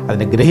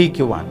അതിനെ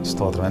ഗ്രഹിക്കുവാൻ,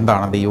 സ്തോത്രം,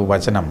 എന്താണ്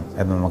ദൈവവചനം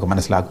എന്ന് നമുക്ക്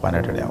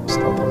മനസ്സിലാക്കുവാനായിട്ടിടയാവും.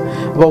 സ്തോത്രം.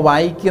 അപ്പോൾ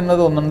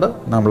വായിക്കുന്നത് ഒന്നുണ്ട്,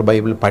 നമ്മൾ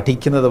ബൈബിൾ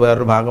പഠിക്കുന്നത്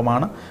വേറൊരു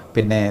ഭാഗമാണ്.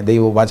 പിന്നെ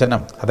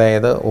ദൈവവചനം,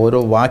 അതായത് ഓരോ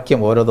വാക്യം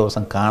ഓരോ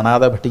ദിവസം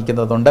കാണാതെ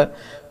പഠിക്കുന്നതുണ്ട്.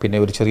 പിന്നെ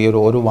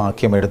ഒരു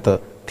വാക്യം എടുത്ത്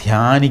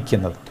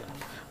ധ്യാനിക്കുന്നത്.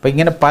 അപ്പോൾ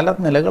ഇങ്ങനെ പല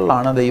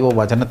നിലകളിലാണ്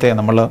ദൈവവചനത്തെ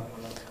നമ്മൾ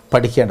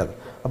പഠിക്കേണ്ടത്.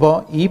 അപ്പോൾ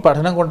ഈ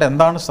പഠനം കൊണ്ട്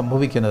എന്താണ്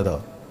സംഭവിക്കുന്നത്?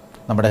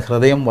 നമ്മുടെ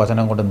ഹൃദയം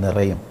വചനം കൊണ്ട്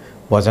നിറയും.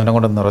 വചനം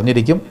കൊണ്ട്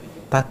നിറഞ്ഞിരിക്കും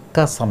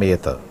തക്ക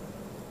സമയത്ത്.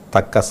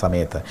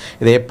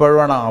 ഇത്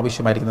എപ്പോഴാണ്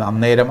ആവശ്യമായിരിക്കുന്നത്?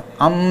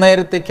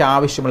 അന്നേരത്തേക്ക്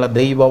ആവശ്യമുള്ള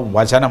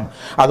ദൈവവചനം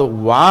അത്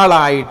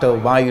വാളായിട്ട്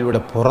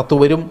വായിലൂടെ പുറത്തു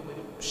വരും.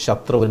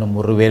 ശത്രുവിന്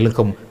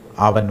മുറിവേൽക്കും,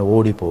 അവൻ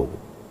ഓടിപ്പോകും.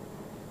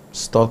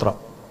 സ്തോത്രം.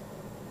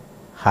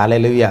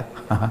 ഹല്ലേലൂയ.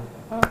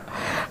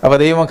 അപ്പോൾ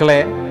ദൈവമക്കളെ,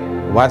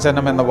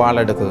 വചനം എന്ന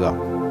വാളെടുക്കുക,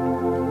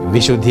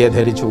 വിശുദ്ധിയെ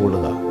ധരിച്ചു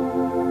കൊള്ളുക,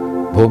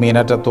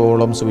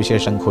 ഭൂമിയിനറ്റത്തോളം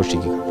സുവിശേഷം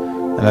ഘോഷിക്കുക.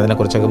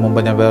 അതിനെക്കുറിച്ചൊക്കെ മുമ്പ്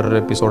ഞാൻ വേറൊരു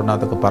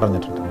എപ്പിസോഡിനകത്തൊക്കെ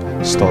പറഞ്ഞിട്ടുണ്ട്.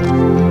 സ്തോത്രം.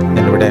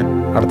 ഞാനിവിടെ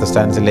അടുത്ത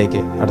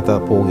സ്റ്റാൻസിലേക്ക്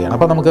പോവുകയാണ്.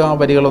 അപ്പോൾ നമുക്ക് ആ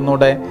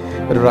വരികളൊന്നുകൂടെ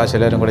ഒരു പ്രാവശ്യം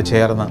എല്ലാവരും കൂടെ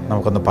ചേർന്ന്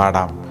നമുക്കൊന്ന്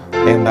പാടാം.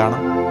 എന്താണ്?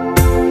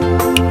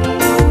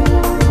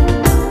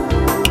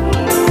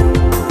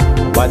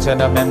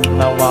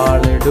 വചനമെന്ന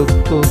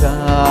വാളെടുക്കുക,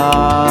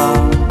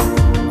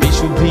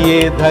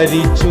 വിശുദ്ധിയെ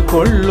ധരിച്ചു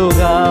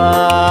കൊള്ളുക,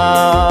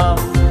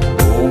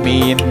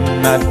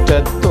 ഭൂമിയിനറ്റത്തോളം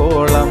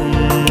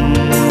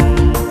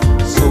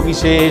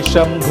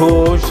സുവിശേഷം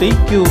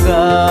ഘോഷിക്കുക.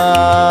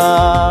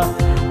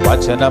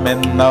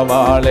 വചനമെന്ന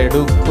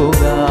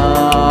വാളെടുക്കുക,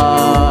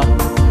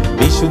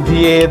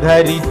 വിശുദ്ധിയെ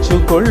ധരിച്ചു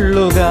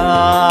കൊള്ളുക,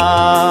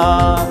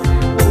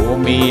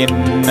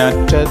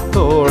 ഭൂമിയിനറ്റത്തോളം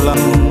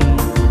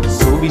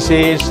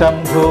സുവിശേഷം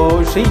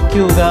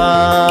ഘോഷിക്കുക.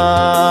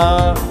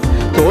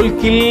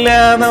 തോൽക്കില്ല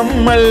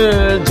നമ്മൾ,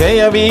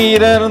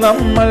 ജയവീരർ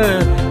നമ്മൾ,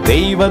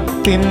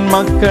 ദൈവത്തിൻ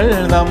മക്കൾ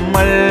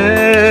നമ്മൾ.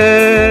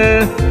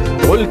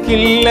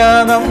 തോൽക്കില്ല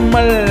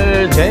നമ്മൾ,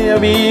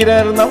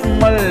 ജയവീരർ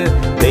നമ്മൾ,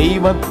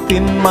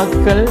 ദൈവത്തിൻ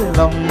മക്കൾ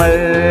നമ്മൾ.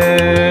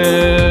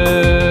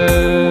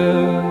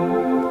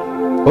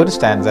 ഒരു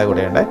സ്റ്റാൻസ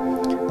കൂടെയുണ്ട്,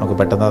 നമുക്ക്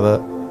പെട്ടെന്നത്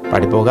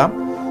പാടിപ്പോകാം.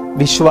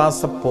 വിശ്വാസ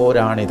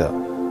പോരാണിത്,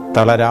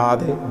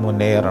 തളരാതെ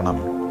മുന്നേറണം,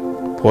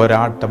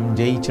 പോരാട്ടം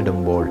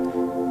ജയിച്ചിടുമ്പോൾ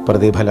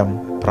പ്രതിഫലം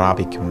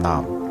പ്രാപിക്കും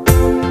നാം.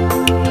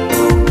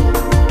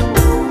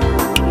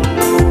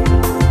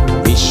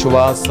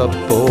 വിശ്വാസ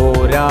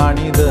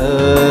പോരാണിത്,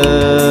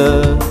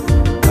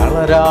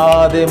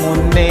 തളരാതെ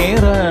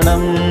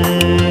മുന്നേറണം,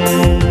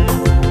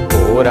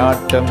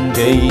 പോരാട്ടം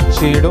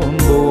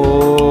ജയിച്ചിടുമ്പോൾ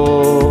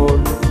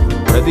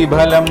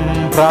പ്രതിഫലം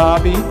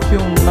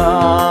പ്രാപിക്കും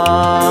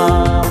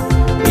നാം.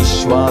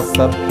 വിശ്വാസ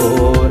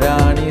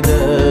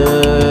പോരാണിത്,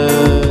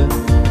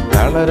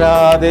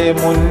 തളരാതെ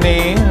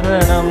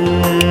മുന്നേറണം,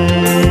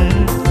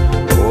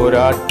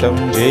 പോരാട്ടം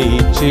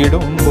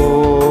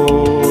ജയിച്ചിടുമ്പോൾ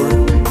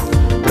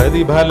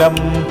പ്രതിഫലം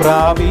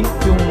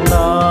പ്രാപിക്കും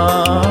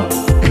നാം.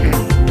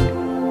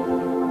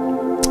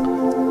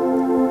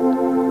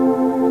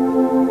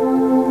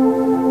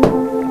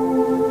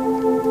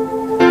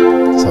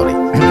 സോറി.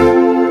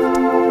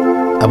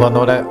 അപ്പോൾ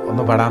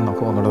ഒന്ന് പാടാൻ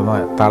നോക്കാം.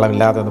 ഒന്നുകൂടെ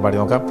താളമില്ലാതെ ഒന്ന് പാടി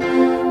നോക്കാം.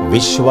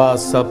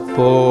 വിശ്വാസ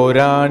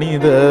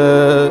പോരാണിത്,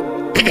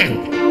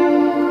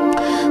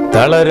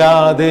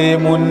 തളരാതെ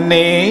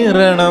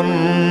മുന്നേറണം,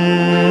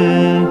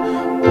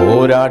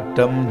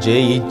 പോരാട്ടം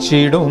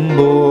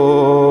ജയിച്ചിടുമ്പോൾ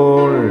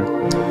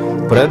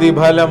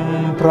പ്രതിഫലം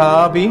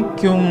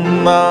പ്രാപിക്കും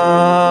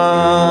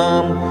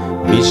നാം.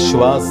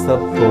 വിശ്വാസ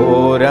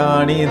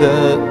പോരാണിത്.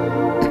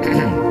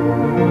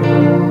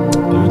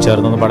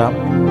 ചേർന്നൊന്ന് പാടാം.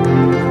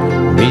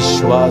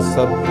 വിശ്വാസ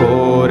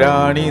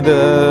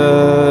പോരാണിത്,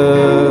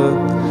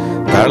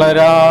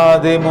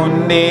 തളരാതെ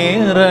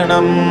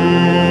മുന്നേറണം,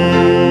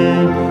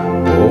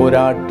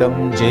 പോരാട്ടം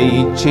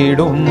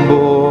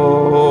ജയിച്ചിടുമ്പോൾ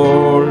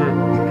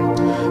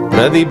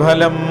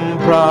പ്രതിഫലം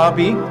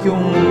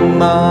പ്രാപിക്കും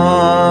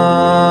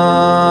നാം.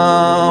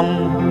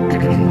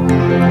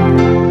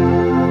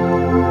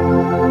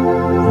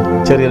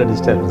 ചെറിയൊരു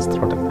disturbance.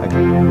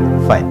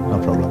 Fine, no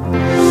problem.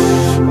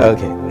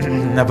 Okay.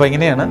 അപ്പോൾ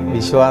ഇങ്ങനെയാണ്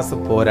വിശ്വാസ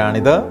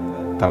പോരാണിത്,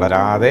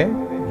 തളരാതെ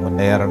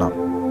മുന്നേറണം,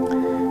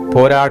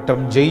 പോരാട്ടം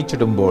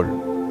ജയിച്ചിടുമ്പോൾ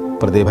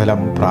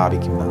പ്രതിഫലം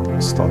പ്രാപിക്കും നാം.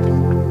 സ്തോത്രം.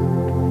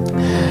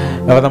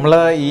 അപ്പോൾ നമ്മൾ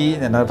ഈ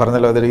ഞാൻ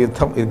പറഞ്ഞല്ലോ, അതൊരു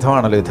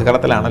യുദ്ധമാണല്ലോ,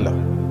 യുദ്ധകളത്തിലാണല്ലോ.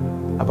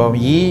 അപ്പം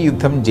ഈ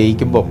യുദ്ധം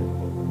ജയിക്കുമ്പം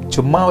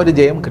ചുമ്മാ ഒരു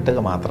ജയം കിട്ടുക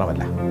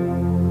മാത്രമല്ല,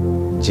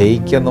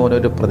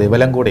 ജയിക്കുന്നവനൊരു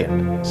പ്രതിഫലം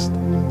കൂടിയുണ്ട്.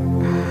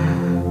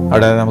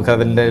 അവിടെ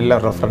നമുക്കതിൻ്റെ എല്ലാ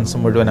റെഫറൻസും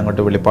മുഴുവൻ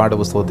അങ്ങോട്ട് വെളിപ്പാട്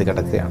പുസ്തകത്തിൽ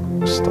കിടക്കുകയാണ്.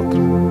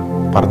 സ്തോത്രം.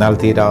 പറഞ്ഞാൽ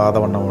തീരാതെ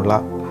വണ്ണമുള്ള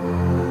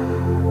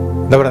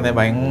എന്താ പറയുന്നത്,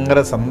 ഭയങ്കര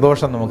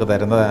സന്തോഷം നമുക്ക്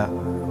തരുന്ന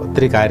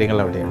ഒത്തിരി കാര്യങ്ങൾ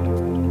അവിടെയുണ്ട്.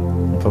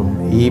 അപ്പം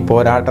ഈ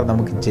പോരാട്ടം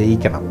നമുക്ക്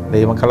ജയിക്കണം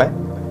ദൈവമക്കളെ,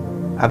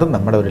 അത്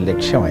നമ്മുടെ ഒരു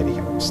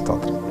ലക്ഷ്യമായിരിക്കണം.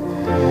 സ്തോത്രം.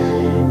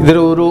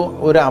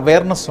 ഒരു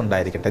അവയർനെസ്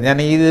ഉണ്ടായിരിക്കട്ടെ. ഞാൻ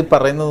ഈ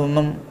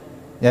പറയുന്നതൊന്നും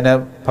ഞാൻ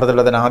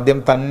പറഞ്ഞല്ലോ, അതിന് ആദ്യം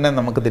തന്നെ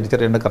നമുക്ക്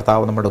തിരിച്ചറിയേണ്ട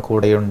കർത്താവ് നമ്മുടെ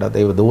കൂടെയുണ്ട്,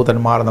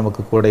 ദൈവദൂതന്മാർ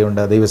നമുക്ക്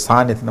കൂടെയുണ്ട്, ദൈവ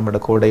സാന്നിധ്യം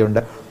നമ്മുടെ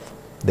കൂടെയുണ്ട്,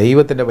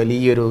 ദൈവത്തിൻ്റെ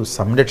വലിയൊരു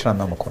സംരക്ഷണം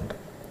നമുക്കുണ്ട്.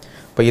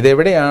 അപ്പോൾ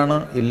ഇതെവിടെയാണ്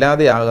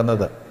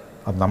ഇല്ലാതെയാകുന്നത്?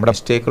 അത് നമ്മുടെ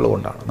മിസ്റ്റേക്കുകൾ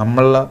കൊണ്ടാണ്.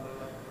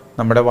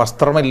 നമ്മുടെ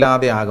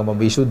വസ്ത്രമില്ലാതെ ആകുമ്പോൾ,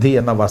 വിശുദ്ധി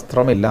എന്ന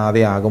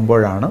വസ്ത്രമില്ലാതെ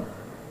ആകുമ്പോഴാണ്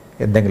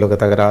എന്തെങ്കിലുമൊക്കെ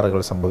തകരാറുകൾ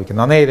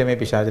സംഭവിക്കുന്നത്. അന്നേരമേ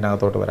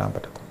പിശാചിനകത്തോട്ട് വരാൻ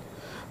പറ്റത്തുള്ളൂ.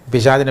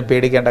 പിശാചിനെ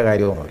പേടിക്കേണ്ട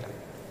കാര്യമൊന്നുമില്ല.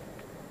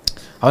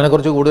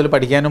 അവനെക്കുറിച്ച് കൂടുതൽ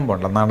പഠിക്കാനും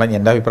പോകണ്ട എന്നാണ്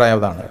എൻ്റെ അഭിപ്രായം.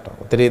 അതാണ് കേട്ടോ.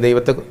 ഒത്തിരി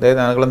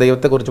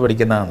ദൈവത്തെക്കുറിച്ച്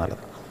പഠിക്കുന്നതാണ്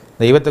നല്ലത്.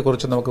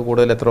 ദൈവത്തെക്കുറിച്ച് നമുക്ക്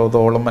കൂടുതൽ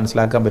എത്രത്തോളം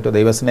മനസ്സിലാക്കാൻ പറ്റുമോ,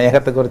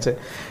 ദൈവസ്നേഹത്തെക്കുറിച്ച്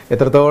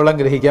എത്രത്തോളം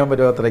ഗ്രഹിക്കാൻ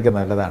പറ്റുമോ അത്രയ്ക്ക്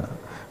നല്ലതാണ്.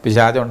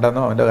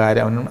 പിശാചുണ്ടെന്നോ അവൻ്റെ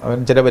കാര്യം അവൻ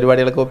ചില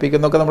പരിപാടികളൊക്കെ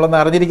ഒപ്പിക്കുന്നൊക്കെ നമ്മളൊന്ന്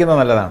അറിഞ്ഞിരിക്കുന്നത്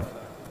നല്ലതാണ്.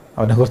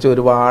 അവനെക്കുറിച്ച്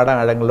ഒരുപാട്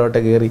ആഴങ്ങളിലോട്ട്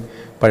കയറി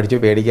പഠിച്ചു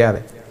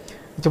പേടിക്കാതെ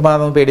ചുമ്മാ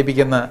അതൊന്നും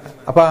പേടിപ്പിക്കുന്ന,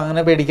 അപ്പോൾ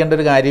അങ്ങനെ പേടിക്കേണ്ട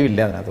ഒരു കാര്യമില്ല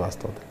അതിനകത്ത്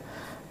വാസ്തവത്തിൽ.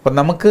 അപ്പം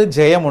നമുക്ക്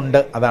ജയമുണ്ട്,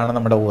 അതാണ്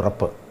നമ്മുടെ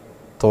ഉറപ്പ്.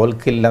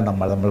 തോൽക്കില്ല,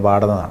 നമ്മൾ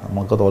പാടുന്നതാണ്.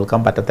 നമുക്ക്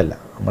തോൽക്കാൻ പറ്റത്തില്ല,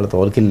 നമ്മൾ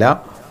തോൽക്കില്ല,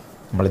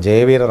 നമ്മൾ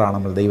ജയവീരറാണ്,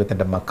 നമ്മൾ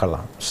ദൈവത്തിൻ്റെ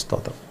മക്കളാണ്.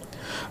 സ്തോത്രം.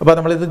 അപ്പോൾ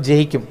നമ്മളിത്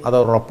ജയിക്കും, അത്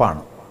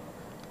ഉറപ്പാണ്.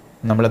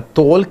 നമ്മൾ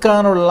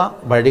തോൽക്കാനുള്ള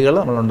വഴികൾ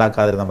നമ്മൾ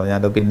ഉണ്ടാക്കാതിരുന്നാൽ മതി.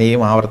 ഞാനത്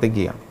പിന്നെയും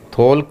ആവർത്തിക്കുകയാണ്.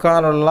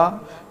 തോൽക്കാനുള്ള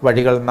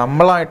വഴികൾ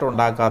നമ്മളായിട്ട്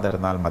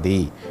ഉണ്ടാക്കാതിരുന്നാൽ മതി.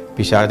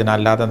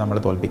 പിശാചിനല്ലാതെ നമ്മൾ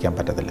തോൽപ്പിക്കാൻ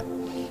പറ്റത്തില്ല.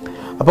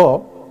 അപ്പോൾ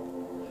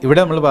ഇവിടെ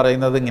നമ്മൾ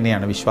പറയുന്നത്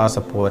ഇങ്ങനെയാണ്,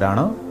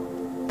 വിശ്വാസപ്പോരാണ്,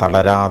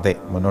 തളരാതെ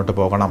മുന്നോട്ട്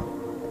പോകണം,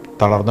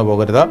 തളർന്നു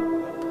പോകരുത്.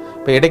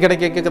 അപ്പോൾ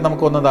ഇടയ്ക്കിടയ്ക്കൊക്കെ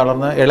നമുക്കൊന്ന്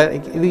തളർന്ന്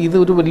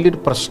ഇതൊരു വലിയൊരു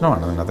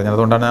പ്രശ്നമാണ് അതിനകത്ത്.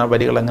 അതുകൊണ്ടാണ് ആ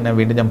വരികൾ അങ്ങനെ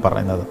വീണ്ടും ഞാൻ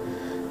പറയുന്നത്,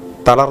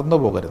 തളർന്നു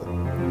പോകരുത്.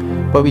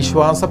 ഇപ്പോൾ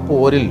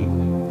വിശ്വാസപ്പോരിൽ,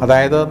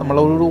 അതായത്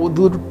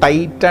ഇതൊരു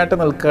ടൈറ്റായിട്ട്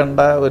നിൽക്കേണ്ട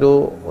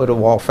ഒരു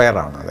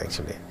വാർഫെയറാണ് അത്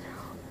ആക്ച്വലി.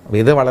 അപ്പോൾ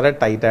ഇത് വളരെ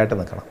ടൈറ്റായിട്ട്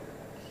നിൽക്കണം.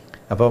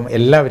 അപ്പം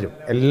എല്ലാവരും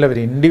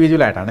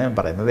ഇൻഡിവിജ്വലായിട്ടാണ് ഞാൻ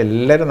പറയുന്നത്,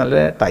 എല്ലാവരും നല്ല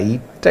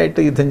ടൈറ്റായിട്ട്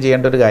യുദ്ധം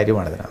ചെയ്യേണ്ട ഒരു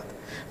കാര്യമാണ്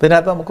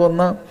ഇതിനകത്ത്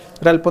നമുക്കൊന്ന്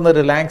ഒരല്പം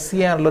റിലാക്സ്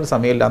ചെയ്യാനുള്ളൊരു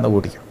സമയമില്ല എന്ന്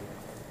കൂട്ടിക്കും.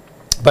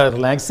 അപ്പോൾ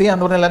റിലാക്സ് ചെയ്യുക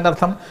എന്ന് പറഞ്ഞാൽ എൻ്റെ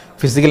അർത്ഥം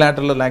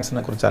ഫിസിക്കലായിട്ടുള്ള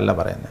റിലാക്സിനെ കുറിച്ചല്ല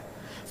പറയുന്നത്.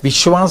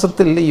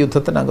 വിശ്വാസത്തിൽ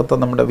യുദ്ധത്തിനകത്ത്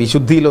നമ്മുടെ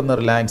വിശുദ്ധിയിലൊന്ന്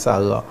റിലാക്സ്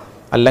ആകുക,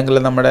 അല്ലെങ്കിൽ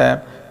നമ്മുടെ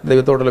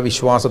ദൈവത്തോടുള്ള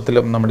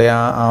വിശ്വാസത്തിലും നമ്മുടെ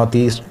ആ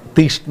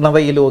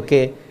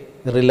തീഷ്ണതയിലുമൊക്കെ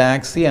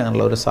റിലാക്സ്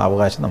ചെയ്യാനുള്ള ഒരു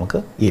സാവകാശം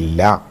നമുക്ക്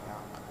ഇല്ല.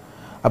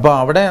 അപ്പോൾ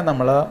അവിടെ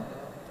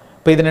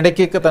ഇപ്പോൾ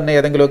ഇതിനിടയ്ക്കൊക്കെ തന്നെ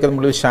ഏതെങ്കിലുമൊക്കെ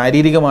നമ്മൾ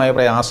ശാരീരികമായ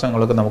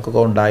പ്രയാസങ്ങളൊക്കെ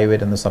നമുക്കൊക്കെ ഉണ്ടായി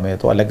വരുന്ന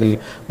സമയത്തോ, അല്ലെങ്കിൽ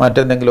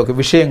മറ്റെന്തെങ്കിലുമൊക്കെ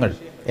വിഷയങ്ങൾ,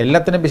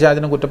 എല്ലാത്തിനും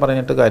പിശാചിനും കുറ്റം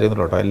പറഞ്ഞിട്ട്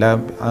കാര്യമൊന്നുമില്ല കേട്ടോ, എല്ലാം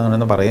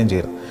അങ്ങനെയൊന്നും പറയുകയും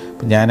ചെയ്തു.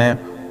 ഇപ്പം ഞാൻ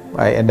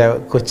എൻ്റെ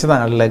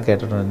കൊച്ചുനാളിൽ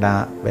കേട്ടിട്ടുണ്ട്,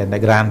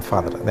 എൻ്റെ ഗ്രാൻഡ്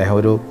ഫാദർ, അദ്ദേഹം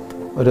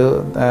ഒരു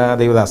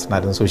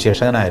ദൈവദാസനായിരുന്നു,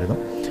 സുവിശേഷകനായിരുന്നു.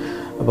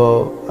 അപ്പോൾ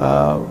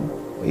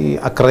ഈ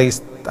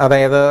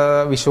അതായത്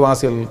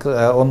വിശ്വാസികൾക്ക്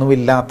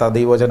ഒന്നുമില്ലാത്ത,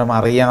 ദൈവവചനം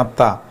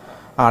അറിയാത്ത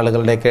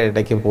ആളുകളുടെയൊക്കെ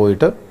ഇടയ്ക്ക്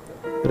പോയിട്ട്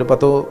ഒരു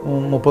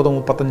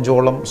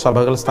 30-35ഓളം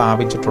സഭകൾ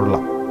സ്ഥാപിച്ചിട്ടുള്ള,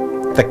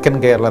 തെക്കൻ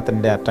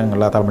കേരളത്തിൻ്റെ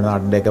അറ്റങ്ങളിൽ,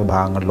 തമിഴ്നാടിൻ്റെയൊക്കെ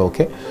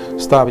ഭാഗങ്ങളിലൊക്കെ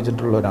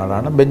സ്ഥാപിച്ചിട്ടുള്ള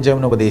ഒരാളാണ്.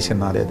 ബെഞ്ചമിൻ ഉപദേശി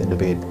എന്ന അദ്ദേഹത്തിൻ്റെ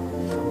പേര്.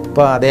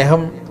 അപ്പോൾ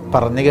അദ്ദേഹം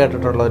പറഞ്ഞു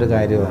കേട്ടിട്ടുള്ള ഒരു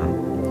കാര്യമാണ്.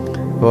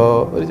 അപ്പോൾ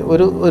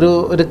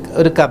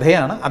ഒരു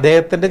കഥയാണ്.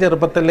 അദ്ദേഹത്തിൻ്റെ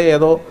ചെറുപ്പത്തിൽ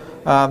ഏതോ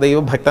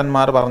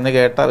ദൈവഭക്തന്മാർ പറഞ്ഞു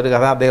കേട്ട ഒരു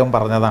കഥ അദ്ദേഹം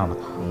പറഞ്ഞതാണ്.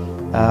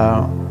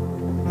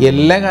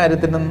 എല്ലാ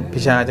കാര്യത്തിനും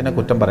പിശാചിനെ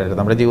കുറ്റം പറയരുത്.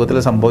 നമ്മുടെ ജീവിതത്തിൽ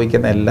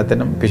സംഭവിക്കുന്ന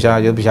എല്ലാത്തിനും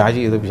പിശാച്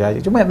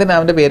ചുമ്മാ എന്തിനാ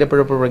അവൻ്റെ പേര്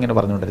എപ്പോഴും ഇങ്ങനെ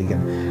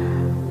പറഞ്ഞുകൊണ്ടിരിക്കുന്നത്,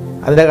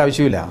 അതിൻ്റെ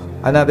ആവശ്യമില്ല.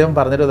 അതിന് അദ്ദേഹം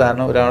പറഞ്ഞൊരു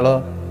ഉദാഹരണം, ഒരാൾ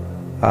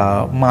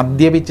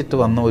മദ്യപിച്ചിട്ട്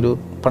വന്ന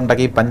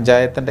പണ്ടൊക്കെ ഈ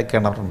പഞ്ചായത്തിൻ്റെ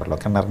കിണറുണ്ടല്ലോ,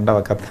 കിണറിൻ്റെ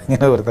വക്കത്ത്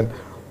ഇങ്ങനെ ഒരുത്തൻ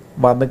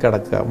വന്ന്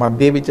കിടക്കുക,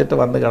 മദ്യപിച്ചിട്ട്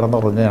വന്ന്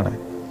കിടന്നുറങ്ങുകയാണ്.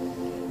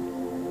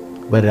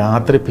 അപ്പോൾ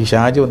രാത്രി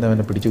പിശാച് വന്ന്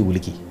അവനെ പിടിച്ച്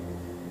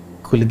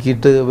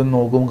കുലുക്കിയിട്ട് ഇവൻ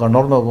നോക്കും,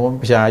 കണ്ണൂർ നോക്കുമ്പോൾ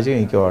പിശാച്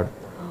നിൽക്കുവാണ്.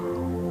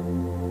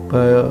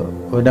 അപ്പോൾ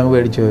അവനങ്ങ്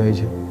പേടിച്ചു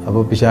ചോദിച്ചു.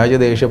 അപ്പോൾ പിശാച്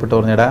ദേഷ്യപ്പെട്ട്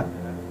പറഞ്ഞെടാ,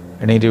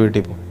 എണീറ്റ്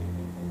വീട്ടിൽ പോകും,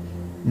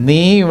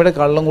 നീ ഇവിടെ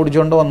കള്ളം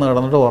കുടിച്ചുകൊണ്ട് വന്ന്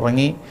കിടന്നിട്ട്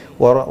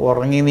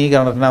ഉറങ്ങി നീ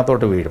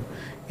കിണറ്റിനകത്തോട്ട് വീഴും.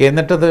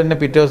 എന്നിട്ട് തന്നെ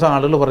പിറ്റേ ദിവസം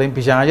ആളുകൾ പറയും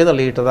പിശാച്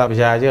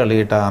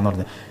തള്ളിയിട്ടതാന്ന്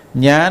പറഞ്ഞ്.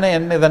 ഞാൻ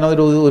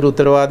ഇതിനൊരു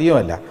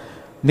ഉത്തരവാദിയുമല്ല,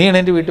 നീ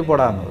എണീറ്റ് വീട്ടിൽ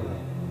പോടാന്ന് പറഞ്ഞു.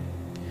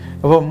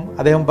 അപ്പം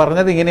അദ്ദേഹം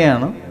പറഞ്ഞത്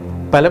ഇങ്ങനെയാണ്,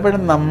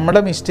 പലപ്പോഴും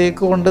നമ്മുടെ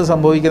മിസ്റ്റേക്ക് കൊണ്ട്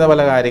സംഭവിക്കുന്ന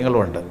പല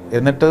കാര്യങ്ങളുമുണ്ട്,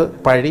 എന്നിട്ട്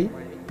പഴി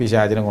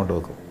പിശാചിനെ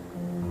കൊണ്ടുവെക്കും.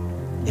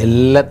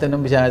 എല്ലാത്തിനും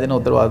പിശാചിന്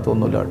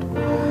ഉത്തരവാദിത്വമൊന്നുമില്ല കേട്ടോ.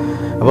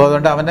 അപ്പോൾ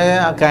അതുകൊണ്ട് അവൻ്റെ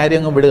ആ കാര്യം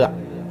അങ്ങ് വിടുക,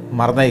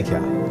 മറന്നേക്കുക.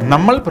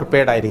 നമ്മൾ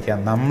പ്രിപ്പയർഡ് ആയിരിക്കുക.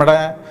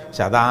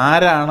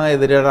 അതാരാണ്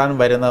എതിരിടാൻ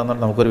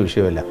വരുന്നതെന്നുള്ള നമുക്കൊരു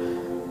വിഷയമില്ല.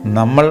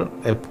 നമ്മൾ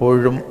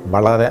എപ്പോഴും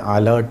വളരെ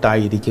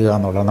അലേർട്ടായിരിക്കുക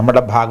എന്നുള്ളത്,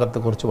 നമ്മുടെ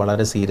ഭാഗത്തെക്കുറിച്ച്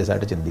വളരെ സീരിയസ്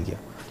ആയിട്ട് ചിന്തിക്കുക,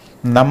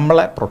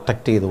 നമ്മളെ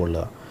പ്രൊട്ടക്റ്റ്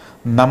ചെയ്തുകൊള്ളുക.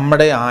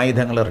 നമ്മുടെ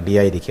ആയുധങ്ങൾ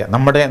റെഡിയായിരിക്കുക.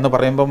 നമ്മുടെ എന്ന്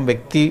പറയുമ്പം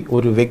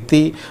ഒരു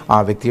വ്യക്തി, ആ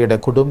വ്യക്തിയുടെ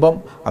കുടുംബം,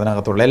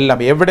 അതിനകത്തുള്ള എല്ലാം,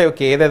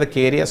 എവിടെയൊക്കെ ഏതൊക്കെ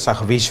ഏരിയ,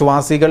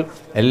 സഹവിശ്വാസികൾ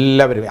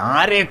എല്ലാവരും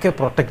ആരെയൊക്കെ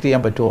പ്രൊട്ടക്റ്റ്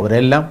ചെയ്യാൻ പറ്റുമോ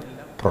അവരെല്ലാം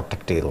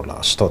പ്രൊട്ടക്റ്റ് ചെയ്തുകൊള്ളുക.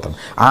 സ്തോത്രം.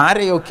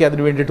 ആരെയൊക്കെ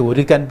അതിന് വേണ്ടിയിട്ട്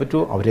ഒരുക്കാൻ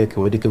പറ്റുമോ അവരെയൊക്കെ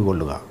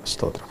ഒരുക്കിക്കൊള്ളുക.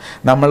 സ്തോത്രം.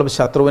 നമ്മൾ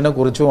ശത്രുവിനെ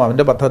കുറിച്ചും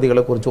അവൻ്റെ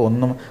പദ്ധതികളെക്കുറിച്ചും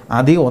ഒന്നും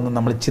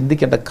നമ്മൾ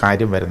ചിന്തിക്കേണ്ട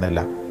കാര്യം വരുന്നില്ല.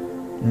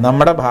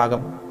 നമ്മുടെ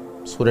ഭാഗം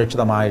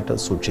സുരക്ഷിതമായിട്ട്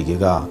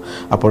സൂക്ഷിക്കുക.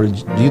 അപ്പോൾ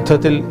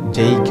യുദ്ധത്തിൽ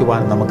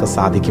ജയിക്കുവാൻ നമുക്ക്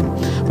സാധിക്കും.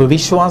 അപ്പോൾ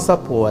വിശ്വാസ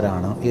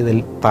പോരാണ്. ഇതിൽ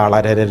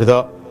തളരരുത്,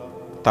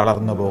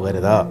 തളർന്നു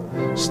പോകരുത്.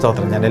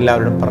 സ്തോത്രം. ഞാൻ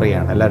എല്ലാവരോടും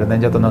പറയുകയാണ്, എല്ലാവരും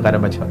നെഞ്ചത്തൊന്നും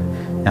കരം വെച്ചു,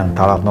 ഞാൻ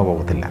തളർന്നു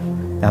പോകത്തില്ല.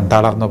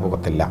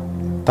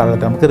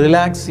 നമുക്ക്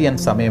റിലാക്സ് ചെയ്യാൻ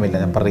സമയമില്ല.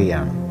 ഞാൻ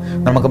പറയുകയാണ്,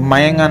 നമുക്ക്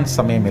മയങ്ങാൻ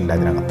സമയമില്ല,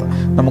 ഇതിനകത്ത്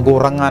നമുക്ക്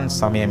ഉറങ്ങാൻ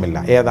സമയമില്ല.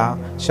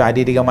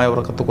 ശാരീരികമായ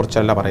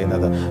ഉറക്കത്തെക്കുറിച്ചല്ല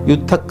പറയുന്നത്.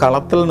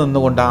 യുദ്ധക്കളത്തിൽ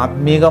നിന്നുകൊണ്ട്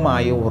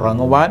ആത്മീകമായി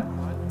ഉറങ്ങുവാൻ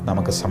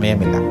നമുക്ക്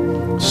സമയമില്ല.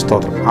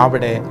 സ്തോത്രം.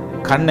 അവിടെ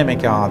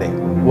കണ്ണിമയ്ക്കാതെ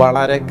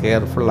വളരെ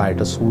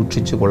കെയർഫുള്ളായിട്ട്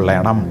സൂക്ഷിച്ചു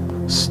കൊള്ളണം.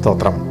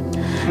 സ്തോത്രം.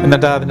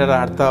 എന്നിട്ട് അതിൻ്റെ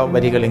അടുത്ത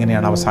വരികൾ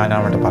ഇങ്ങനെയാണ്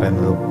അവസാനമായിട്ട്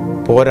പറയുന്നത്.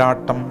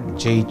 പോരാട്ടം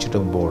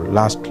ജയിച്ചിടുമ്പോൾ,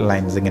 ലാസ്റ്റ്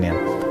ലൈൻസ്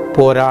ഇങ്ങനെയാണ്,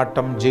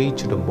 പോരാട്ടം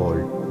ജയിച്ചിടുമ്പോൾ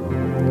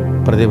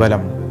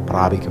പ്രതിഫലം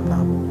പ്രാപിക്കും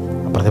നാം.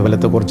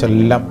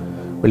 പ്രതിഫലത്തെക്കുറിച്ചെല്ലാം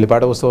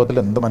വെളിപ്പാട് പുസ്തകത്തിൽ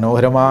എന്ത്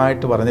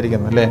മനോഹരമായിട്ട്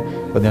പറഞ്ഞിരിക്കുന്നു അല്ലേ.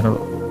 അപ്പോൾ ഞാൻ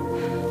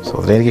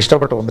സഹോദരൻ, എനിക്ക്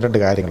ഇഷ്ടപ്പെട്ട 1-2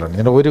 കാര്യങ്ങളുണ്ട്.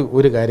 ഞാൻ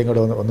ഒരു കാര്യം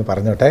കൂടെ ഒന്ന്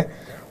പറഞ്ഞോട്ടെ.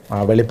 ആ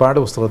വെളിപ്പാട്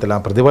പുസ്തകത്തിൽ ആ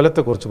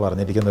പ്രതിഫലത്തെക്കുറിച്ച്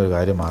പറഞ്ഞിരിക്കുന്ന ഒരു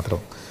കാര്യം മാത്രം.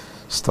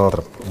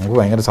 സ്തോത്രം. നമുക്ക്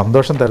ഭയങ്കര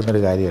സന്തോഷം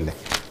തരുന്നൊരു കാര്യമല്ലേ.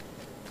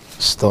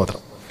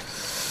 സ്തോത്രം.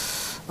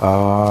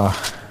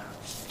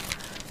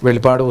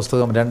 വെളിപ്പാട്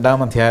പുസ്തകം 2-ാം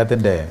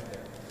അധ്യായത്തിൻ്റെ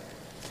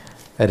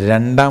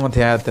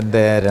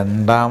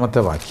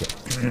 2-ാമത്തെ വാക്യം,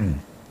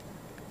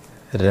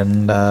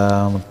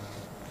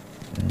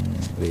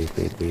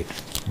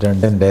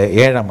 2-ന്റെ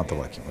 7-ാമത്തെ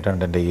വാക്യം,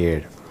 2-ന്റെ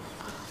 7.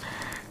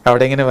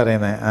 അവിടെ ഇങ്ങനെ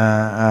പറയുന്നത്,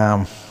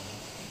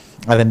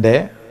 അതിൻ്റെ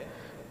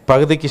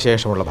പകുതിക്ക്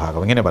ശേഷമുള്ള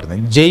ഭാഗം ഇങ്ങനെ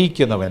പറയുന്നത്,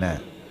 ജയിക്കുന്നവന്,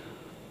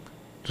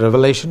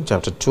 Revelation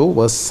chapter 2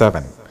 verse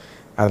 7,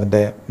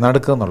 അതിൻ്റെ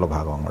നടുക്കെന്നുള്ള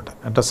ഭാഗം അങ്ങോട്ട്,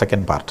 എൻ്റെ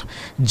സെക്കൻഡ് പാർട്ട്.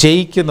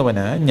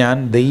 ജയിക്കുന്നവന് ഞാൻ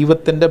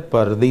ദൈവത്തിൻ്റെ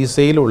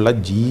പർദീസയിലുള്ള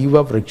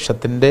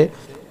ജീവവൃക്ഷത്തിൻ്റെ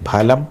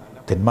ഫലം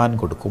തിന്മാൻ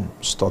കൊടുക്കും.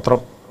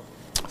 സ്തോത്രം.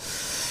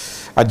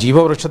 ആ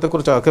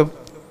ജീവവൃക്ഷത്തെക്കുറിച്ചൊക്കെ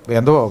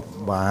എന്തോ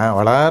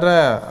വളരെ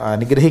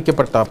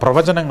അനുഗ്രഹിക്കപ്പെട്ട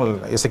പ്രവചനങ്ങൾ,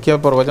 എസെക്കിയേൽ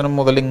പ്രവചനം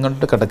മുതൽ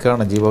ഇങ്ങോട്ട്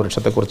കിടക്കുകയാണ്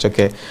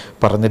ജീവവൃക്ഷത്തെക്കുറിച്ചൊക്കെ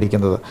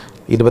പറഞ്ഞിരിക്കുന്നത്.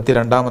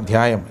 22-ാം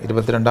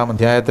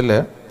അധ്യായത്തിൽ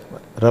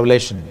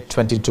Revelation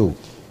 22,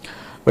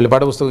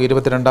 വെളിപ്പാട് പുസ്തകം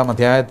 22-ാം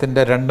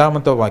അധ്യായത്തിൻ്റെ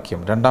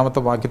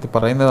 2-ാമത്തെ വാക്യത്തിൽ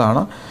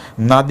പറയുന്നതാണ്,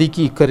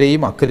 നദിക്ക്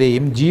ഇക്കരെയും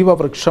അക്കരെയും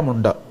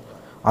ജീവവൃക്ഷമുണ്ട്,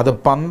 അത്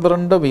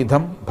 12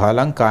 വിധം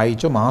ഫലം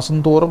കായ്ച്ചു മാസം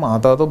തോറും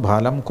അതത്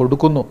ഫലം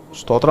കൊടുക്കുന്നു.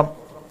 സ്തോത്രം.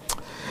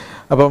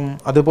 അപ്പം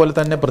അതുപോലെ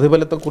തന്നെ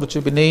പ്രതിഫലത്തെക്കുറിച്ച്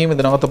പിന്നെയും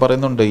ഇതിനകത്ത്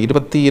പറയുന്നുണ്ട്.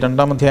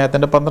 22-ാം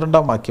അധ്യായത്തിൻ്റെ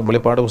 12-ാം വാക്യം,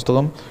 വെളിപ്പാട്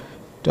പുസ്തകം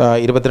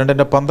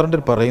 22-ന്റെ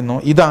 12 പറയുന്നു,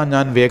 ഇതാ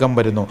ഞാൻ വേഗം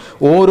വരുന്നു,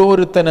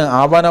 ഓരോരുത്തന്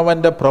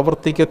അവനവൻ്റെ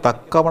പ്രവൃത്തിക്ക്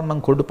തക്കവണ്ണം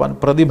കൊടുപ്പാൻ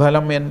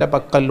പ്രതിഫലം എൻ്റെ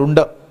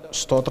പക്കലുണ്ട്.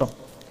 സ്തോത്രം.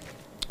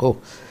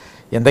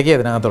 എന്തൊക്കെയാണ്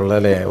ഇതിനകത്തുള്ളത്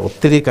അല്ലേ,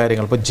 ഒത്തിരി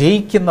കാര്യങ്ങൾ. ഇപ്പോൾ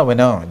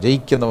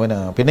ജയിക്കുന്നവന്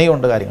പിന്നെയും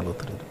ഉണ്ട് കാര്യങ്ങൾ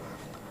ഒത്തിരി.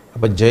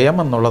 അപ്പോൾ ജയം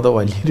എന്നുള്ളത്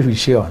വലിയൊരു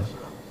വിഷയമാണ്.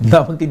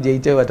 നമുക്ക്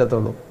ജയിച്ചേ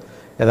പറ്റത്തുള്ളൂ.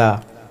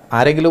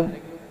 ആരെങ്കിലും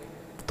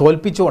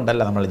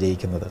തോൽപ്പിച്ചുകൊണ്ടല്ല നമ്മൾ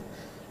ജയിക്കുന്നത്,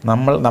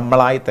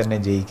 നമ്മളായി തന്നെ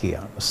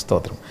ജയിക്കുകയാണ്.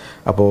 സ്തോത്രം.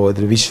 അപ്പോൾ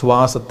ഇതൊരു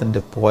വിശ്വാസത്തിൻ്റെ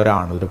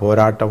ഒരു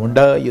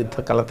പോരാട്ടമുണ്ട്.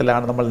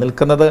 യുദ്ധക്കളത്തിലാണ് നമ്മൾ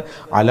നിൽക്കുന്നത്.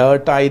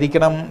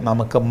 അലേർട്ടായിരിക്കണം.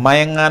 നമുക്ക്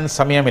മയങ്ങാൻ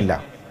സമയമില്ല.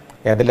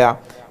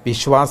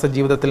 വിശ്വാസ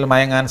ജീവിതത്തിൽ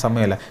മയങ്ങാൻ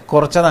സമയമില്ല.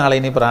 കുറച്ച് നാളെ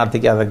ഇനി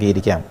പ്രാർത്ഥിക്കാതൊക്കെ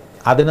ഇരിക്കാം,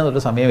 അതിനൊരു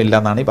സമയമില്ല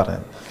എന്നാണ് ഈ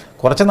പറഞ്ഞത്.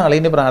 കുറച്ച് നാളെ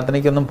ഇനി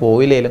പ്രാർത്ഥനയ്ക്കൊന്നും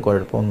പോയില്ലെങ്കിലും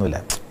കുഴപ്പമൊന്നുമില്ല.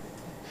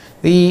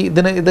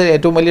 ഇത്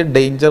ഏറ്റവും വലിയ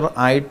ഡേഞ്ചർ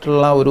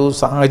ആയിട്ടുള്ള ഒരു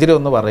സാഹചര്യം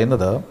എന്ന്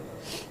പറയുന്നത്,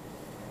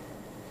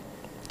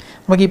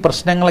 നമുക്ക് ഈ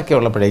പ്രശ്നങ്ങളൊക്കെ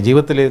ഉള്ളപ്പോഴേ,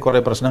 ജീവിതത്തിൽ കുറേ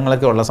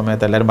പ്രശ്നങ്ങളൊക്കെ ഉള്ള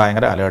സമയത്ത് എല്ലാവരും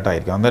ഭയങ്കര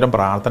അലേർട്ടായിരിക്കും. അന്നേരം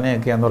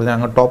പ്രാർത്ഥനയൊക്കെ എന്ന് പറഞ്ഞാൽ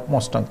അങ്ങ് ടോപ്പ്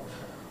മോസ്റ്റ്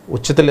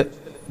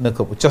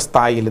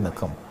ഉച്ചസ്ഥായിയിൽ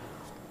നിൽക്കും.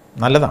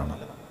 നല്ലതാണ്.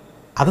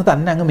 അത്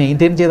തന്നെ അങ്ങ്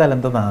മെയിൻറ്റെയിൻ ചെയ്താൽ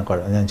എന്തെന്നാണ്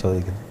ഞാൻ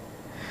ചോദിക്കുന്നത്.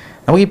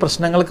 നമുക്ക് ഈ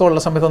പ്രശ്നങ്ങളൊക്കെ ഉള്ള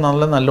സമയത്ത്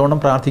നല്ലോണം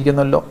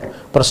പ്രാർത്ഥിക്കുന്നല്ലോ,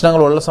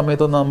 പ്രശ്നങ്ങളുള്ള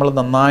സമയത്ത് നമ്മൾ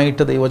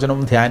നന്നായിട്ട് ദൈവവചനം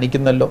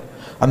ധ്യാനിക്കുന്നല്ലോ,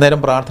 അന്നേരം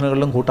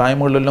പ്രാർത്ഥനകളിലും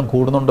കൂട്ടായ്മകളിലെല്ലാം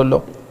കൂടുന്നുണ്ടല്ലോ.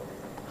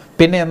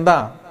 പിന്നെ എന്താ,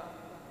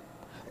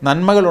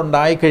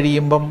 നന്മകളുണ്ടായി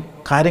കഴിയുമ്പം,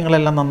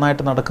 കാര്യങ്ങളെല്ലാം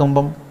നന്നായിട്ട്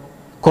നടക്കുമ്പം,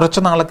 കുറച്ച്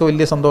നാളൊക്കെ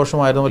വലിയ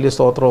സന്തോഷമായിരുന്നു, വലിയ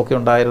സ്തോത്രമൊക്കെ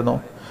ഉണ്ടായിരുന്നു,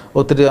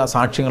 ഒത്തിരി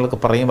സാക്ഷ്യങ്ങളൊക്കെ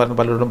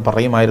പലരോടും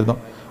പറയുമായിരുന്നു.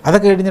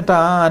 അതൊക്കെ കഴിഞ്ഞിട്ട്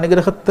ആ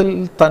അനുഗ്രഹത്തിൽ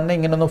തന്നെ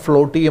ഇങ്ങനെ ഒന്ന്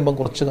ഫ്ലോട്ട് ചെയ്യുമ്പം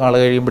കുറച്ച് കാലം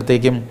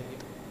കഴിയുമ്പോഴത്തേക്കും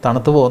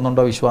തണുത്ത്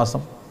പോകുന്നുണ്ടോ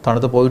വിശ്വാസം?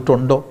 തണുത്ത്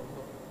പോയിട്ടുണ്ടോ?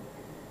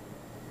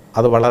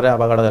 അത് വളരെ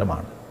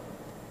അപകടകരമാണ്.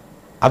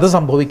 അത്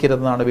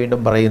സംഭവിക്കരുതെന്നാണ് വീണ്ടും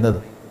പറയുന്നത്.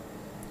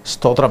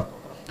 സ്തോത്രം.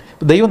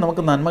 ദൈവം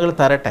നമുക്ക് നന്മകൾ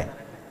തരട്ടെ,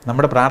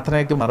 നമ്മുടെ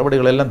പ്രാർത്ഥനയ്ക്ക്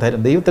മറുപടികളെല്ലാം തരും.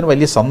 ദൈവത്തിന്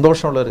വലിയ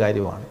സന്തോഷമുള്ളൊരു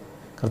കാര്യമാണ്.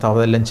 കർത്താവ്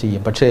അതെല്ലാം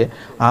ചെയ്യും. പക്ഷേ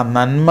ആ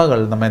നന്മകൾ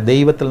നമ്മെ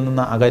ദൈവത്തിൽ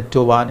നിന്ന്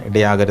അകറ്റുവാൻ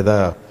ഇടയാകരുത്.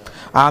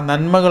 ആ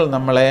നന്മകൾ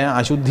നമ്മളെ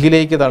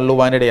അശുദ്ധിയിലേക്ക്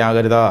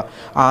തള്ളുവാനിടയാകരുത്.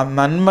 ആ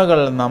നന്മകൾ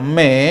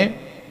നമ്മെ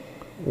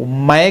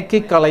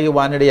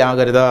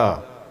മയക്കിക്കളയുവാനിടയാകരുത്.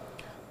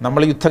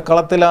 നമ്മൾ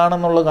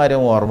യുദ്ധക്കളത്തിലാണെന്നുള്ള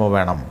കാര്യം ഓർമ്മ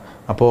വേണം.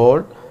 അപ്പോൾ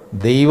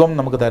ദൈവം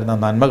നമുക്ക് തരുന്ന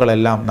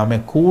നന്മകളെല്ലാം നമ്മെ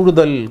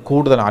കൂടുതൽ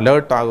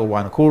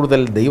അലേർട്ടാകുവാൻ,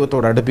 കൂടുതൽ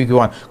ദൈവത്തോട്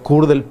അടുപ്പിക്കുവാൻ,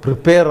 കൂടുതൽ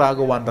പ്രിപ്പയർ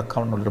ആകുവാൻ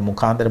തക്കവണ്ണുള്ളൊരു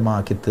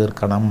മുഖാന്തരമാക്കി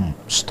തീർക്കണം.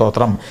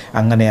 സ്തോത്രം.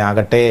 അങ്ങനെ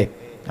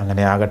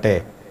ആകട്ടെ.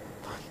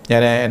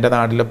 ഞാൻ എൻ്റെ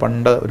നാട്ടിൽ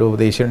പണ്ട് ഒരു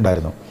ഉപദേശി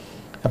ഉണ്ടായിരുന്നു.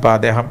 അപ്പോൾ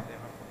അദ്ദേഹം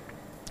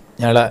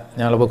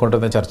ഞങ്ങളിപ്പോൾ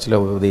കൊണ്ടുവന്ന ചർച്ചിലെ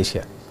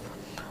ഉപദേശിയാണ്.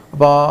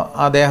 അപ്പോൾ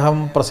അദ്ദേഹം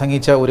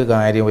പ്രസംഗിച്ച ഒരു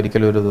കാര്യം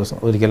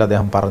ഒരിക്കൽ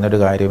അദ്ദേഹം പറഞ്ഞൊരു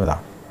കാര്യം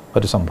ഇതാണ്,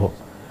 ഒരു സംഭവം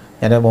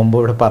ഞാൻ മുമ്പ്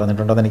ഇവിടെ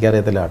പറഞ്ഞിട്ടുണ്ടോയെന്ന്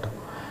എനിക്കറിയത്തില്ല കേട്ടോ.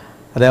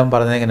 അദ്ദേഹം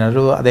പറഞ്ഞത്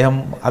എങ്ങനെയാണ്, അദ്ദേഹം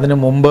അതിന്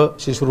മുമ്പ്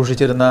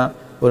ശുശ്രൂഷിച്ചിരുന്ന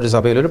ഒരു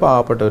സഭയിൽ ഒരു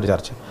പാവപ്പെട്ട ഒരു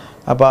ചർച്ച.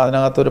 അപ്പോൾ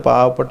അതിനകത്തൊരു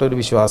പാവപ്പെട്ട ഒരു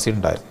വിശ്വാസി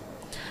ഉണ്ടായിരുന്നു.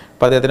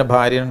 അപ്പോൾ അദ്ദേഹത്തിന്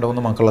ഭാര്യ ഉണ്ട്,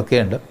 3 മക്കളൊക്കെ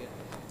ഉണ്ട്.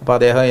 അപ്പോൾ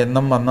അദ്ദേഹം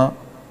എന്നും വന്ന്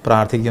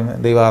പ്രാർത്ഥിക്കും,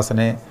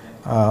 ദൈവദാസനെ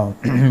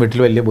വീട്ടിൽ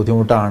വലിയ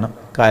ബുദ്ധിമുട്ടാണ്,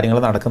 കാര്യങ്ങൾ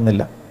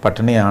നടക്കുന്നില്ല,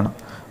 പട്ടിണിയാണ്,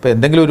 അപ്പോൾ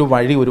എന്തെങ്കിലും ഒരു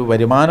വഴി, ഒരു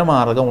വരുമാന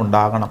മാർഗം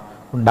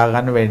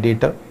ഉണ്ടാകാൻ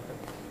വേണ്ടിയിട്ട്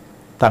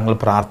താങ്കൾ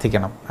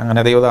പ്രാർത്ഥിക്കണം.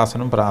 അങ്ങനെ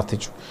ദൈവദാസനും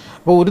പ്രാർത്ഥിച്ചു.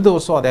 അപ്പോൾ ഒരു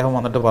ദിവസം അദ്ദേഹം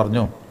വന്നിട്ട്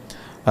പറഞ്ഞു,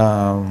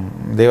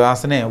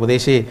 ദൈവദാസനെ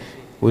ഉപദേശി,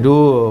 ഒരു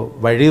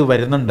വഴി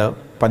വരുന്നുണ്ട്,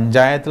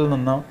 പഞ്ചായത്തിൽ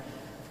നിന്ന്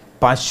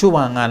പശു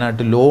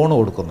വാങ്ങാനായിട്ട് ലോൺ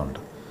കൊടുക്കുന്നുണ്ട്.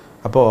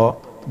 അപ്പോൾ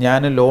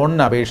ഞാൻ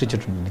ലോണിന്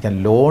അപേക്ഷിച്ചിട്ടുണ്ട്, എനിക്ക്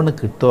ലോൺ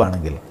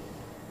കിട്ടുവാണെങ്കിൽ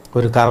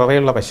ഒരു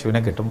കറവയുള്ള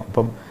പശുവിനെ കിട്ടും,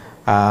 അപ്പം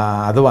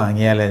അത്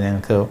വാങ്ങിയാൽ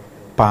ഞങ്ങൾക്ക്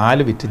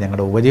പാല് വിറ്റ്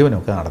ഞങ്ങളുടെ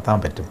ഉപജീവനമൊക്കെ നടത്താൻ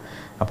പറ്റും.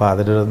 അപ്പോൾ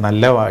അതൊരു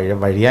നല്ല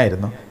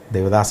വഴിയായിരുന്നു,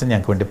 ദൈവദാസൻ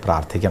ഞങ്ങൾക്ക് വേണ്ടി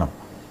പ്രാർത്ഥിക്കണം.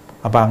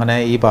 അപ്പോൾ അങ്ങനെ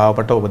ഈ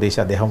പാവപ്പെട്ട ഉപദേശി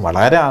അദ്ദേഹം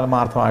വളരെ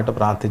ആത്മാർത്ഥമായിട്ട്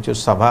പ്രാർത്ഥിച്ചു,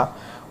 സഭ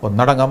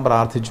ഒന്നടങ്കം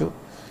പ്രാർത്ഥിച്ചു.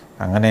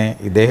 അങ്ങനെ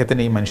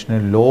ഇദ്ദേഹത്തിന് ഈ മനുഷ്യന്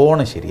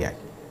ലോണ്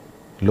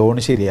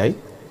ശരിയായി,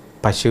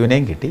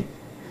 പശുവിനെയും കിട്ടി.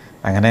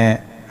 അങ്ങനെ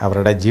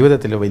അവരുടെ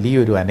ജീവിതത്തിൽ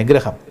വലിയൊരു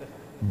അനുഗ്രഹം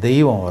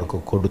ദൈവം അവർക്ക്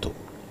കൊടുത്തു.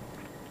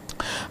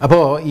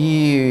 അപ്പോൾ ഈ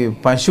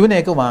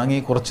പശുവിനെയൊക്കെ വാങ്ങി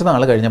കുറച്ച്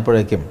നാൾ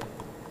കഴിഞ്ഞപ്പോഴേക്കും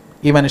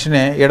ഈ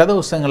മനുഷ്യനെ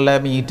ദിവസങ്ങളിലെ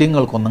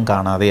മീറ്റിങ്ങുകൾക്കൊന്നും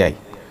കാണാതെയായി.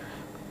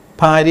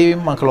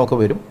 ഭാര്യയും മക്കളൊക്കെ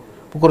വരും.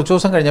 അപ്പോൾ കുറച്ച്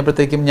ദിവസം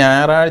കഴിഞ്ഞപ്പോഴത്തേക്കും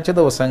ഞായറാഴ്ച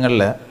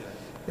ദിവസങ്ങളിൽ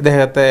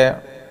ഇദ്ദേഹത്തെ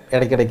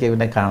ഇടയ്ക്കിടയ്ക്ക്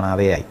ഇവനെ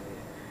കാണാതെയായി.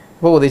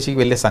 അപ്പോൾ ഉപദേശിക്ക്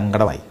വലിയ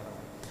സങ്കടമായി.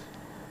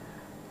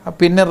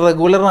 പിന്നെ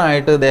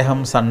റെഗുലറായിട്ട് ഇദ്ദേഹം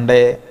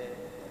സൺഡേ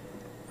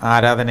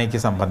ആരാധനയ്ക്ക്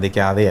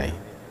സംബന്ധിക്കാതെയായി.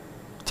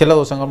 ചില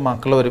ദിവസങ്ങൾ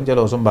മക്കൾ വരും, ചില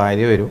ദിവസം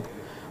ഭാര്യ വരും.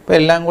 അപ്പോൾ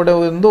എല്ലാം കൂടെ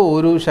എന്തോ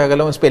ഒരു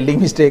ശകലം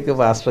സ്പെല്ലിംഗ് മിസ്റ്റേക്ക്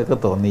പാസ്റ്റർക്ക്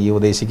തോന്നി, ഈ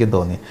ഉപദേശിക്കും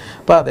തോന്നി.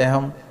 അപ്പോൾ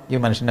അദ്ദേഹം ഈ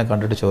മനുഷ്യനെ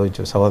കണ്ടിട്ട്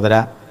ചോദിച്ചു, സഹോദര,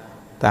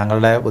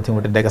 താങ്കളുടെ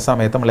ബുദ്ധിമുട്ടിൻ്റെയൊക്കെ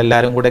സമയത്ത്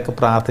നമ്മളെല്ലാവരും കൂടെയൊക്കെ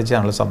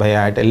പ്രാർത്ഥിച്ചതാണല്ലോ,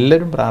 സഭയായിട്ട്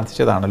എല്ലാവരും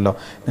പ്രാർത്ഥിച്ചതാണല്ലോ,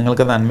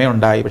 നിങ്ങൾക്ക്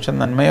നന്മയുണ്ടായി. പക്ഷെ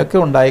നന്മയൊക്കെ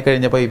ഉണ്ടായി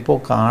കഴിഞ്ഞപ്പോൾ ഇപ്പോൾ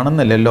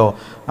കാണുന്നില്ലല്ലോ,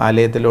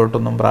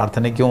 ആലയത്തിലോട്ടൊന്നും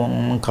പ്രാർത്ഥനയ്ക്കും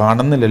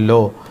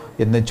കാണുന്നില്ലല്ലോ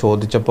എന്ന്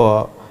ചോദിച്ചപ്പോൾ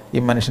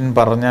ഈ മനുഷ്യൻ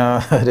പറഞ്ഞ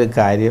ഒരു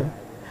കാര്യം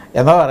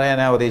എന്താ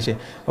പറയാനാ ഉപദേശി.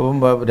 അപ്പം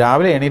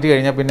രാവിലെ എണീറ്റ്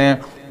കഴിഞ്ഞാൽ പിന്നെ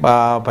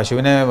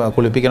പശുവിനെ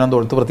കുളിപ്പിക്കണം,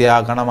 തൊഴുത്ത്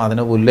വൃത്തിയാക്കണം,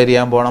 അതിന്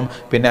പുല്ലരിയാൻ പോകണം,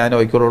 പിന്നെ അതിന്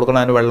ഒയ്ക്കോട് കൊടുക്കണം,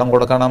 അതിന് വെള്ളം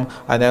കൊടുക്കണം,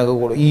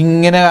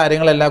 ഇങ്ങനെ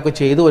കാര്യങ്ങളെല്ലാം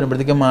ചെയ്തു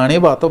വരുമ്പോഴത്തേക്കും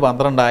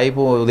 10-12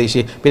 പോകും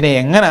ഉപദേശി. പിന്നെ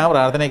എങ്ങനെയാണ്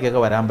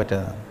പ്രാർത്ഥനയ്ക്കൊക്കെ വരാൻ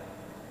പറ്റുന്നത്?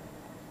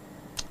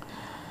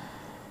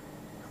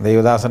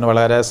 ദേവദാസൻ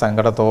വളരെ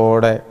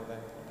സങ്കടത്തോടെ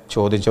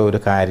ചോദിച്ച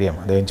ഒരു കാര്യം,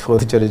 അദ്ദേഹം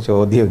ചോദിച്ചൊരു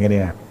ചോദ്യം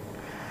ഇങ്ങനെയാണ്,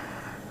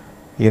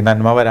 ഈ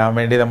നന്മ വരാൻ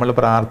വേണ്ടി നമ്മൾ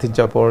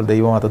പ്രാർത്ഥിച്ചപ്പോൾ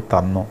ദൈവം അത്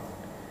തന്നു,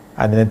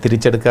 അതിനെ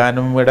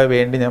തിരിച്ചെടുക്കാനും ഇവിടെ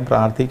വേണ്ടി ഞാൻ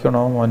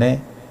പ്രാർത്ഥിക്കണോ മോനെ?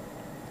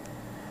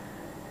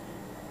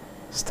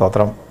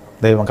 സ്തോത്രം.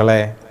 ദൈവമക്കളെ,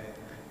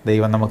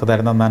 ദൈവം നമുക്ക്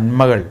തരുന്ന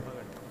നന്മകൾ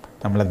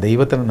നമ്മളെ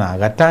ദൈവത്തിൽ നിന്ന്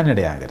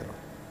അകറ്റാനിടയാകരുത്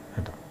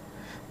കേട്ടോ.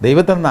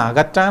 ദൈവത്തിൽ നിന്ന്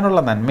അകറ്റാനുള്ള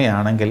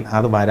നന്മയാണെങ്കിൽ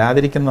അത്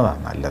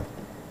വരാതിരിക്കുന്നതാണ് നല്ലത്,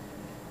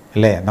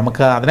 അല്ലേ?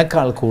 നമുക്ക്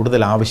അതിനേക്കാൾ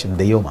കൂടുതൽ ആവശ്യം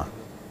ദൈവമാണ്,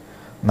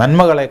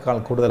 നന്മകളേക്കാൾ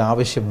കൂടുതൽ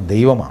ആവശ്യം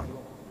ദൈവമാണ്.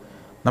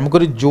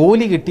 നമുക്കൊരു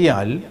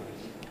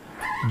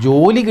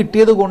ജോലി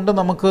കിട്ടിയത് കൊണ്ട്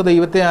നമുക്ക്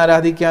ദൈവത്തെ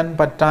ആരാധിക്കാൻ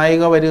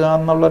പറ്റായിക വരിക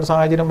എന്നുള്ളൊരു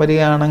സാഹചര്യം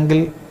വരികയാണെങ്കിൽ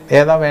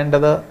ഏതാ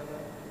വേണ്ടത്?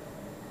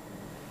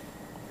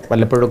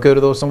 വല്ലപ്പോഴൊക്കെ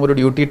ഒരു ദിവസം ഒരു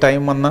ഡ്യൂട്ടി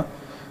ടൈം വന്ന്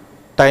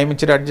ടൈം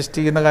ഇച്ചിരി അഡ്ജസ്റ്റ്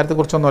ചെയ്യുന്ന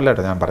കാര്യത്തെക്കുറിച്ചൊന്നും അല്ല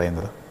കേട്ടോ ഞാൻ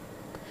പറയുന്നത്.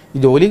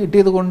 ഈ ജോലി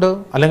കിട്ടിയത് കൊണ്ട്,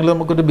 അല്ലെങ്കിൽ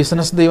നമുക്കൊരു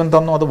ബിസിനസ് ദൈവം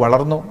തന്നു,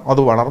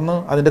 അത് വളർന്ന്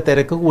അതിൻ്റെ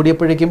തിരക്ക്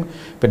കൂടിയപ്പോഴേക്കും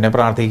പിന്നെ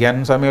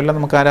പ്രാർത്ഥിക്കാനും സമയമില്ല,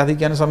 നമുക്ക്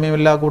ആരാധിക്കാനും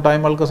സമയമില്ല,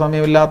 കൂട്ടായ്മകൾക്ക്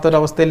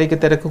സമയമില്ലാത്തൊരവസ്ഥയിലേക്ക്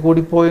തിരക്ക്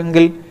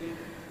കൂടിപ്പോയെങ്കിൽ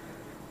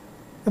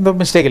എന്തോ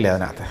മിസ്റ്റേക്കില്ലേ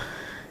അതിനകത്ത്,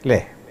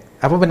 അല്ലേ?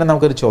 അപ്പോൾ പിന്നെ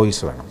നമുക്കൊരു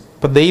ചോയ്സ് വേണം.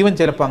 അപ്പോൾ ദൈവം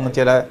ചിലപ്പോൾ അങ്ങ്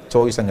ചില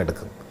ചോയ്സ് അങ്ങ്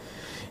എടുക്കും.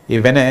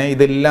 ഇവന്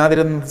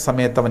ഇതില്ലാതിരുന്ന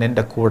സമയത്ത് അവൻ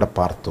എൻ്റെ കൂടെ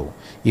പാർത്തു,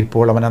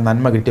 ഇപ്പോൾ അവനെ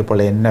നന്മ കിട്ടിയപ്പോൾ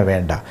എന്നെ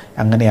വേണ്ട,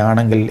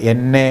 അങ്ങനെയാണെങ്കിൽ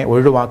എന്നെ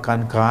ഒഴിവാക്കാൻ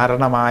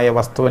കാരണമായ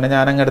വസ്തുവിനെ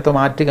ഞാൻ അങ്ങെടുത്ത്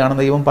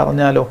മാറ്റുകയാണെന്ന് ദൈവം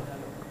പറഞ്ഞാലോ?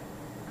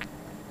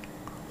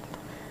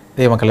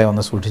 ദൈവമക്കളെ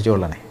ഒന്ന്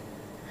സൂക്ഷിച്ചുകൊള്ളണേ.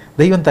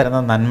 ദൈവം തരുന്ന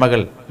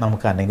നന്മകൾ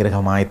നമുക്ക്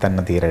അനുഗ്രഹമായി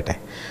തന്നെ തീരട്ടെ.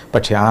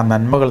 പക്ഷേ ആ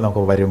നന്മകൾ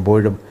നമുക്ക്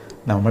വരുമ്പോഴും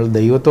നമ്മൾ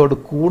ദൈവത്തോട്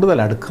കൂടുതൽ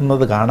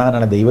അടുക്കുന്നത്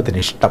കാണാനാണ് ദൈവത്തിന്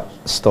ഇഷ്ടം.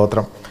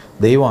 സ്തോത്രം.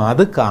 ദൈവം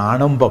അത്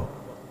കാണുമ്പം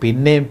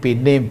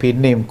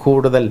പിന്നെയും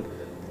കൂടുതൽ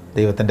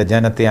ദൈവത്തിൻ്റെ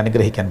ജനത്തെ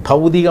അനുഗ്രഹിക്കാൻ,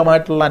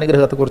 ഭൗതികമായിട്ടുള്ള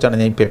അനുഗ്രഹത്തെക്കുറിച്ചാണ്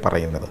ഞാൻ ഇപ്പോൾ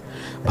പറയുന്നത്.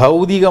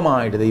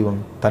 ഭൗതികമായിട്ട് ദൈവം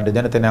തൻ്റെ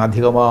ജനത്തിനെ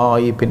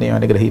അധികമായി പിന്നെയും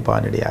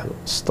അനുഗ്രഹിക്കാനിടയാകും.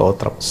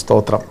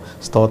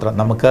 സ്തോത്രം.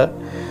 നമുക്ക്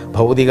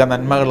ഭൗതിക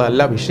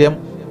നന്മകളല്ല വിഷയം,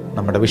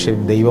 നമ്മുടെ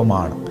വിഷയം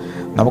ദൈവമാണ്.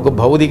 നമുക്ക്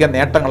ഭൗതിക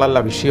നേട്ടങ്ങളല്ല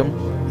വിഷയം,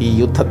 ഈ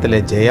യുദ്ധത്തിലെ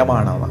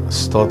ജയമാണ്.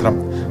 സ്തോത്രം.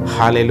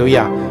 ഹല്ലേലൂയ.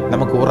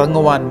 നമുക്ക്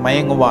ഉറങ്ങുവാൻ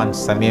മയങ്ങുവാൻ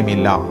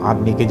സമയമില്ല.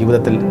 ആത്മീക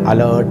ജീവിതത്തിൽ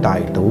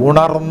അലേർട്ടായിട്ട്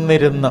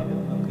ഉണർന്നിരുന്ന്,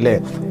 അല്ലേ?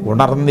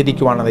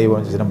 ഉണർന്നിരിക്കുവാണ്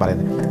ദൈവവചനം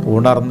പറയുന്നത്.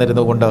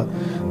 ഉണർന്നിരുന്നു കൊണ്ട്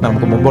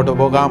നമുക്ക് മുമ്പോട്ട്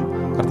പോകാം.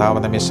 കർത്താവ്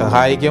നമ്മെ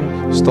സഹായിക്കും.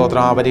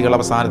 സ്തോത്രം. ആ വരികൾ,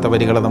 അവസാനത്തെ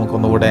വരികൾ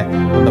നമുക്കൊന്നുകൂടെ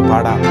ഒന്ന്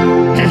പാടാം.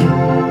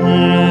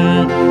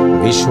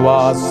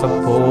 വിശ്വാസപ്പോരാണിത്,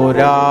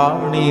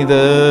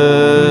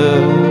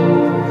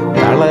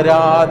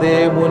 തളരാതെ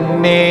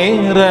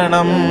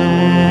മുന്നേറണം,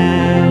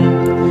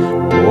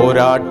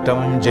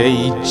 പോരാട്ടം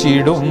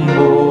ജയിച്ചിടുമ്പോൾ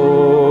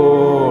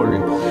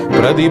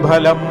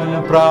പ്രതിഫലം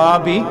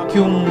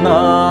പ്രാപിക്കുന്ന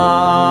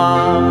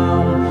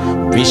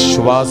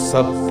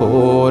വിശ്വാസപ്പോരാണിത്,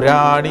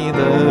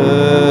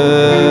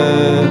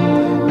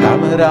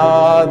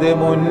 തളരാതെ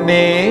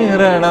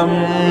മുന്നേറണം,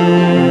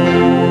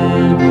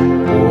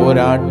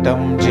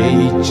 പോരാട്ടം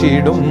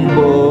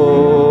ജയിച്ചിടുമ്പോൾ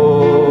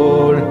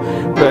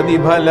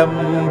പ്രതിഫലം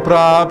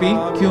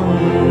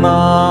പ്രാപിക്കുന്ന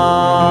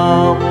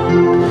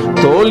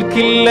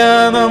തോൽക്കില്ല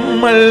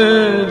നമ്മൾ,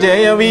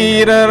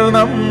 ജയവീരർ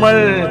നമ്മൾ,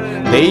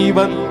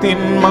 ദൈവത്തിൻ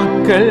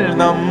മക്കൾ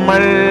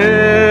നമ്മൾ.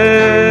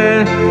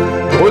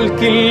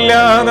 തോൽക്കില്ല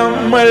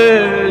നമ്മൾ,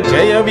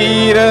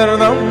 ജയവീരർ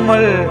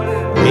നമ്മൾ,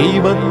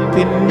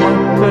 ദൈവത്തിൻ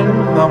മക്കൾ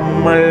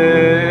നമ്മൾ.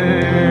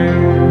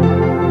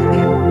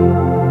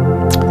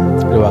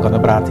 ഒരു വാക്കൊന്ന്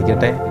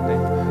പ്രാർത്ഥിക്കട്ടെ.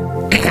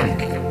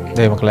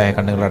 ദൈവമക്കളെ,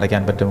 കണ്ണുകൾ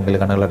അടയ്ക്കാൻ പറ്റുമെങ്കിൽ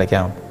കണ്ണുകൾ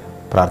അടയ്ക്കാം,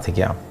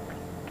 പ്രാർത്ഥിക്കാം.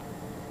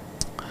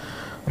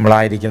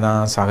 നമ്മളായിരിക്കുന്ന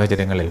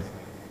സാഹചര്യങ്ങളിൽ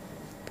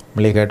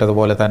നമ്മൾ ഈ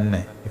കേട്ടതുപോലെ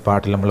തന്നെ ഈ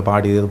പാട്ടിൽ നമ്മൾ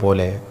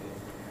പാടിയതുപോലെ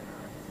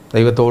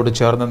ദൈവത്തോട്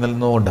ചേർന്ന്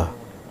നിന്നുകൊണ്ട്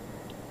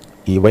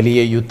ഈ വലിയ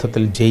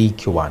യുദ്ധത്തിൽ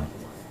ജയിക്കുവാൻ,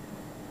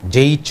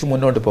 ജയിച്ചു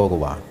മുന്നോട്ട്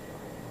പോകുവാൻ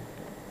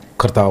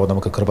കർത്താവ്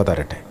നമുക്ക് കൃപ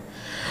തരട്ടെ.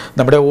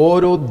 നമ്മുടെ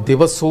ഓരോ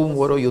ദിവസവും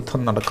ഓരോ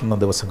യുദ്ധം നടക്കുന്ന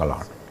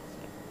ദിവസങ്ങളാണ്.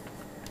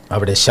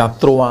 അവിടെ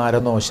ശത്രു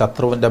ആരെന്നോ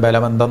ശത്രുവിൻ്റെ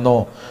ബലമെന്തെന്നോ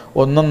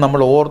ഒന്നും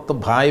നമ്മൾ ഓർത്ത്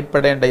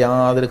ഭയപ്പെടേണ്ട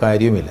യാതൊരു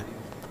കാര്യവുമില്ല.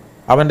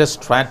 അവൻ്റെ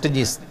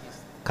സ്ട്രാറ്റജീസ്,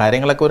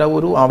 കാര്യങ്ങളൊക്കെ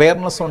ഒരു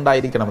അവയർനെസ്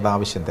ഉണ്ടായിരിക്കണം, അത്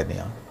ആവശ്യം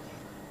തന്നെയാണ്.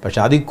 പക്ഷെ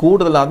അതിൽ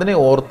കൂടുതൽ അതിനെ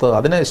ഓർത്ത്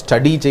അതിനെ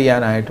സ്റ്റഡി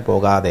ചെയ്യാനായിട്ട്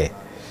പോകാതെ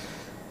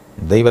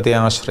ദൈവത്തെ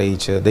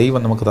ആശ്രയിച്ച്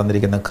ദൈവം നമുക്ക്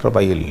തന്നിരിക്കുന്ന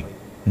കൃപയിൽ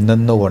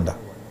നിന്നുകൊണ്ട്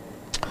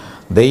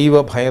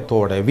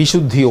ദൈവഭയത്തോടെ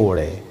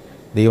വിശുദ്ധിയോടെ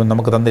ദൈവം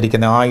നമുക്ക്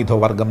തന്നിരിക്കുന്ന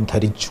ആയുധവർഗം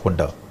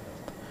ധരിച്ചുകൊണ്ട്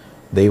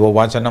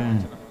ദൈവവചനം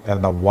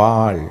എന്ന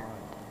വാൾ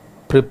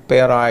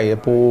പ്രിപ്പയറായി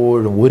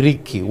എപ്പോഴും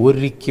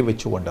ഒരുക്കി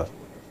വെച്ചുകൊണ്ട്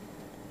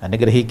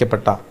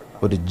അനുഗ്രഹിക്കപ്പെട്ട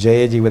ഒരു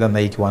ജയജീവിതം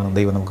നയിക്കുവാനും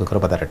ദൈവം നമുക്ക്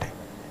കൃപ തരട്ടെ.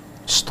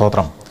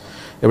 സ്തോത്രം.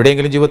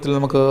 എവിടെയെങ്കിലും ജീവിതത്തിൽ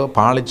നമുക്ക്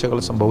പാളിച്ചകൾ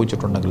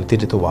സംഭവിച്ചിട്ടുണ്ടെങ്കിൽ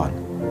തിരുത്തുവാൻ,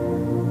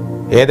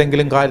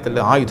 ഏതെങ്കിലും കാര്യത്തിൽ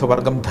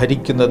ആയുധവർഗം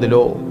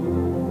ധരിക്കുന്നതിലോ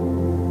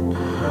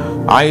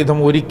ആയുധം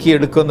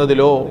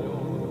ഒരുക്കിയെടുക്കുന്നതിലോ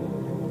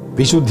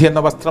വിശുദ്ധി എന്ന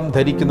വസ്ത്രം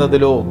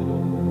ധരിക്കുന്നതിലോ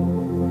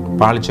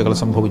പാളിച്ചകൾ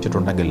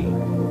സംഭവിച്ചിട്ടുണ്ടെങ്കിൽ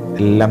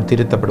എല്ലാം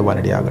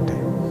തിരുത്തപ്പെടുവാനിടയാകട്ടെ.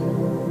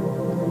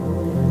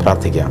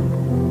 പ്രാർത്ഥിക്കാം.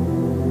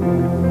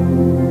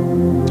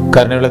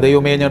 കരുണയുള്ള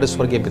ദൈവമേ, ഞങ്ങളുടെ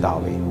സ്വർഗീയ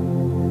പിതാവേ,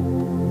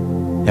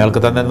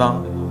 ഞങ്ങൾക്ക്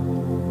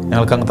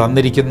ഞങ്ങൾക്കങ്ങ്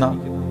തന്നിരിക്കുന്ന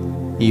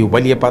ഈ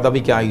വലിയ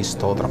പദവിക്കായി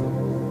സ്തോത്രം.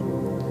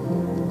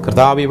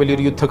 കർത്താവേ,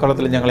 വലിയൊരു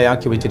യുദ്ധകളത്തിൽ ഞങ്ങളെ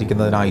ആക്കി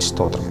വെച്ചിരിക്കുന്നതിനായി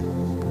സ്തോത്രം.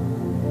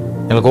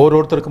 ഞങ്ങൾക്ക്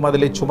ഓരോരുത്തർക്കും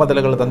അതിലെ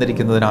ചുമതലകൾ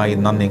തന്നിരിക്കുന്നതിനായി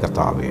നന്ദി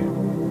കർത്താവേ.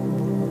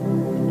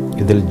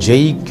 ഇതിൽ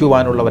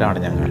ജയിക്കുവാനുള്ളവരാണ്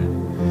ഞങ്ങൾ.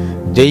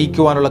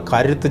 ജയിക്കുവാനുള്ള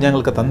കരുത്ത്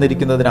ഞങ്ങൾക്ക്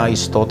തന്നിരിക്കുന്നതിനായി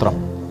സ്തോത്രം.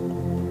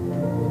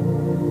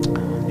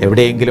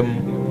 എവിടെയെങ്കിലും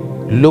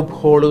ലൂപ്പ്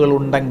ഹോളുകൾ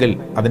ഉണ്ടെങ്കിൽ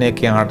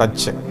അതിനെയൊക്കെ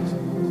അടച്ച്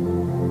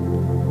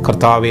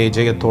കർത്താവേ,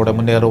 ജയത്തോടെ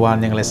മുന്നേറുവാൻ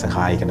ഞങ്ങളെ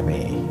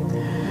സഹായിക്കണമേ.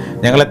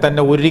 ഞങ്ങളെ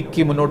തന്നെ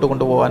ഒരുക്കി മുന്നോട്ട്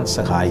കൊണ്ടുപോകാൻ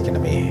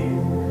സഹായിക്കണമേ.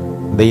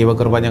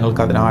 ദൈവകൃപ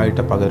ഞങ്ങൾക്ക്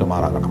അതിനായിട്ട്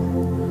പകരുമാറാകണം.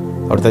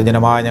 അവിടുത്തെ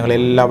ജനമായ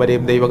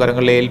ഞങ്ങളെല്ലാവരെയും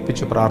ദൈവകരങ്ങളിൽ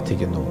ഏൽപ്പിച്ച്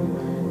പ്രാർത്ഥിക്കുന്നു,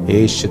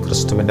 യേശു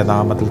ക്രിസ്തുവിൻ്റെ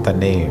നാമത്തിൽ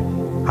തന്നെ.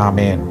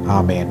 ആമേൻ,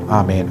 ആമേൻ,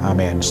 ആമേൻ,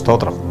 ആമേൻ.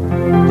 സ്തോത്രം,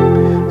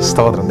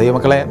 സ്തോത്രം.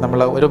 ദൈവമക്കളെ, നമ്മൾ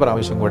ഒരു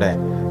പ്രാവശ്യം കൂടെ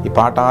ഈ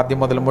പാട്ട് ആദ്യം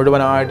മുതൽ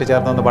മുഴുവനായിട്ട്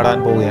ചേർന്നൊന്ന് പാടാൻ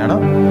പോവുകയാണ്.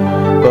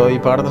 അപ്പോൾ ഈ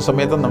പാടുന്ന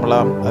സമയത്ത് നമ്മൾ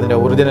അതിൻ്റെ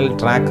ഒറിജിനൽ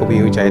ട്രാക്ക്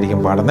ഉപയോഗിച്ചായിരിക്കും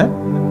പാടുന്നത്.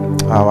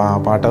 ആ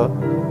പാട്ട്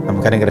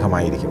നമുക്ക്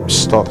അനുഗ്രഹമായിരിക്കും.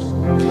 സ്തോത്രം.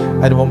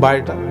 അതിന്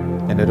മുമ്പായിട്ട്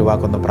എൻ്റെ ഒരു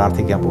വാക്കൊന്ന്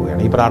പ്രാർത്ഥിക്കാൻ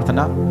പോവുകയാണ്. ഈ പ്രാർത്ഥന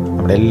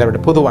നമ്മുടെ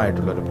എല്ലാവരുടെ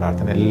പൊതുവായിട്ടുള്ളൊരു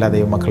പ്രാർത്ഥന, എല്ലാ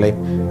ദൈവമക്കളെയും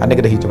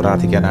അനുഗ്രഹിച്ച്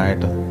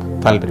പ്രാർത്ഥിക്കാനായിട്ട്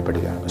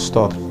താല്പര്യപ്പെടുകയാണ്.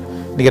 സ്തോത്രം.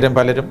 എനിക്കറിയാം,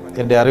 പലരും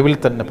എൻ്റെ അറിവിൽ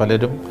തന്നെ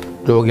പലരും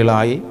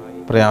രോഗികളായി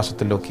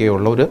പ്രയാസത്തിലൊക്കെ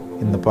ഉള്ളവർ,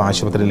 ഇന്നിപ്പോൾ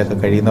ആശുപത്രിയിലൊക്കെ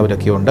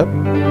കഴിയുന്നവരൊക്കെ ഉണ്ട്.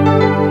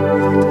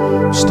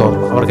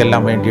 സ്തോത്രം.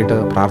 അവർക്കെല്ലാം വേണ്ടിയിട്ട്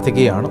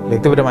പ്രാർത്ഥിക്കുകയാണ്.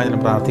 വ്യക്തിപരമായി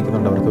ഞാൻ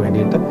പ്രാർത്ഥിക്കുന്നുണ്ട് അവർക്ക്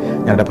വേണ്ടിയിട്ട്.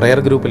 ഞങ്ങളുടെ പ്രെയർ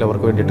ഗ്രൂപ്പിൽ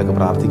അവർക്ക് വേണ്ടിയിട്ടൊക്കെ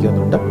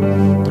പ്രാർത്ഥിക്കുന്നുണ്ട്.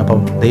 അപ്പം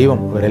ദൈവം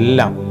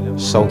അവരെല്ലാം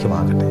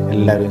സൗഖ്യമാക്കട്ടെ,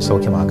 എല്ലാവരെയും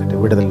സൗഖ്യമാക്കട്ടെ,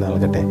 വിടുതൽ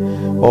നൽകട്ടെ.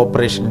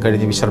 ഓപ്പറേഷൻ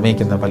കഴിഞ്ഞ്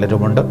വിശ്രമിക്കുന്ന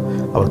പലരുമുണ്ട്,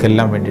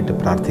 അവർക്കെല്ലാം വേണ്ടിയിട്ട്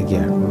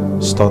പ്രാർത്ഥിക്കുകയാണ്.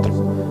 സ്തോത്രം.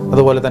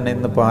 അതുപോലെ തന്നെ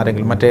ഇന്നിപ്പോൾ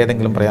ആരെങ്കിലും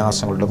മറ്റേതെങ്കിലും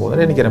പ്രയാസങ്ങളിലൂടെ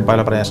പോകുന്നവർ, എനിക്കറിയാം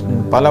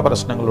പല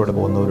പ്രശ്നങ്ങളിലൂടെ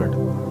പോകുന്നവരുണ്ട്.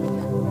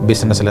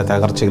 ബിസിനസ്സിലെ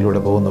തകർച്ചയിലൂടെ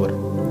പോകുന്നവർ.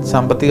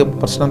 സാമ്പത്തിക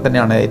പ്രശ്നം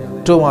തന്നെയാണ്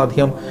ഏറ്റവും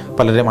അധികം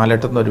പലരെയും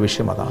അലട്ടുന്ന ഒരു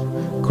വിഷയം. അതാണ്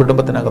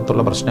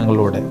കുടുംബത്തിനകത്തുള്ള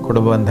പ്രശ്നങ്ങളിലൂടെ,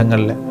 കുടുംബ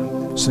ബന്ധങ്ങളിലെ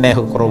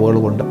സ്നേഹക്കുറവുകൾ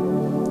കൊണ്ട്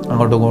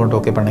അങ്ങോട്ടും ഇങ്ങോട്ടും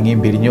ഒക്കെ പിണങ്ങിയും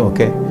പിരിഞ്ഞും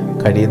ഒക്കെ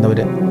കഴിയുന്നവർ,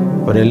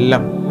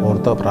 അവരെല്ലാം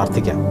ഓർത്ത്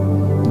പ്രാർത്ഥിക്കാം.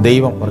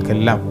 ദൈവം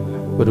അവർക്കെല്ലാം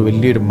ഒരു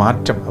വലിയൊരു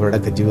മാറ്റം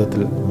അവരുടെയൊക്കെ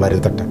ജീവിതത്തിൽ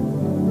വരുത്തട്ടെ.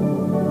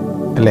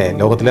 അല്ലേ?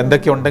 ലോകത്തിൽ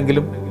എന്തൊക്കെ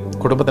ഉണ്ടെങ്കിലും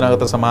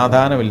കുടുംബത്തിനകത്ത്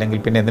സമാധാനമില്ലെങ്കിൽ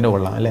പിന്നെ എന്തിനു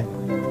കൊള്ളാം, അല്ലേ?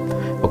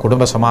 അപ്പോൾ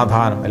കുടുംബ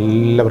സമാധാനം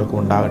എല്ലാവർക്കും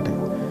ഉണ്ടാകട്ടെ.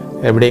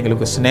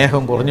 എവിടെയെങ്കിലുമൊക്കെ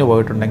സ്നേഹം കുറഞ്ഞു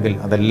പോയിട്ടുണ്ടെങ്കിൽ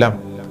അതെല്ലാം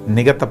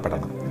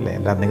നികത്തപ്പെടണം, അല്ലേ?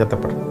 എല്ലാം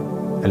നികത്തപ്പെടണം,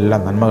 എല്ലാ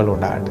നന്മകളും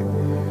ഉണ്ടാകട്ടെ.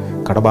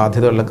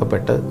 കടബാധ്യതകളിലൊക്കെ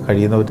പെട്ട്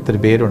കഴിയുന്ന ഒത്തിരി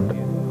പേരുണ്ട്,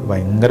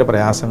 ഭയങ്കര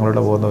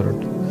പ്രയാസങ്ങളിലൂടെ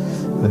പോകുന്നവരുണ്ട്.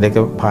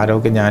 അതിൻ്റെയൊക്കെ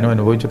ഭാരമൊക്കെ ഞാനും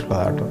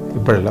അനുഭവിച്ചിട്ടുള്ളതാട്ടോ,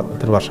 ഇപ്പോഴല്ല,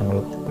 ഒത്തിരി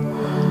വർഷങ്ങൾക്ക്.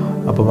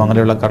 അപ്പം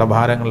അങ്ങനെയുള്ള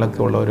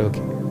കടഭാരങ്ങളിലൊക്കെ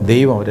ഉള്ളവരൊക്കെ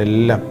ദൈവം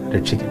അവരെല്ലാം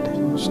രക്ഷിക്കട്ടെ.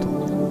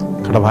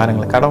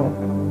 കടഭാരങ്ങൾ,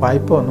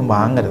 വായ്പ ഒന്നും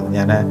വാങ്ങരുത്.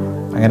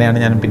 അങ്ങനെയാണ്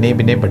ഞാൻ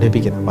പിന്നെയും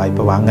പഠിപ്പിക്കുന്നത്.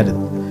 വായ്പ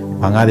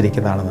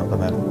വാങ്ങാതിരിക്കുന്നതാണ് നമുക്ക്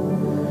നല്ലത്.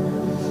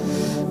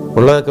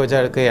 ഉള്ളതൊക്കെ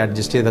വെച്ചൊക്കെ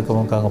അഡ്ജസ്റ്റ് ചെയ്തൊക്കെ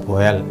നമുക്ക് അങ്ങ്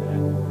പോയാൽ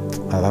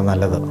അതാണ്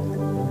നല്ലത്.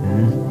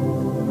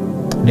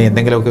 ഇനി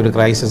എന്തെങ്കിലുമൊക്കെ ഒരു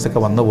ക്രൈസിസ് ഒക്കെ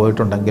വന്നു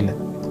പോയിട്ടുണ്ടെങ്കിൽ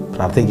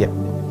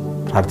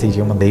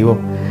പ്രാർത്ഥിക്കുമ്പോൾ ദൈവം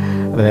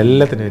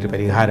അതിനെല്ലാത്തിനും ഒരു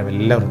പരിഹാരം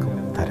എല്ലാവർക്കും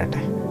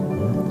തരട്ടെ.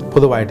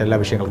 പൊതുവായിട്ട് എല്ലാ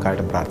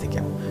വിഷയങ്ങൾക്കായിട്ടും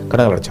പ്രാർത്ഥിക്കാം.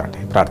 കണ്ണുകളടച്ചാട്ടെ,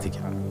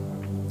 പ്രാർത്ഥിക്കാം.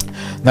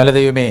 നല്ല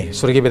ദൈവമേ,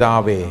 സ്വർഗീയ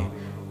പിതാവേ,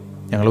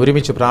 ഞങ്ങൾ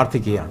ഒരുമിച്ച്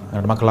പ്രാർത്ഥിക്കുകയാണ്.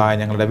 ഞങ്ങളുടെ മക്കളായ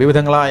ഞങ്ങളുടെ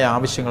വിവിധങ്ങളായ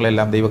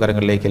ആവശ്യങ്ങളെല്ലാം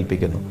ദൈവകരങ്ങളിലേക്ക്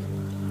ഏൽപ്പിക്കുന്നു.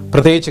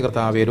 പ്രത്യേകിച്ച്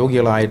കർത്താവേ,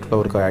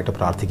 രോഗികളായിട്ടുള്ളവർക്കായിട്ട്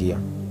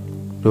പ്രാർത്ഥിക്കുകയാണ്.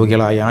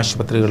 രോഗികളായ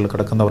ആശുപത്രികളിൽ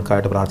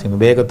കിടക്കുന്നവർക്കായിട്ട് പ്രാർത്ഥിക്കുന്നു.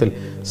 വേഗത്തിൽ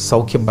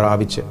സൗഖ്യം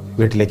പ്രാപിച്ച്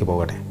വീട്ടിലേക്ക്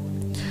പോകട്ടെ.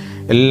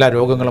 എല്ലാ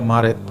രോഗങ്ങളും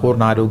മാറി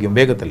പൂർണ്ണ ആരോഗ്യം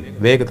വേഗത്തിൽ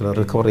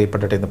റിക്കവർ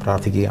ചെയ്യപ്പെടട്ടെ എന്ന്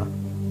പ്രാർത്ഥിക്കുകയാണ്.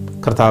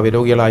 കർത്താവ്,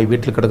 രോഗികളായി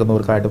വീട്ടിൽ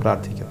കിടക്കുന്നവർക്കായിട്ട്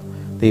പ്രാർത്ഥിക്കുന്നു.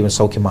 ദൈവം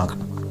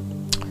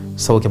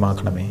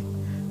സൗഖ്യമാക്കണമേ.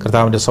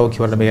 കർത്താവിൻ്റെ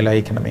സൗഖ്യം അവരുടെ മേൽ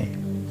അയക്കണമേ.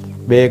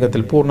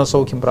 വേഗത്തിൽ പൂർണ്ണ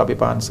സൗഖ്യം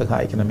പ്രാപിപ്പാൻ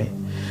സഹായിക്കണമേ.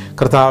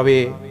 കർത്താവെ,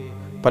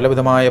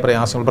 പലവിധമായ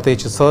പ്രയാസങ്ങൾ,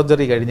 പ്രത്യേകിച്ച്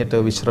സർജറി കഴിഞ്ഞിട്ട്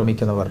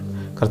വിശ്രമിക്കുന്നവർ,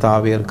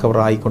 കർത്താവെ, റിക്കവർ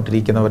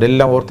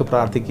ആയിക്കൊണ്ടിരിക്കുന്നവരെല്ലാം ഓർത്ത്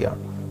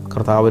പ്രാർത്ഥിക്കുകയാണ്.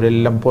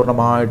 കർത്താവരെല്ലാം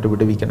പൂർണ്ണമായിട്ട്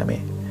വിടുവിക്കണമേ.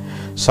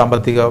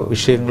 സാമ്പത്തിക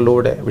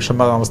വിഷയങ്ങളിലൂടെ,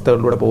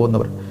 വിഷമാവസ്ഥകളിലൂടെ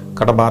പോകുന്നവർ,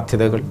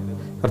 കടബാധ്യതകൾ,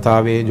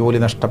 കർത്താവെ, ജോലി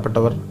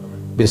നഷ്ടപ്പെട്ടവർ,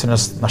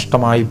 ബിസിനസ്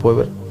നഷ്ടമായി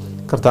പോയവർ,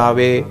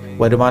 കർത്താവെ,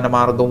 വരുമാന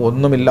മാർഗം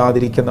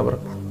ഒന്നുമില്ലാതിരിക്കുന്നവർ,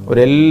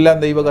 അവരെല്ലാം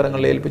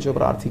ദൈവകരങ്ങളിൽ ഏൽപ്പിച്ച്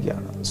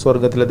പ്രാർത്ഥിക്കുകയാണ്.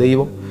 സ്വർഗത്തിലെ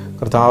ദൈവം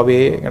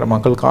കർത്താവെ, ഞങ്ങളുടെ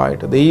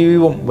മക്കൾക്കായിട്ട്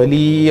ദൈവം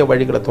വലിയ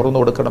വഴികളെ തുറന്നു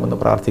കൊടുക്കണമെന്ന്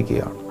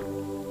പ്രാർത്ഥിക്കുകയാണ്.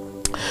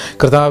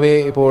 കർത്താവെ,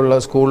 ഇപ്പോൾ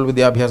സ്കൂൾ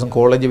വിദ്യാഭ്യാസം,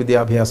 കോളേജ്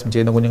വിദ്യാഭ്യാസം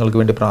ചെയ്യുന്ന കുഞ്ഞുങ്ങൾക്ക്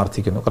വേണ്ടി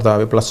പ്രാർത്ഥിക്കുന്നു.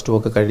 കർത്താവെ, +2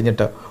 ഒക്കെ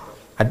കഴിഞ്ഞിട്ട്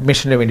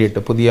അഡ്മിഷന് വേണ്ടിയിട്ട്,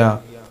 പുതിയ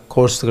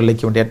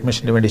കോഴ്സുകളിലേക്ക് വേണ്ടി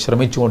അഡ്മിഷന് വേണ്ടി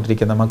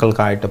ശ്രമിച്ചുകൊണ്ടിരിക്കുന്ന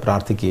മക്കൾക്കായിട്ട്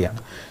പ്രാർത്ഥിക്കുകയാണ്.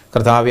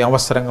 കർത്താവെ,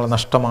 അവസരങ്ങൾ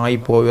നഷ്ടമായി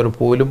പോയവർ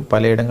പോലും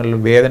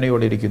പലയിടങ്ങളിലും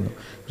വേദനയോടെ ഇരിക്കുന്നു.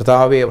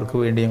 കർത്താവെ, അവർക്ക്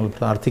വേണ്ടി ഞങ്ങൾ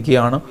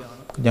പ്രാർത്ഥിക്കുകയാണ്.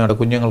 ഞങ്ങളുടെ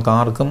കുഞ്ഞുങ്ങൾക്ക്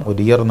ആർക്കും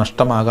ഒരു ഇയർ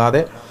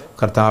നഷ്ടമാകാതെ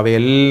കർത്താവെ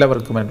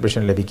എല്ലാവർക്കും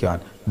അഡ്മിഷൻ ലഭിക്കുവാൻ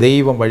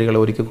ദൈവം വഴികൾ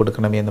ഒരുക്കി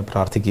കൊടുക്കണമേ എന്ന്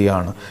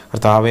പ്രാർത്ഥിക്കുകയാണ്.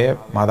 കർത്താവെ,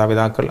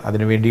 മാതാപിതാക്കൾ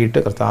അതിനു വേണ്ടിയിട്ട്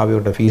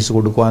കർത്താവയുടെ ഫീസ്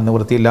കൊടുക്കുവാൻ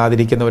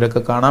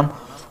നിവൃത്തിയില്ലാതിരിക്കുന്നവരൊക്കെ കാണാം,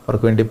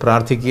 അവർക്ക് വേണ്ടി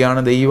പ്രാർത്ഥിക്കുകയാണ്.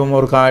 ദൈവം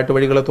അവർക്കായിട്ട്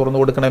വഴികളെ തുറന്നു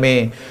കൊടുക്കണമേ.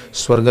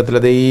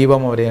 സ്വർഗത്തിലെ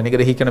ദൈവം അവരെ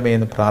അനുഗ്രഹിക്കണമേ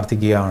എന്ന്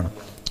പ്രാർത്ഥിക്കുകയാണ്.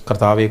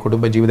 കർത്താവെ,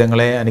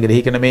 കുടുംബജീവിതങ്ങളെ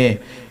അനുഗ്രഹിക്കണമേ.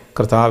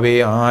 കർത്താവെ,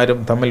 ആരും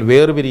തമ്മിൽ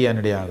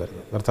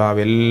വേർപിരിയാനിടയാകരുത്. കർത്താവ്,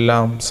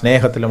 എല്ലാം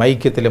സ്നേഹത്തിലും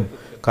ഐക്യത്തിലും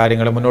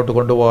കാര്യങ്ങളെ മുന്നോട്ട്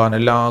കൊണ്ടുപോകാൻ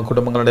എല്ലാ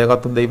കുടുംബങ്ങളുടെ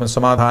അകത്തും ദൈവം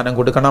സമാധാനം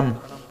കൊടുക്കണം.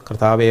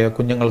 കർത്താവെ,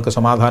 കുഞ്ഞുങ്ങൾക്ക്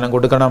സമാധാനം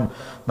കൊടുക്കണം.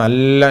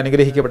 നല്ല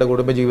അനുഗ്രഹിക്കപ്പെട്ട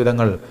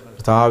കുടുംബജീവിതങ്ങൾ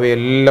കർത്താവെ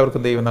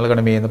എല്ലാവർക്കും ദൈവം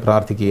നൽകണമേ എന്ന്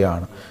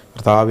പ്രാർത്ഥിക്കുകയാണ്.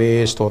 കർത്താവെ,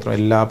 സ്തോത്രം.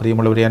 എല്ലാ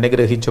പ്രിയമുള്ളവരെ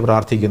അനുഗ്രഹിച്ച്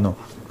പ്രാർത്ഥിക്കുന്നു.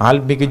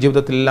 ആത്മീക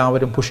ജീവിതത്തിൽ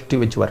എല്ലാവരും പുഷ്ടി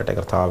വെച്ച് വരട്ടെ.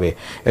 കർത്താവെ,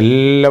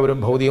 എല്ലാവരും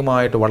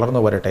ഭൗതികമായിട്ട്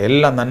വളർന്നു വരട്ടെ.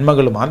 എല്ലാ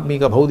നന്മകളും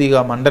ആത്മീക ഭൗതിക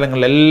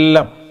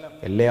മണ്ഡലങ്ങളിലെല്ലാം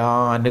എല്ലാ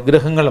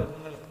അനുഗ്രഹങ്ങളും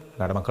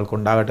ഞങ്ങളുടെ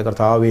മക്കൾക്കുണ്ടാകട്ടെ.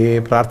 കർത്താവെ,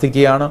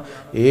 പ്രാർത്ഥിക്കുകയാണ്.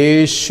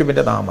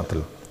 യേശുവിൻ്റെ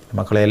നാമത്തിൽ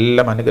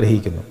മക്കളെല്ലാം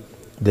അനുഗ്രഹിക്കുന്നു.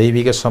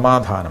 ദൈവിക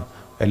സമാധാനം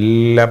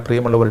എല്ലാ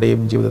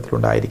പ്രിയമുള്ളവരുടെയും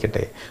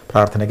ജീവിതത്തിലുണ്ടായിരിക്കട്ടെ.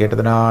 പ്രാർത്ഥന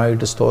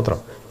കേട്ടതിനായിട്ട് സ്തോത്രം.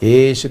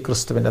 യേശു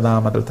ക്രിസ്തുവിൻ്റെ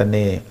നാമത്തിൽ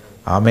തന്നെ.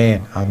 ആമേൻ,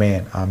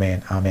 ആമേൻ, ആമേൻ,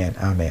 ആമേൻ,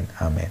 ആമേൻ,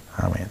 ആമേൻ,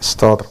 ആമേൻ.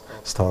 സ്തോത്രം.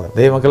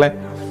 ദൈവമക്കളെ,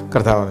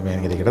 കർത്താവ് നമ്മെ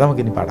അനുഗ്രഹിക്കട്ടെ.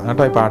 നമുക്കിനി പാടാം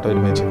കേട്ടോ. ഈ പാട്ട്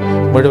ഒരുമിച്ച്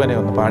മുഴുവനെ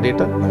ഒന്ന്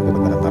പാടിയിട്ട് നമുക്ക്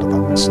ബന്ധനം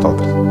നടത്താം.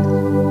 സ്തോത്രം.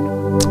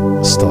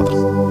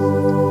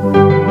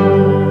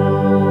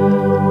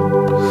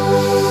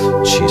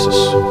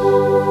 ജീസസ്.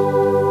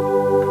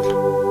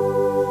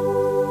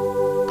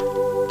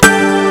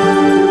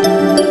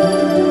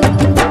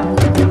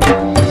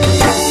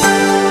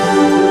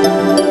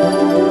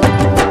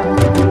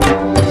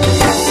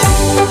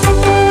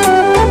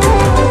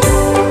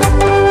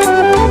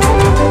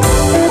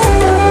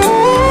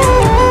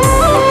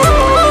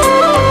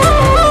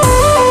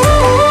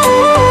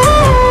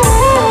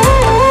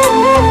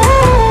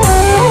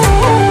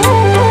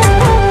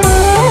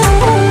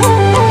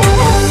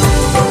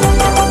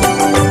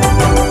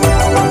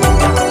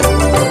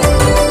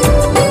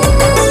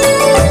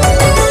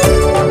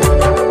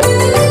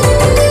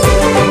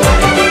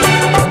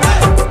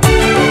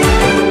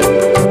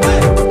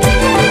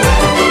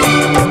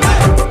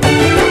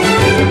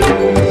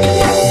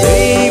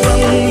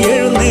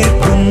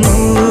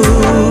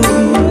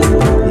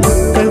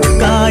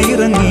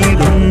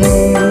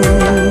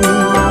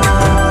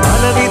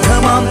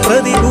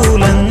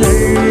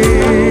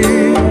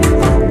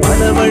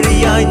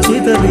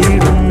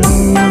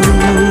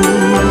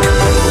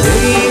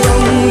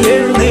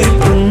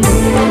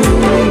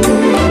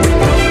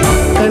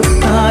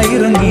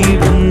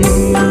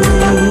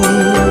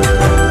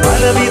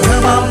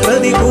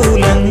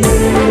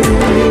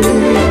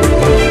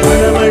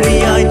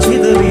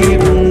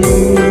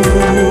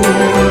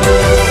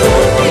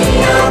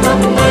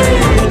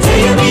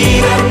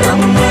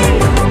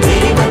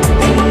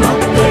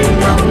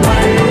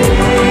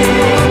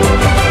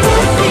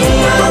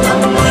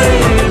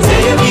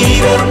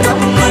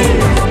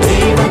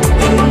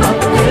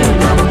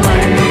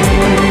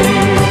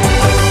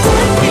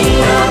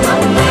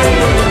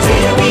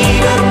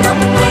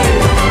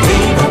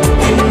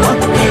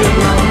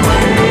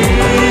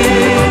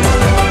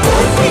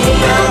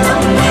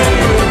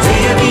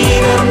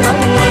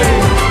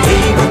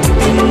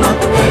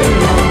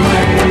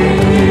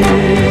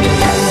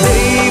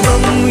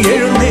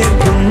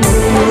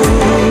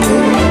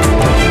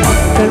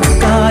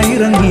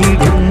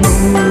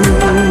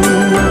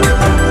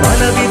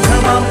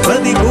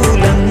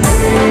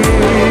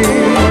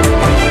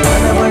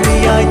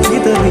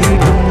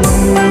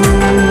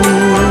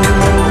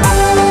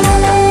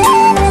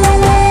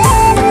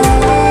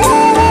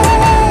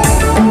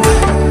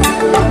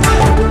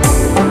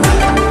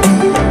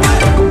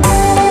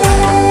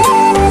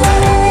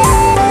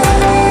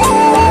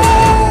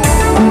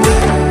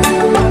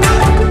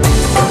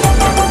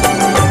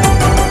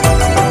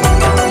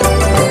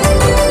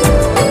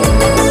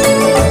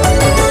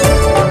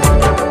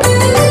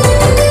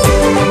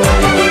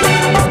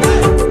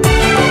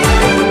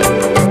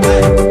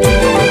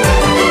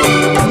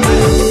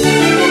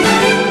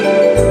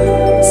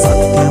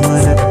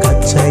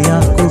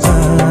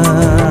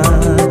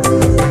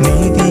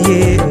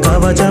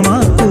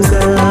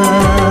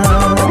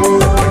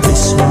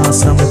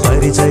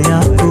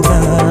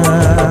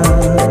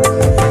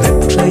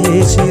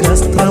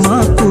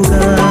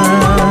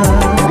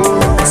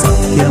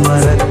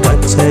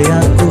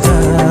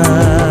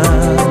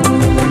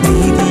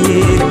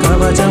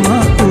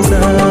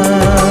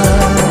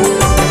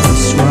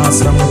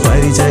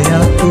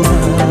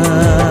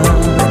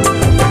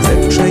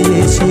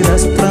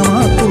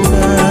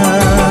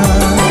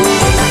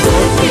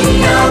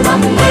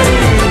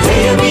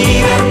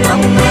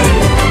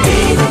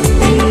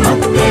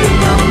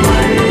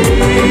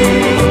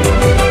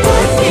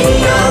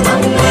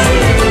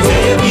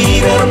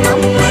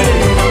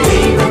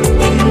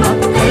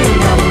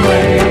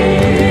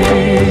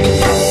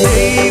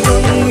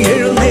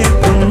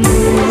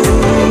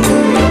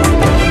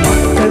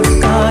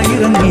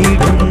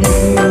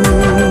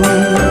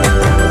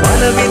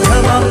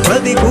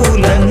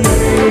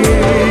 പ്രതികൂലങ്ങൾ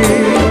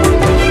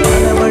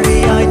പല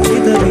വഴിയായി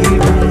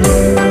ചിതറിയിടുന്നു.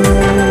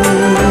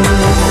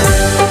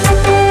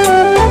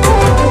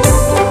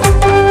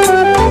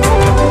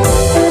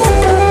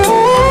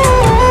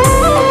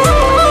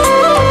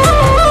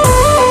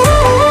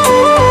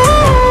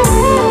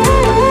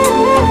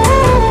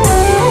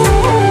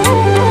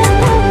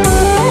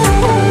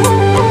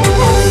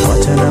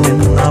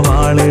 വചനമെന്ന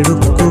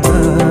വാളെടുക്കുക,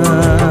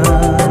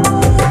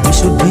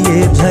 വിശുദ്ധിയെ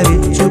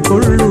ധരിച്ചു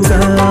കൊള്ളുക.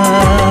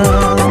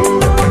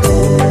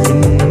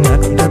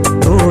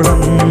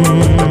 അറ്റത്തോളം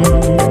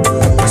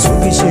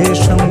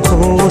സുവിശേഷം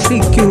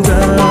ഘോഷിക്കുക.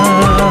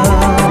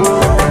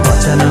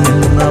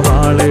 വചനമെന്ന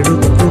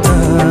വാളെടുക്കുക,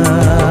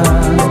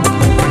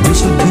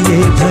 വിശുദ്ധിയെ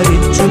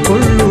ധരിച്ചു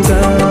കൊള്ളുക.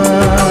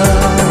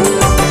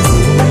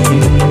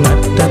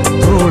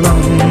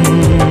 അറ്റത്തോളം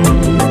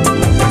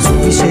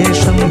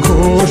സുവിശേഷം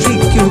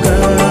ഘോഷിക്കുക.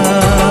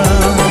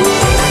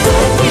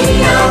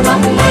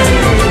 നമ്മൾ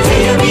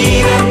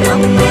ജയവീരൻ,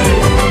 നമ്മൾ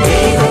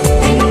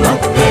ദൈവത്തിൻ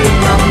മക്കൾ,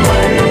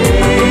 നമ്മൾ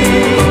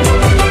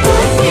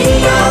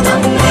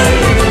നമ്മൾ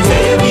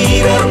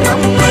ജയവീരർ,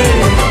 നമ്മൾ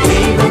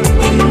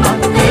ദൈവത്തിൻ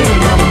മക്കൾ,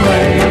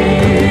 നമ്മൾ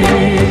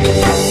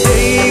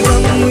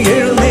ദൈവം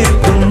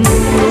എഴുന്നേൽക്കുന്നു,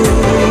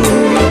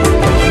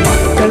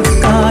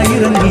 മക്കൾക്കായി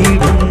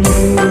ഇറങ്ങിയിടുന്നു.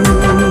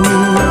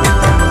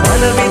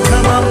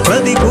 പലവിധമാം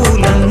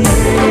പ്രതികൂലങ്ങൾ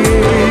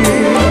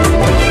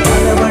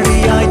പല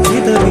വഴിയായി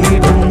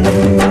ചിതറിയിടുന്നു.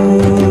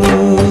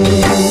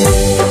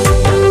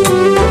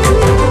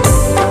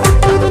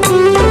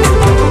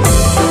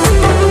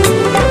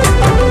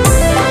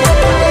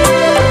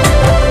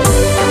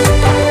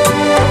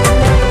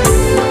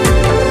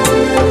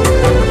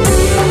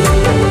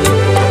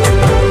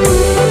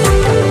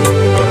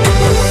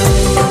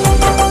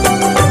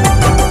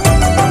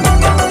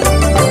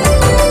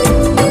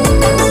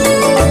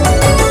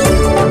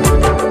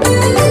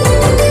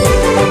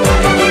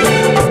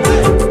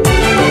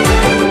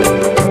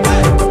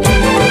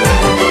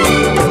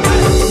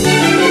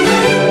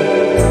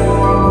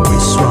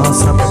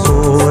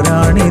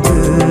 വിശ്വാസപ്പോരാണിത്,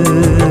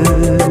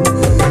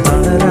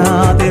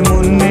 തളരാതെ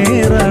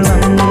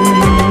മുന്നേറണം.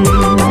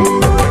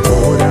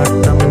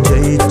 പോരാട്ടം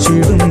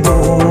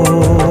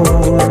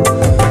ജയിച്ചിടുമ്പോൾ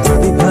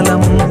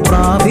പ്രതിഫലം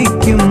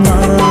പ്രാപിക്കുന്ന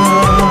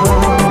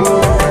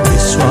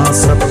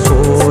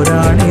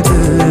വിശ്വാസപ്പോരാണിത്,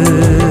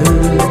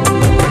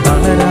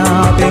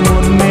 തളരാതെ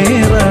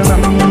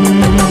മുന്നേറണം.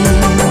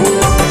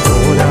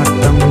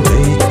 പോരാട്ടം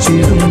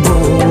ജയിച്ചിടുമ്പോൾ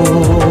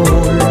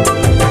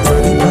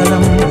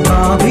പ്രതിഫലം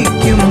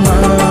പ്രാപിക്കുന്ന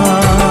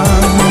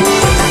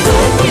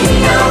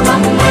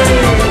നമ്മൾ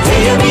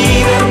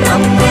ജയവീരൻ,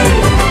 നമ്മൾ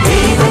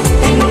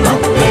ദൈവത്തിൻ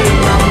മക്കൾ,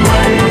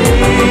 നമ്മൾ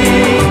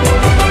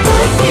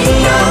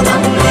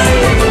നമ്മൾ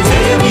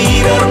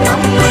ജയവീരർ,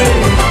 നമ്മൾ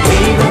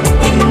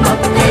ദൈവത്തിൻ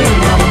മക്കൾ,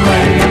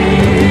 നമ്മൾ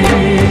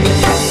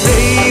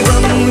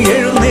ദൈവം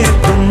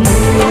എഴുന്നേൽക്കുന്നു,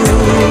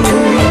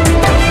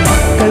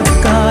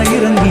 മക്കൾക്കായി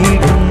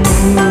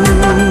ഇറങ്ങിയിടുന്നു.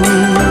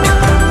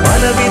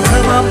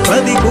 പലവിധമാം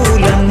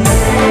പ്രതികൂലങ്ങൾ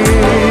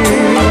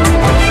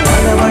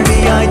പല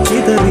വഴിയായി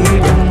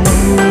ചിതറിയിടുന്നു.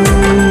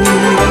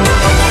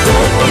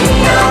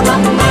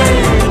 നമ്മൾ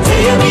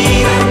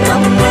ജയവീരൻ,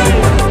 നമ്മൾ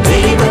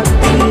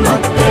ദൈവത്തിൻ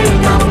മക്കൾ,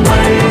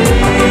 നമ്മൾ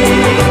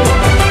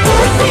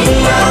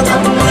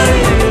നമ്മൾ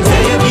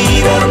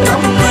ജയവീരർ,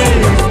 നമ്മൾ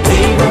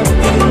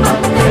ദൈവത്തിൻ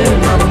മക്കൾ,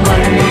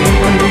 നമ്മൾ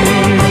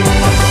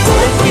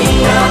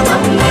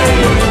നമ്മൾ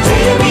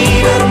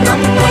ജയവീരർ,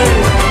 നമ്മൾ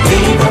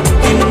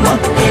ദൈവത്തിൻ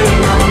മക്കൾ,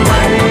 നമ്മൾ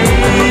നമ്മൾ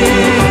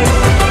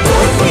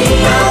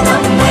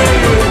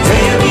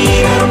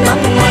ജയവീരർ,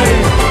 നമ്മൾ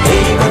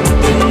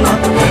ദൈവത്തിൻ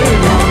മക്കൾ,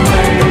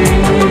 നമ്മൾ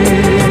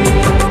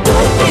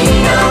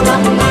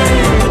നമ്മൾ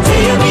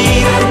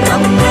ജയവീരർ,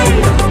 നമ്മൾ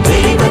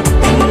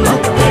ദൈവത്തിൻ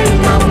മക്കൾ,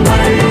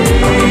 നമ്മൾ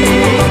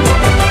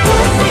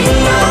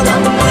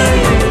നമ്മൾ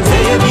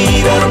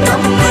ജയവീരർ,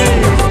 നമ്മൾ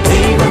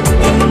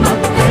ദൈവത്തിൻ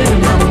മക്കൾ,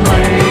 നമ്മൾ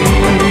നമ്മൾ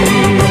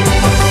ജയവീരർ,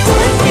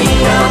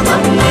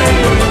 നമ്മൾ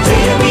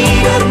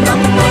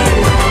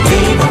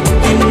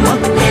ദൈവത്തിൻ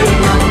മക്കൾ,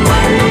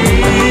 നമ്മൾ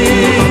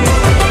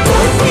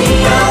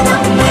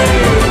നമ്മൾ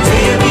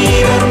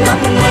ജയവീരർ,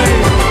 നമ്മൾ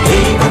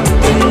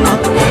ദൈവത്തിൻ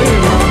മക്കൾ,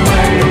 നമ്മൾ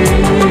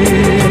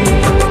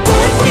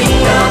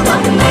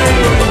നമ്മൾ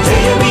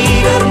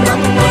ജയവീരർ,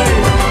 നമ്മൾ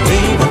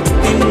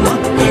ദൈവത്തിൻ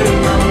മക്കൾ,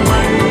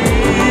 നമ്മൾ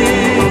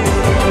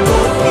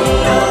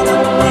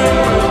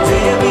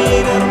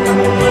ജയവീരർ,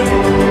 നമ്മൾ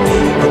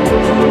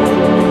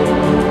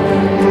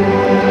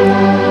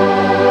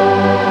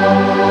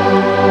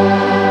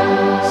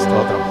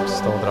സ്തോത്രം,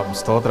 സ്തോത്രം,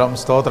 സ്തോത്രം,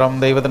 സ്തോത്രം.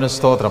 ദൈവത്തിന്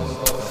സ്തോത്രം.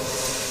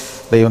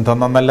 ദൈവം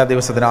തന്ന നല്ല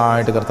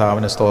ദിവസത്തിനായിട്ട്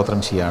കർത്താവിന് സ്തോത്രം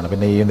ചെയ്യാണ്.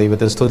 പിന്നെയും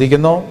ദൈവത്തെ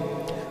സ്തുതിക്കുന്നു.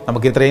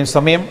 നമുക്ക് ഇത്രയും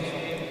സമയം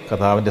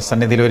കർത്താവിൻ്റെ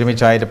സന്നിധിയിൽ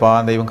ഒരുമിച്ചായിട്ട്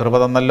പോകാൻ ദൈവം കൃപ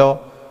തന്നല്ലോ.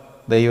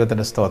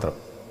 ദൈവത്തിന് സ്തോത്രം.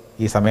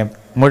 ഈ സമയം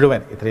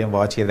മുഴുവൻ ഇത്രയും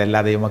വാച്ച് ചെയ്ത എല്ലാ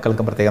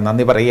ദൈവമക്കൾക്കും പ്രത്യേകം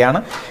നന്ദി പറയുകയാണ്.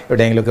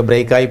 എവിടെയെങ്കിലുമൊക്കെ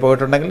ബ്രേക്കായി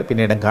പോയിട്ടുണ്ടെങ്കിൽ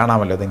പിന്നീട്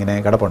കാണാമല്ലോ, ഇതിങ്ങനെ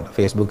കിടപ്പുണ്ട്,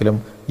 ഫേസ്ബുക്കിലും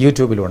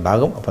യൂട്യൂബിലും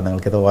ഉണ്ടാകും. അപ്പോൾ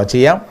നിങ്ങൾക്കിത് വാച്ച്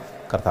ചെയ്യാം.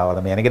 കർത്താവ്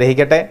നമ്മെ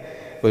അനുഗ്രഹിക്കട്ടെ.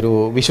 ഒരു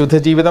വിശുദ്ധ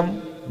ജീവിതം,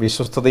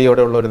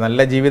 വിശ്വസ്തയോടെയുള്ള ഒരു നല്ല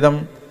ജീവിതം,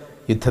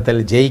 യുദ്ധത്തിൽ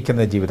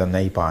ജയിക്കുന്ന ജീവിതം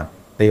നയിപ്പാൻ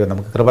ദൈവം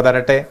നമുക്ക് കൃപ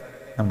തരട്ടെ.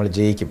 നമ്മൾ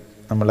ജയിക്കും.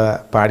 നമ്മൾ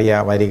പാടിയ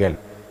വരികൾ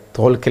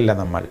തോൽക്കില്ല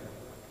നമ്മൾ,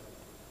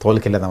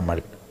 തോൽക്കില്ല നമ്മൾ,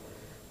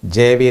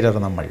 ജയവീരർ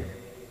നമ്മൾ,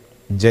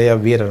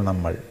 ജയവീരർ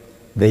നമ്മൾ,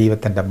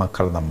 ദൈവത്തിൻ്റെ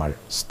മക്കൾ നമ്മൾ.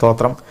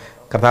 സ്തോത്രം.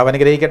 കർത്താവ്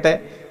അനുഗ്രഹിക്കട്ടെ.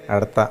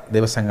 അടുത്ത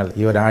ദിവസങ്ങൾ,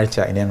 ഈ ഒരാഴ്ച,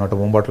 ഇനി അങ്ങോട്ട്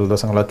മുമ്പോട്ടുള്ള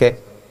ദിവസങ്ങളൊക്കെ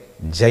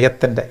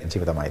ജയത്തിൻ്റെ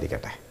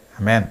ജീവിതമായിരിക്കട്ടെ.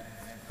 ആമേൻ.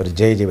 ഒരു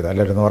ജയ ജീവിതം.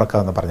 എല്ലാവരും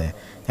ഉറക്കാമെന്ന് പറഞ്ഞ്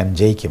ഞാൻ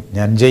ജയിക്കും,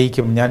 ഞാൻ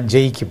ജയിക്കും, ഞാൻ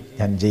ജയിക്കും,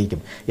 ഞാൻ ജയിക്കും.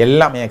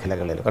 എല്ലാ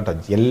മേഖലകളിലും കേട്ടോ,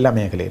 എല്ലാ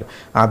മേഖലയിലും.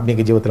 ആത്മീക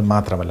ജീവിതത്തിൽ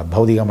മാത്രമല്ല,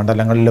 ഭൗതിക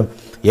മണ്ഡലങ്ങളിലും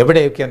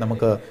എവിടെയൊക്കെ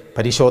നമുക്ക്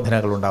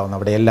പരിശോധനകൾ ഉണ്ടാകുന്നു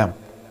അവിടെയെല്ലാം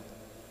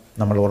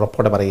നമ്മൾ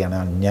ഉറപ്പോടെ പറയുകയാണ്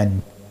ഞാൻ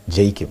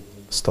ജയിക്കും.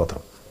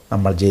 സ്തോത്രം.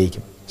 നമ്മൾ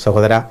ജയിക്കും.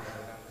 സഹോദര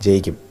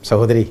ജയിക്കും,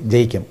 സഹോദരി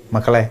ജയിക്കും,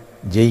 മക്കളെ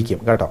ജയിക്കും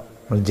കേട്ടോ,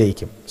 നമ്മൾ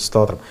ജയിക്കും.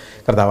 സ്തോത്രം.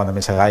 കർത്താവ്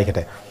നമ്മെ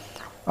സഹായിക്കട്ടെ.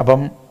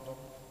 അപ്പം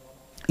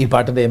ഈ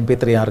പാട്ടിൻ്റെ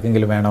MP3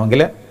 ആർക്കെങ്കിലും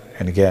വേണമെങ്കിൽ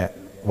എനിക്ക്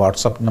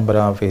വാട്സപ്പ് നമ്പർ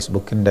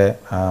ഫേസ്ബുക്കിൻ്റെ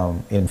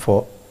ഇൻഫോ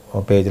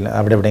പേജിൽ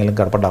അവിടെ എവിടെയെങ്കിലും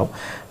കിടപ്പുണ്ടാവും.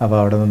 അപ്പോൾ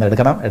അവിടെ നിന്ന്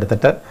എടുക്കണം,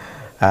 എടുത്തിട്ട്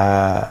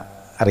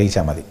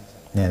അറിയിച്ചാൽ മതി.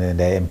 ഞാൻ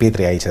ഇതിൻ്റെ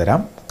MP3 അയച്ചു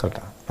തരാം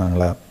കേട്ടോ.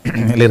 നിങ്ങൾ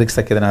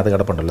ലിറിക്സൊക്കെ ഇതിനകത്ത്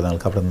കിടപ്പുണ്ടല്ലോ,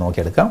 നിങ്ങൾക്ക് അവിടെ നിന്ന്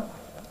നോക്കിയെടുക്കാം.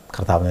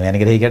 കർത്താവിനെ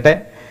അനുഗ്രഹിക്കട്ടെ.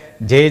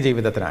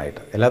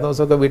 ജീവിതത്തിനായിട്ട് എല്ലാ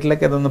ദിവസമൊക്കെ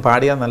വീട്ടിലൊക്കെ ഇതൊന്ന്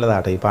പാടിയാൽ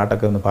നല്ലതാട്ടെ. ഈ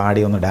പാട്ടൊക്കെ ഒന്ന്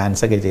പാടി ഒന്ന്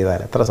ഡാൻസൊക്കെ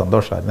ചെയ്താൽ എത്ര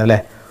സന്തോഷമായിരുന്നു അല്ലേ.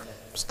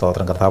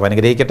 സ്തോത്രം. കർത്താവ്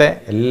അനുഗ്രഹിക്കട്ടെ.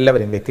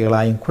 എല്ലാവരും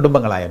വ്യക്തികളായും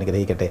കുടുംബങ്ങളായും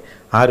അനുഗ്രഹിക്കട്ടെ.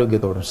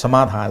 ആരോഗ്യത്തോടും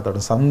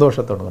സമാധാനത്തോടും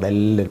സന്തോഷത്തോടും കൂടെ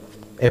എല്ലാവരും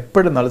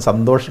എപ്പോഴും നല്ല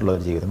സന്തോഷമുള്ള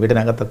ഒരു ജീവിതം.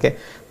 വീടിനകത്തൊക്കെ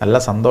നല്ല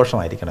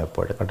സന്തോഷമായിരിക്കണം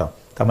എപ്പോഴും കേട്ടോ.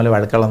 തമ്മിൽ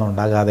വഴക്കുകളൊന്നും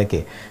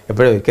ഉണ്ടാകാതെയൊക്കെ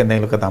എപ്പോഴും ഒക്കെ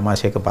എന്തെങ്കിലുമൊക്കെ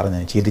തമാശയൊക്കെ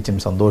പറഞ്ഞ് ചിരിച്ചും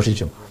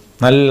സന്തോഷിച്ചും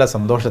നല്ല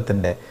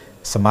സന്തോഷത്തിൻ്റെ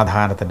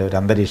സമാധാനത്തിൻ്റെ ഒരു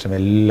അന്തരീക്ഷം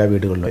എല്ലാ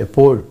വീടുകളിലും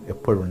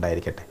എപ്പോഴും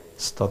ഉണ്ടായിരിക്കട്ടെ.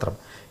 സ്തോത്രം.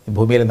 ഈ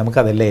ഭൂമിയിൽ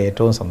നമുക്കതല്ലേ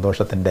ഏറ്റവും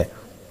സന്തോഷത്തിൻ്റെ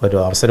ഒരു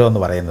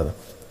അവസരമെന്ന് പറയുന്നത്.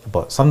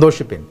 അപ്പോൾ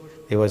സന്തോഷിപ്പിൻ.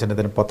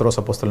 ദൈവവചനത്തിന് പൗലോസ്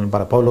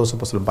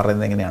അപ്പോസ്തലൻ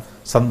പറയുന്നത് എങ്ങനെയാണ്?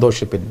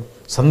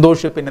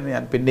 സന്തോഷിപ്പിൻ എന്ന്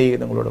ഞാൻ പിന്നെയും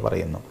നിങ്ങളോട്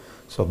പറയുന്നു.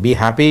 So be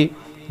happy.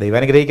 ദൈവം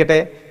അനുഗ്രഹിക്കട്ടെ.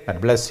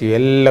 God bless you.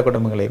 എല്ലാ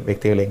കുടുംബങ്ങളെയും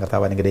വ്യക്തികളെയും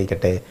കർത്താവ്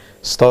അനുഗ്രഹിക്കട്ടെ.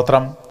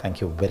 സ്തോത്രം.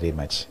 Thank you very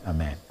much.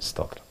 ആമേൻ.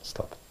 സ്തോത്രം.